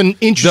was also an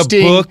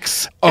interesting. The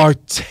books are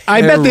terrible.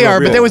 I bet they are,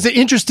 but there was an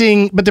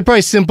interesting. But they're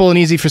probably simple and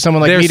easy for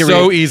someone like me to read.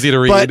 They're so easy to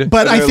read.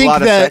 But I think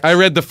that I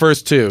read the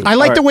first two. I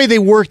like the way they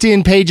worked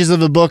in pages of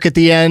the book at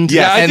the end.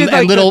 Yeah,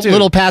 and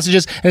little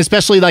passages, and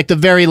especially like the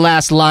very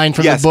last line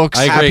from the books.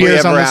 I agree.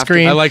 Appears on the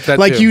screen. I like that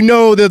like too. You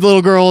know the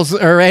little girls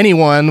or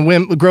anyone,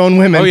 grown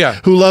women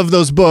who love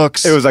those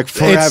books. It was like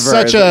forever. It's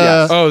such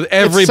a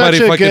everybody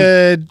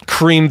fucking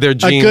creamed their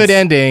jeans. A good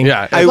ending.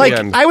 Yeah,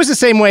 I was the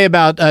same way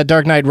about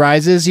Dark Knight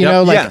Rises. You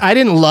know, I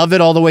didn't love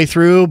it all the way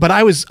through, but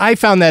I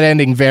found that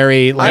ending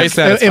very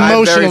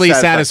emotionally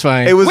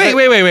satisfying. It was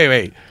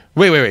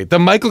Wait. The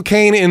Michael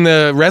Caine in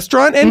the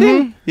restaurant ending?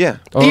 Mm-hmm. Yeah.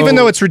 Even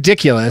though it's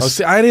ridiculous.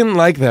 See, I didn't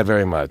like that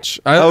very much.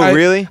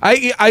 Really?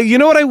 I you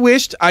know what I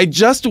wished? I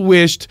just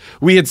wished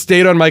we had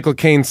stayed on Michael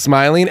Caine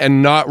smiling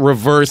and not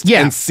reversed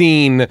and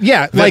seen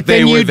that like they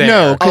then were you'd there.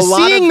 know. Because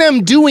seeing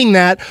them doing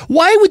that,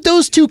 why would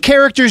those two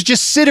characters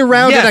just sit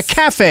around at a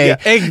cafe?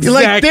 Yeah, exactly.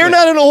 Like, they're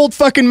not an old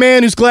fucking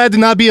man who's glad to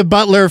not be a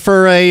butler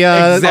for a...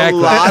 A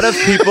lot of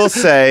people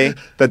say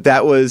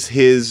that was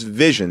his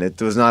vision.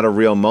 It was not a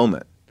real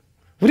moment.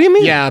 What do you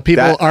mean? Yeah,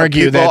 people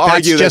argue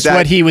that's just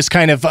what he was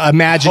kind of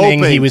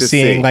imagining he was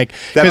seeing. Like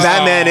that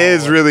Batman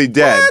is really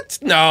dead. What?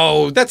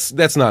 No, that's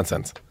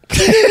nonsense.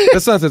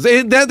 That's nonsense.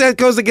 That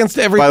goes against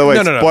every... By the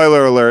way,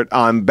 spoiler alert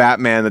on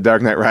Batman: The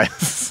Dark Knight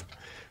Rises.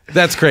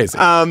 That's crazy.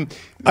 I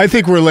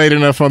think we're late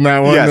enough on that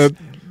one. Yes.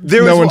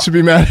 No one should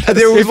be mad at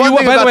us.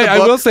 By the way, I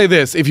will say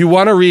this. If you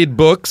want to read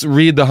books,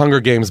 read the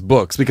Hunger Games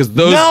books because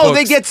those books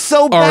they get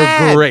so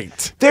bad. Are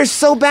great. They're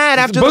so bad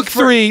after book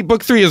three.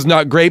 Book 3 is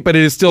not great, but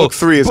it is still... Book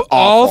 3 is awful.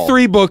 All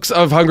 3 books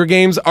of Hunger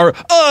Games are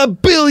a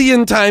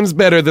billion times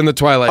better than the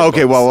Twilight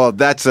books. well,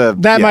 that's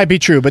That might be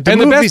true, but the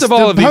best of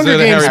all of these are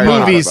the Harry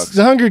Potter movies.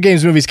 The Hunger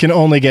Games movies can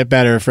only get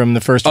better from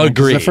the first one.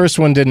 Agree. The first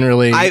one didn't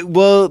really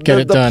get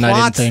it done,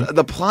 I didn't think.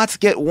 The plots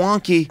get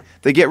wonky.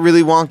 They get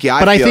really wonky.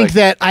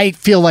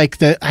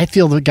 I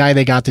feel the guy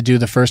they got to do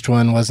the first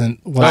one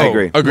wasn't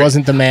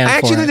the man. I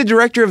actually think the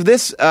director of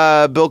this,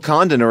 Bill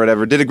Condon or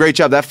whatever, did a great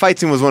job. That fight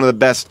scene was one of the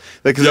best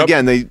because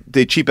again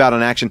they cheap out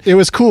on action. It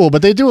was cool,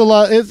 but they do a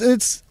lot.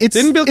 It's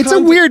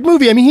a weird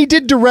movie. I mean, he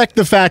did direct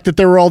the fact that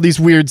there were all these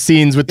weird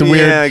scenes with the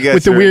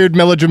weird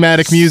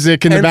melodramatic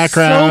music in the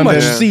background. So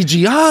much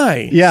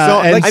CGI.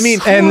 Yeah, they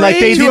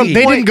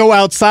didn't go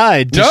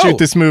outside to shoot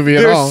this movie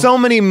at all. There's so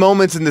many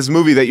moments in this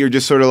movie that you're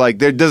just sort of like,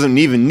 there doesn't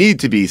even need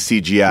to be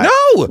CGI.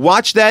 No,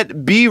 watch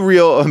that be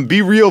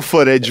real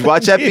footage.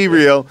 Watch that be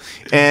real.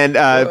 And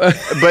I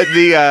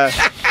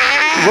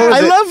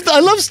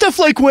love stuff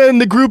like when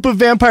the group of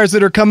vampires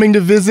that are coming to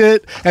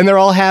visit and they're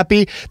all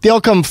happy. They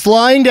all come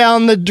flying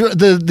down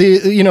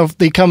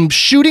they come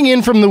shooting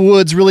in from the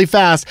woods really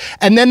fast,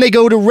 and then they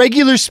go to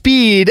regular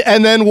speed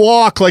and then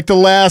walk like the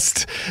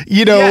last.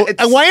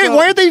 Why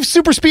aren't they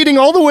super speeding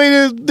all the way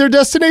to their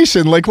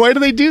destination? Like, why do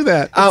they do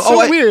that? It's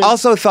so weird. I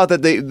also thought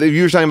that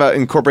you were talking about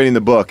incorporating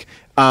the book.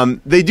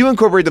 They do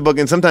incorporate the book,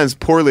 and sometimes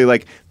poorly.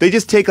 Like, they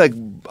just take, like,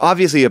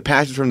 obviously a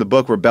passage from the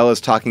book where Bella's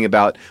talking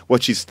about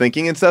what she's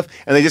thinking and stuff,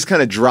 and they just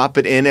kind of drop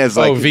it in as,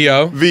 like...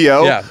 VO.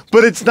 Yeah.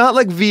 But it's not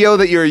like VO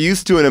that you're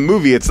used to in a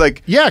movie. It's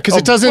like... Yeah, because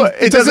it doesn't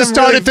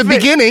start really at the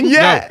beginning.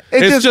 Yeah. No,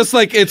 it's just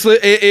like... It's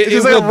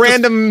just like a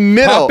random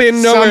middle. Pop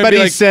in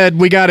Somebody said,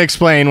 we got to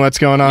explain what's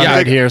going on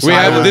right here. So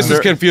this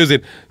is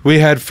confusing. We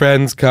had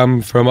friends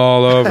come from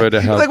all over to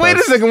help like, wait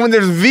a second, when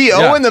there's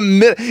VO in the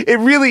middle... It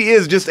really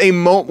is just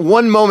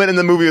one moment in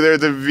the movie where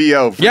there's a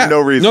VO for no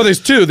reason. No,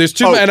 there's two,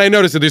 and I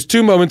noticed that there's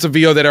 2 moments of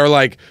VO that are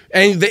like,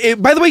 and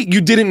by the way,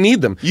 you didn't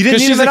need them. You didn't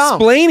need them at all. She's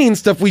explaining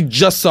stuff we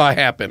just saw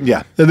happen.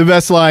 Yeah. The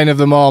best line of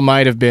them all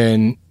might have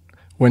been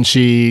when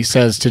she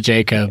says to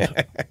Jacob,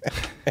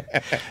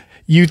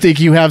 "You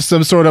think you have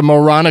some sort of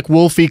moronic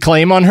wolfy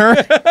claim on her?"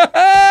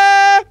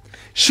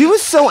 She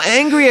was so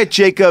angry at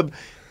Jacob.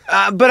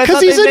 Because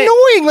he's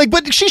annoying. Like,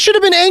 but she should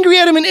have been angry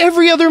at him in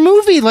every other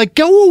movie. Like,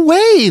 go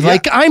away. Yeah.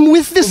 Like, I'm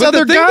with this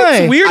other guy.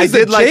 That's weird is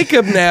that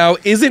Jacob now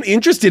isn't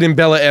interested in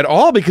Bella at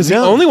all because he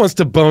only wants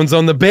to bones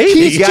on the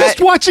baby. He's just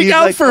watching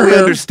out for her. We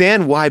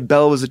understand why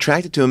Bella was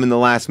attracted to him in the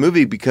last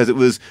movie because it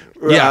was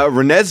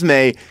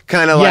Renesmee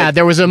kind of like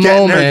there was a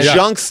moment her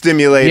junk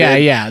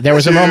stimulated. Yeah. There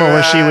was a moment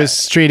where she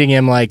was treating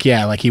him like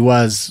he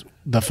was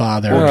the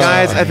father.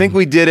 Guys, I think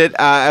we did it.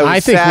 I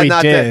think we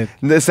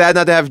did. Sad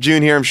not to have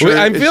June here. I'm sure.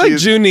 I feel like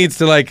June needs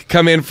to like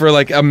come in for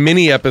like a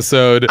mini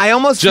episode. I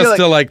almost just feel like,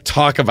 to like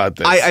talk about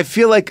this. I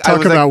feel like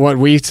talk about what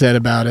we said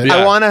about it. Yeah.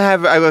 I want to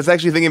have. I was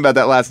actually thinking about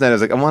that last night. I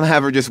was like, I want to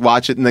have her just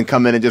watch it and then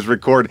come in and just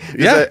record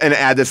and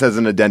add this as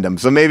an addendum.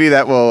 So maybe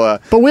that will.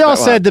 But we all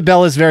said that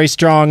Bella's very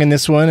strong in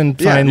this one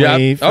and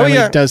finally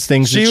does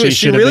things that she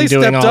should have been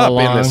doing all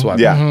along. In this one.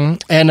 Yeah,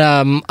 and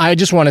I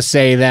just want to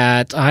say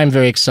that I'm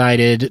very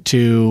excited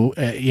to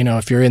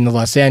if you're in the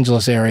Los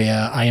Angeles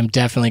area, I am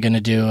definitely going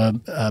to do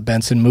a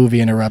Benson movie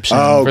interruption.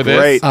 Oh,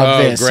 great!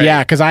 Great.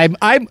 Yeah, because I'd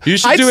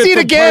see it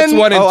again.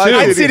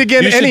 I'd see it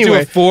again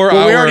anyway. We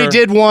already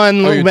did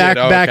one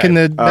back in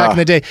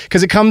the day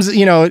because it comes.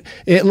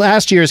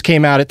 Last year's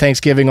came out at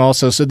Thanksgiving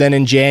also. So then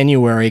in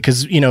January,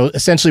 because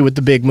essentially with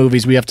the big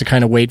movies, we have to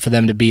kind of wait for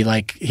them to be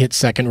like hit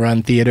second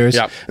run theaters,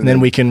 and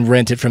then we can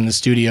rent it from the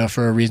studio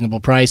for a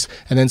reasonable price,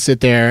 and then sit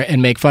there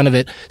and make fun of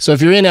it. So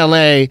if you're in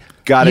LA.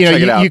 Gotta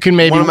check it out. You can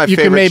maybe, one of my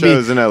favorite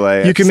shows in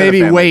LA. You can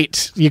maybe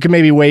wait. You can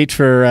maybe wait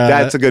for.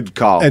 That's a good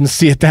call. And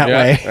see it that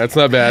way. That's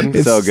not bad.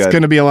 It's so good. It's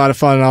going to be a lot of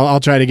fun. I'll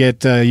try to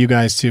get you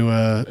guys to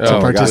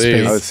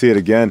participate. Let's see it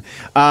again.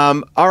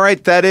 All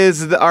right, that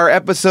is our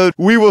episode.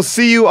 We will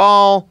see you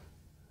all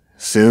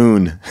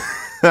soon.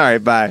 All right,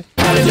 bye.